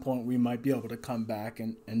 at some point we might be able to come back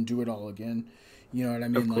and do it all again. You know what I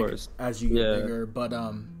mean? Of course. Like, as you get bigger. But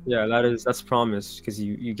yeah, that's a promise, because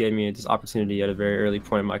you gave me this opportunity at a very early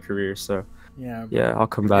point in my career. So yeah, I'll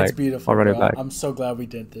come back. It's beautiful. I'll run it back. I'm so glad we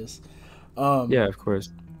did this. Yeah, of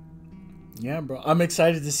course. Yeah, bro. I'm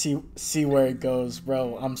excited to see where it goes,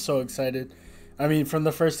 bro. I'm so excited. I mean, from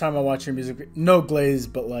the first time I watched your music, no glaze,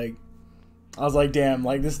 but like, I was like, damn,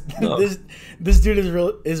 like this dude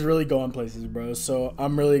is really going places, bro. So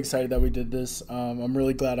I'm really excited that we did this. I'm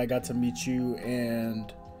really glad I got to meet you,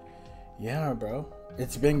 and yeah, bro,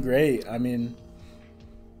 it's been great. I mean,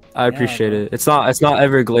 I appreciate it. It's not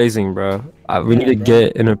ever glazing, bro. We need to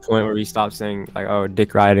get in a point where we stop saying like, oh,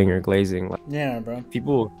 dick riding or glazing. Like, yeah, bro.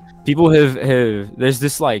 People have there's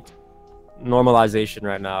this like normalization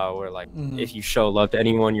right now where like if you show love to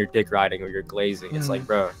anyone, you're dick riding or you're glazing. It's like,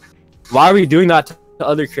 bro, why are we doing that to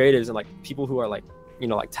other creatives and like people who are like,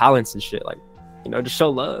 like talents and shit? Like, just show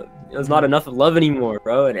love. There's not enough of love anymore,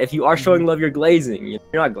 bro. And if you are showing love, you're glazing. You're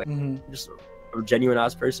not glazing. You're just a genuine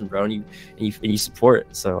ass person, bro, and you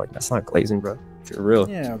support. So like that's not glazing, bro. For real.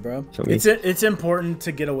 Yeah, bro. Feel me? It's important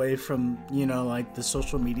to get away from, you know, like the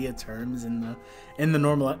social media terms and the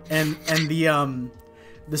normal and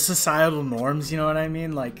the societal norms. You know what I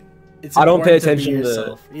mean? Like, it's I don't pay important to be attention to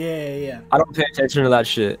yourself. Yeah. I don't pay attention to that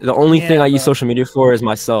shit. The only Yeah, thing I use bro. social media for is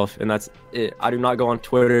myself, and that's it. I do not go on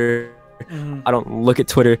Twitter. Mhm. I don't look at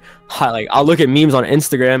Twitter. I'll look at memes on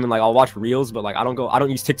Instagram and like I'll watch reels, but like I don't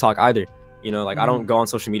use TikTok either. You know, like I don't go on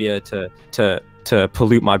social media to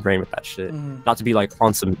pollute my brain with that shit. Mhm. Not to be like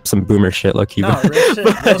on some boomer shit, low key. No, but- real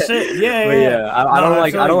shit. Real shit. Yeah. but yeah, I No, don't I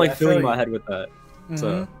like feel I don't you, like I feel filling you. my head with that. So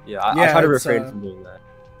Mhm. yeah, I Yeah, try to it's, refrain from doing that.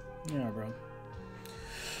 Yeah, bro.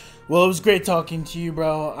 Well, it was great talking to you,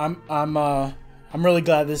 bro. I'm really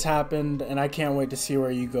glad this happened, and I can't wait to see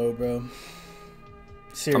where you go, bro.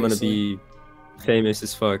 Seriously. I'm gonna be famous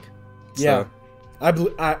as fuck. So, Yeah,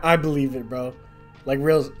 I believe it, bro. Like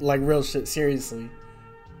real shit. Seriously.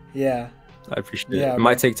 Yeah. I appreciate Yeah, it. It bro.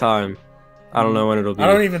 might take time. I don't know when it'll be. I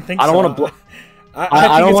don't even think. I don't so. want to blow. I I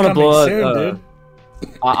think don't it's want to coming blow up. soon,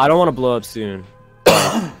 dude. I don't want to blow up soon.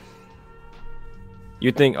 Like,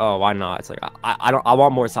 you'd think, oh, why not? It's like I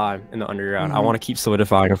want more time in the underground. I Mhm. want to keep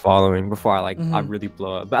solidifying a following before I Mhm. really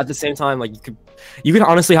blow up. But at the same time, like you could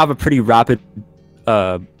honestly have a pretty rapid,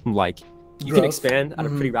 like you can Growth. expand at a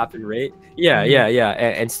Mhm. pretty rapid rate. Yeah, Mhm.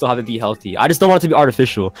 and still have it be healthy. I just don't want it to be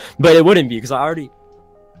artificial, but it wouldn't be because I already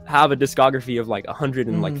have a discography of like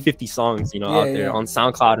 150 songs, you know, out there on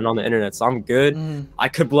SoundCloud and on the internet. So I'm good. Mhm. I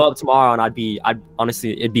could blow up tomorrow and I'd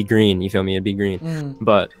honestly, it'd be green. You feel me? It'd be green. Mhm.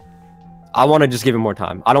 But I want to just give it more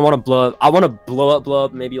time. I don't want to blow up. I want to blow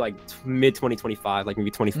up maybe like mid 2025, like maybe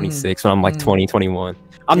 2026 when I'm like 20, 21.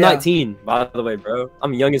 I'm Yeah. 19, by the way, bro.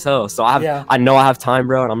 I'm young as hell. So Yeah. I know I have time,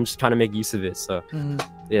 bro, and I'm just trying to make use of it. So Mhm.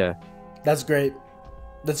 yeah, That's great.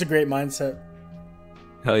 That's a great mindset.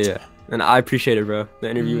 hell yeah. And I appreciate it, bro. The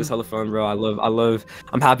interview was hella fun, bro.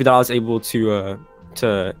 I'm happy that I was able to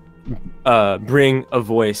bring a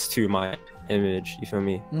voice to my image. You feel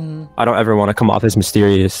me? Mhm. I don't ever want to come off as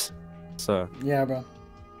mysterious. So Yeah, bro.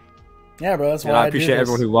 Yeah, bro. That's why and I do appreciate this.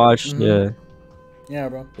 everyone who watched. Mhm. Yeah,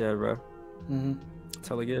 bro. Yeah, bro. Mhm. It's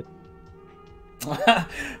hella good.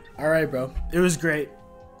 All right, bro. It was great.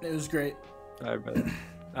 It was great. All right, brother.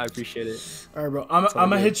 I appreciate it. All right, bro. I'm all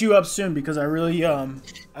gonna good. hit you up soon because I really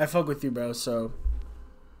I fuck with you, bro. So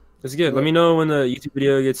It's good. Let me know when the YouTube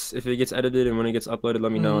video if it gets edited and when it gets uploaded.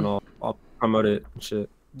 Let me know and I'll promote it and shit.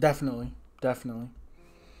 definitely.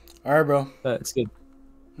 All right, bro. It's good.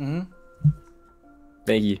 Mhm.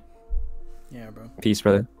 Thank you. Yeah, bro. Peace,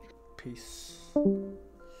 brother. Peace.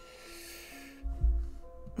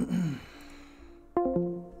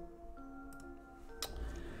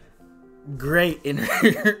 Great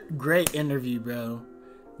interview, bro.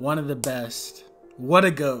 One of the best. What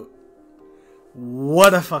a goat.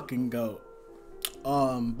 What a fucking goat.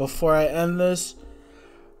 Before I end this,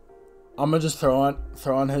 I'm gonna just throw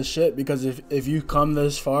on his shit because if you come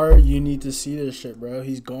this far, you need to see this shit, bro.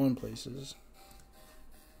 He's going places.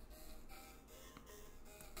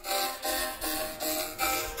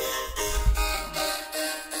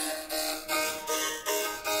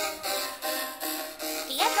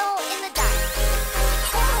 Diego in the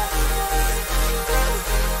dark.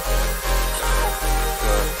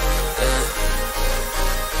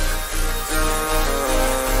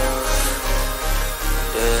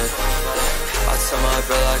 I tell my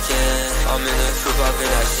girl I can. I'm in the coupe, I've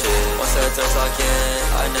been that shit. Once that door's locked in,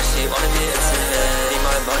 I know she wanna be intimate. Need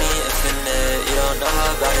my money infinite, you don't know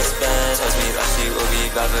how bad it's been. Tells me that she will be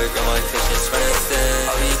bad, but girl, my patience running thin.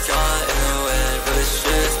 I'll be gone in the wind, but it's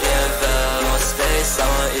truth being felt. You want space, I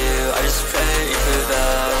want you, I just pray you feel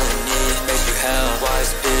that. Only need makes you hell.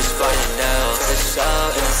 Wise bitch, biting nails. Take a shot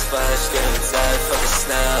in the splash, get him dead, fuck a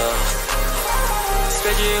snail.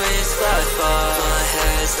 Spread your wings, fly far. Put my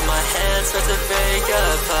hands in my hands, start to break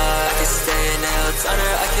apart. I could stay nailed down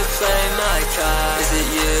or I could play my card. Is it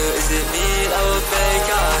you, is it me, I will break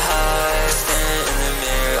our hearts. Staring in the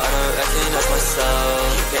mirror, I don't recognize myself.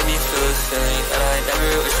 You made me feel a feeling that I never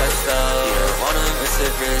wish I felt. You don't wanna miss a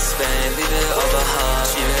Brisbane, leave it all behind.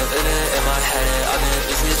 She been living in my head, I've been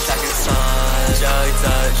losing track of time. Drugged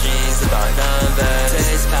up dreams about numbers.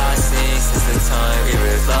 Days passing since the time we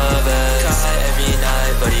were lovers. Cry every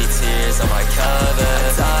night, bloody tears on my cover. I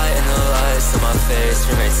die in the lights, so my face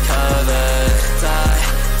remains covered.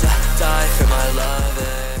 Die for my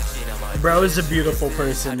lover. You know my Bro is a beautiful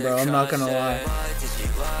person, bro. I'm not gonna lie.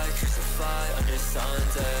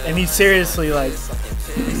 And he's seriously like,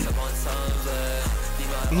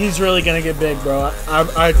 he's really gonna get big, bro.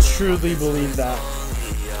 I truly believe that.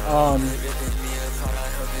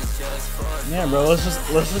 Yeah, bro. Let's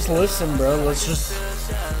just listen, bro. Let's just.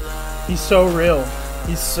 He's so real.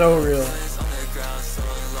 He's so real.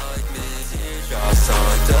 Drops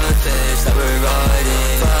on the page that we're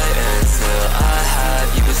writing. Fight until I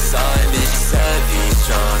have you beside me. She said be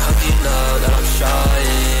strong, hope you know that I'm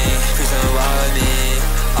trying. Please don't worry me,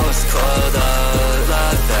 I was coiled up.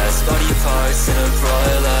 Love best body parts in a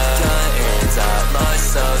broiler. Giant at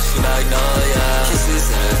myself, she magnolia.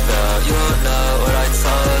 Kisses in a bell, you won't know what I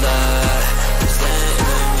told her. I'm standing in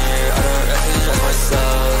the mirror, I don't recognize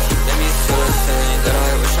myself. Made me feel a thing that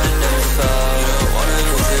I wish I never felt. You don't wanna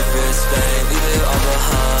lose your Brisbane, leave it all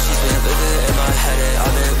behind. She's been living in my head and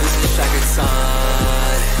I've been losing track of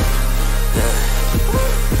time. Yeah.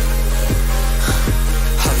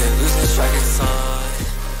 I've been losing track of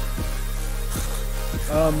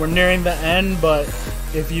time. We're nearing the end, but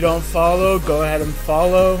if you don't follow, go ahead and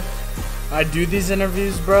follow. I do these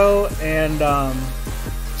interviews, bro, and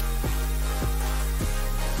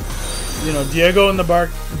you know, Diego in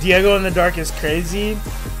the Dark is crazy,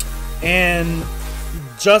 and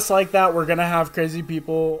just like that, we're gonna have crazy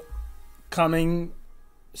people coming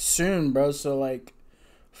soon, bro. So like,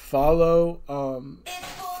 follow on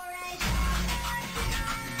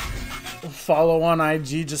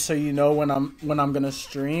IG just so you know when I'm gonna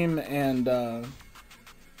stream. And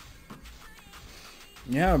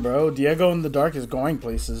yeah, bro, Diego in the Dark is going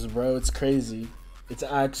places, bro. It's crazy. It's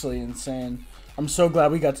actually insane. I'm so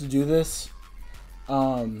glad we got to do this.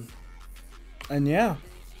 And yeah,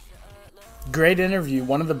 great interview.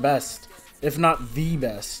 One of the best, if not the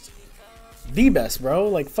best. The best, bro.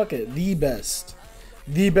 Like, fuck it. The best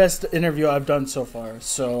interview I've done so far.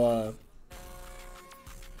 So,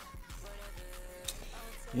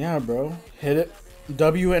 yeah, bro. Hit it.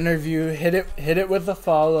 W interview. Hit it with a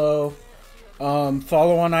follow.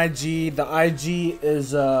 Follow on IG. The IG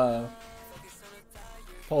is,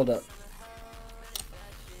 hold up.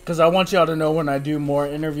 Because I want y'all to know when I do more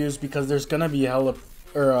interviews, because there's going to be hella,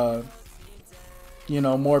 or, you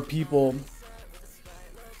know, more people,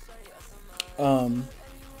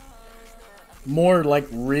 more like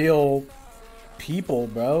real people,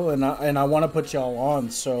 bro, and I want to put y'all on.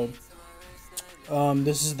 So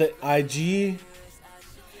this is the IG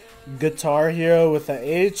Guitar Hero with a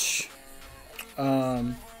H.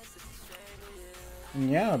 Yeah,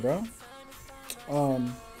 bro.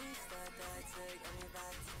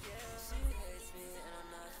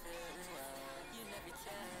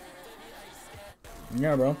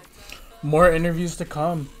 Yeah, bro. More interviews to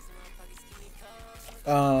come.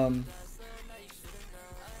 Have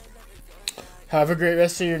a great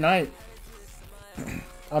rest of your night.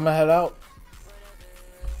 I'ma head out.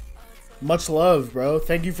 Much love, bro.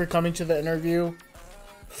 Thank you for coming to the interview.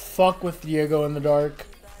 Fuck with Diego in the Dark.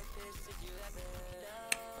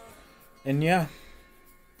 And yeah,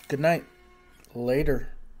 good night. Later.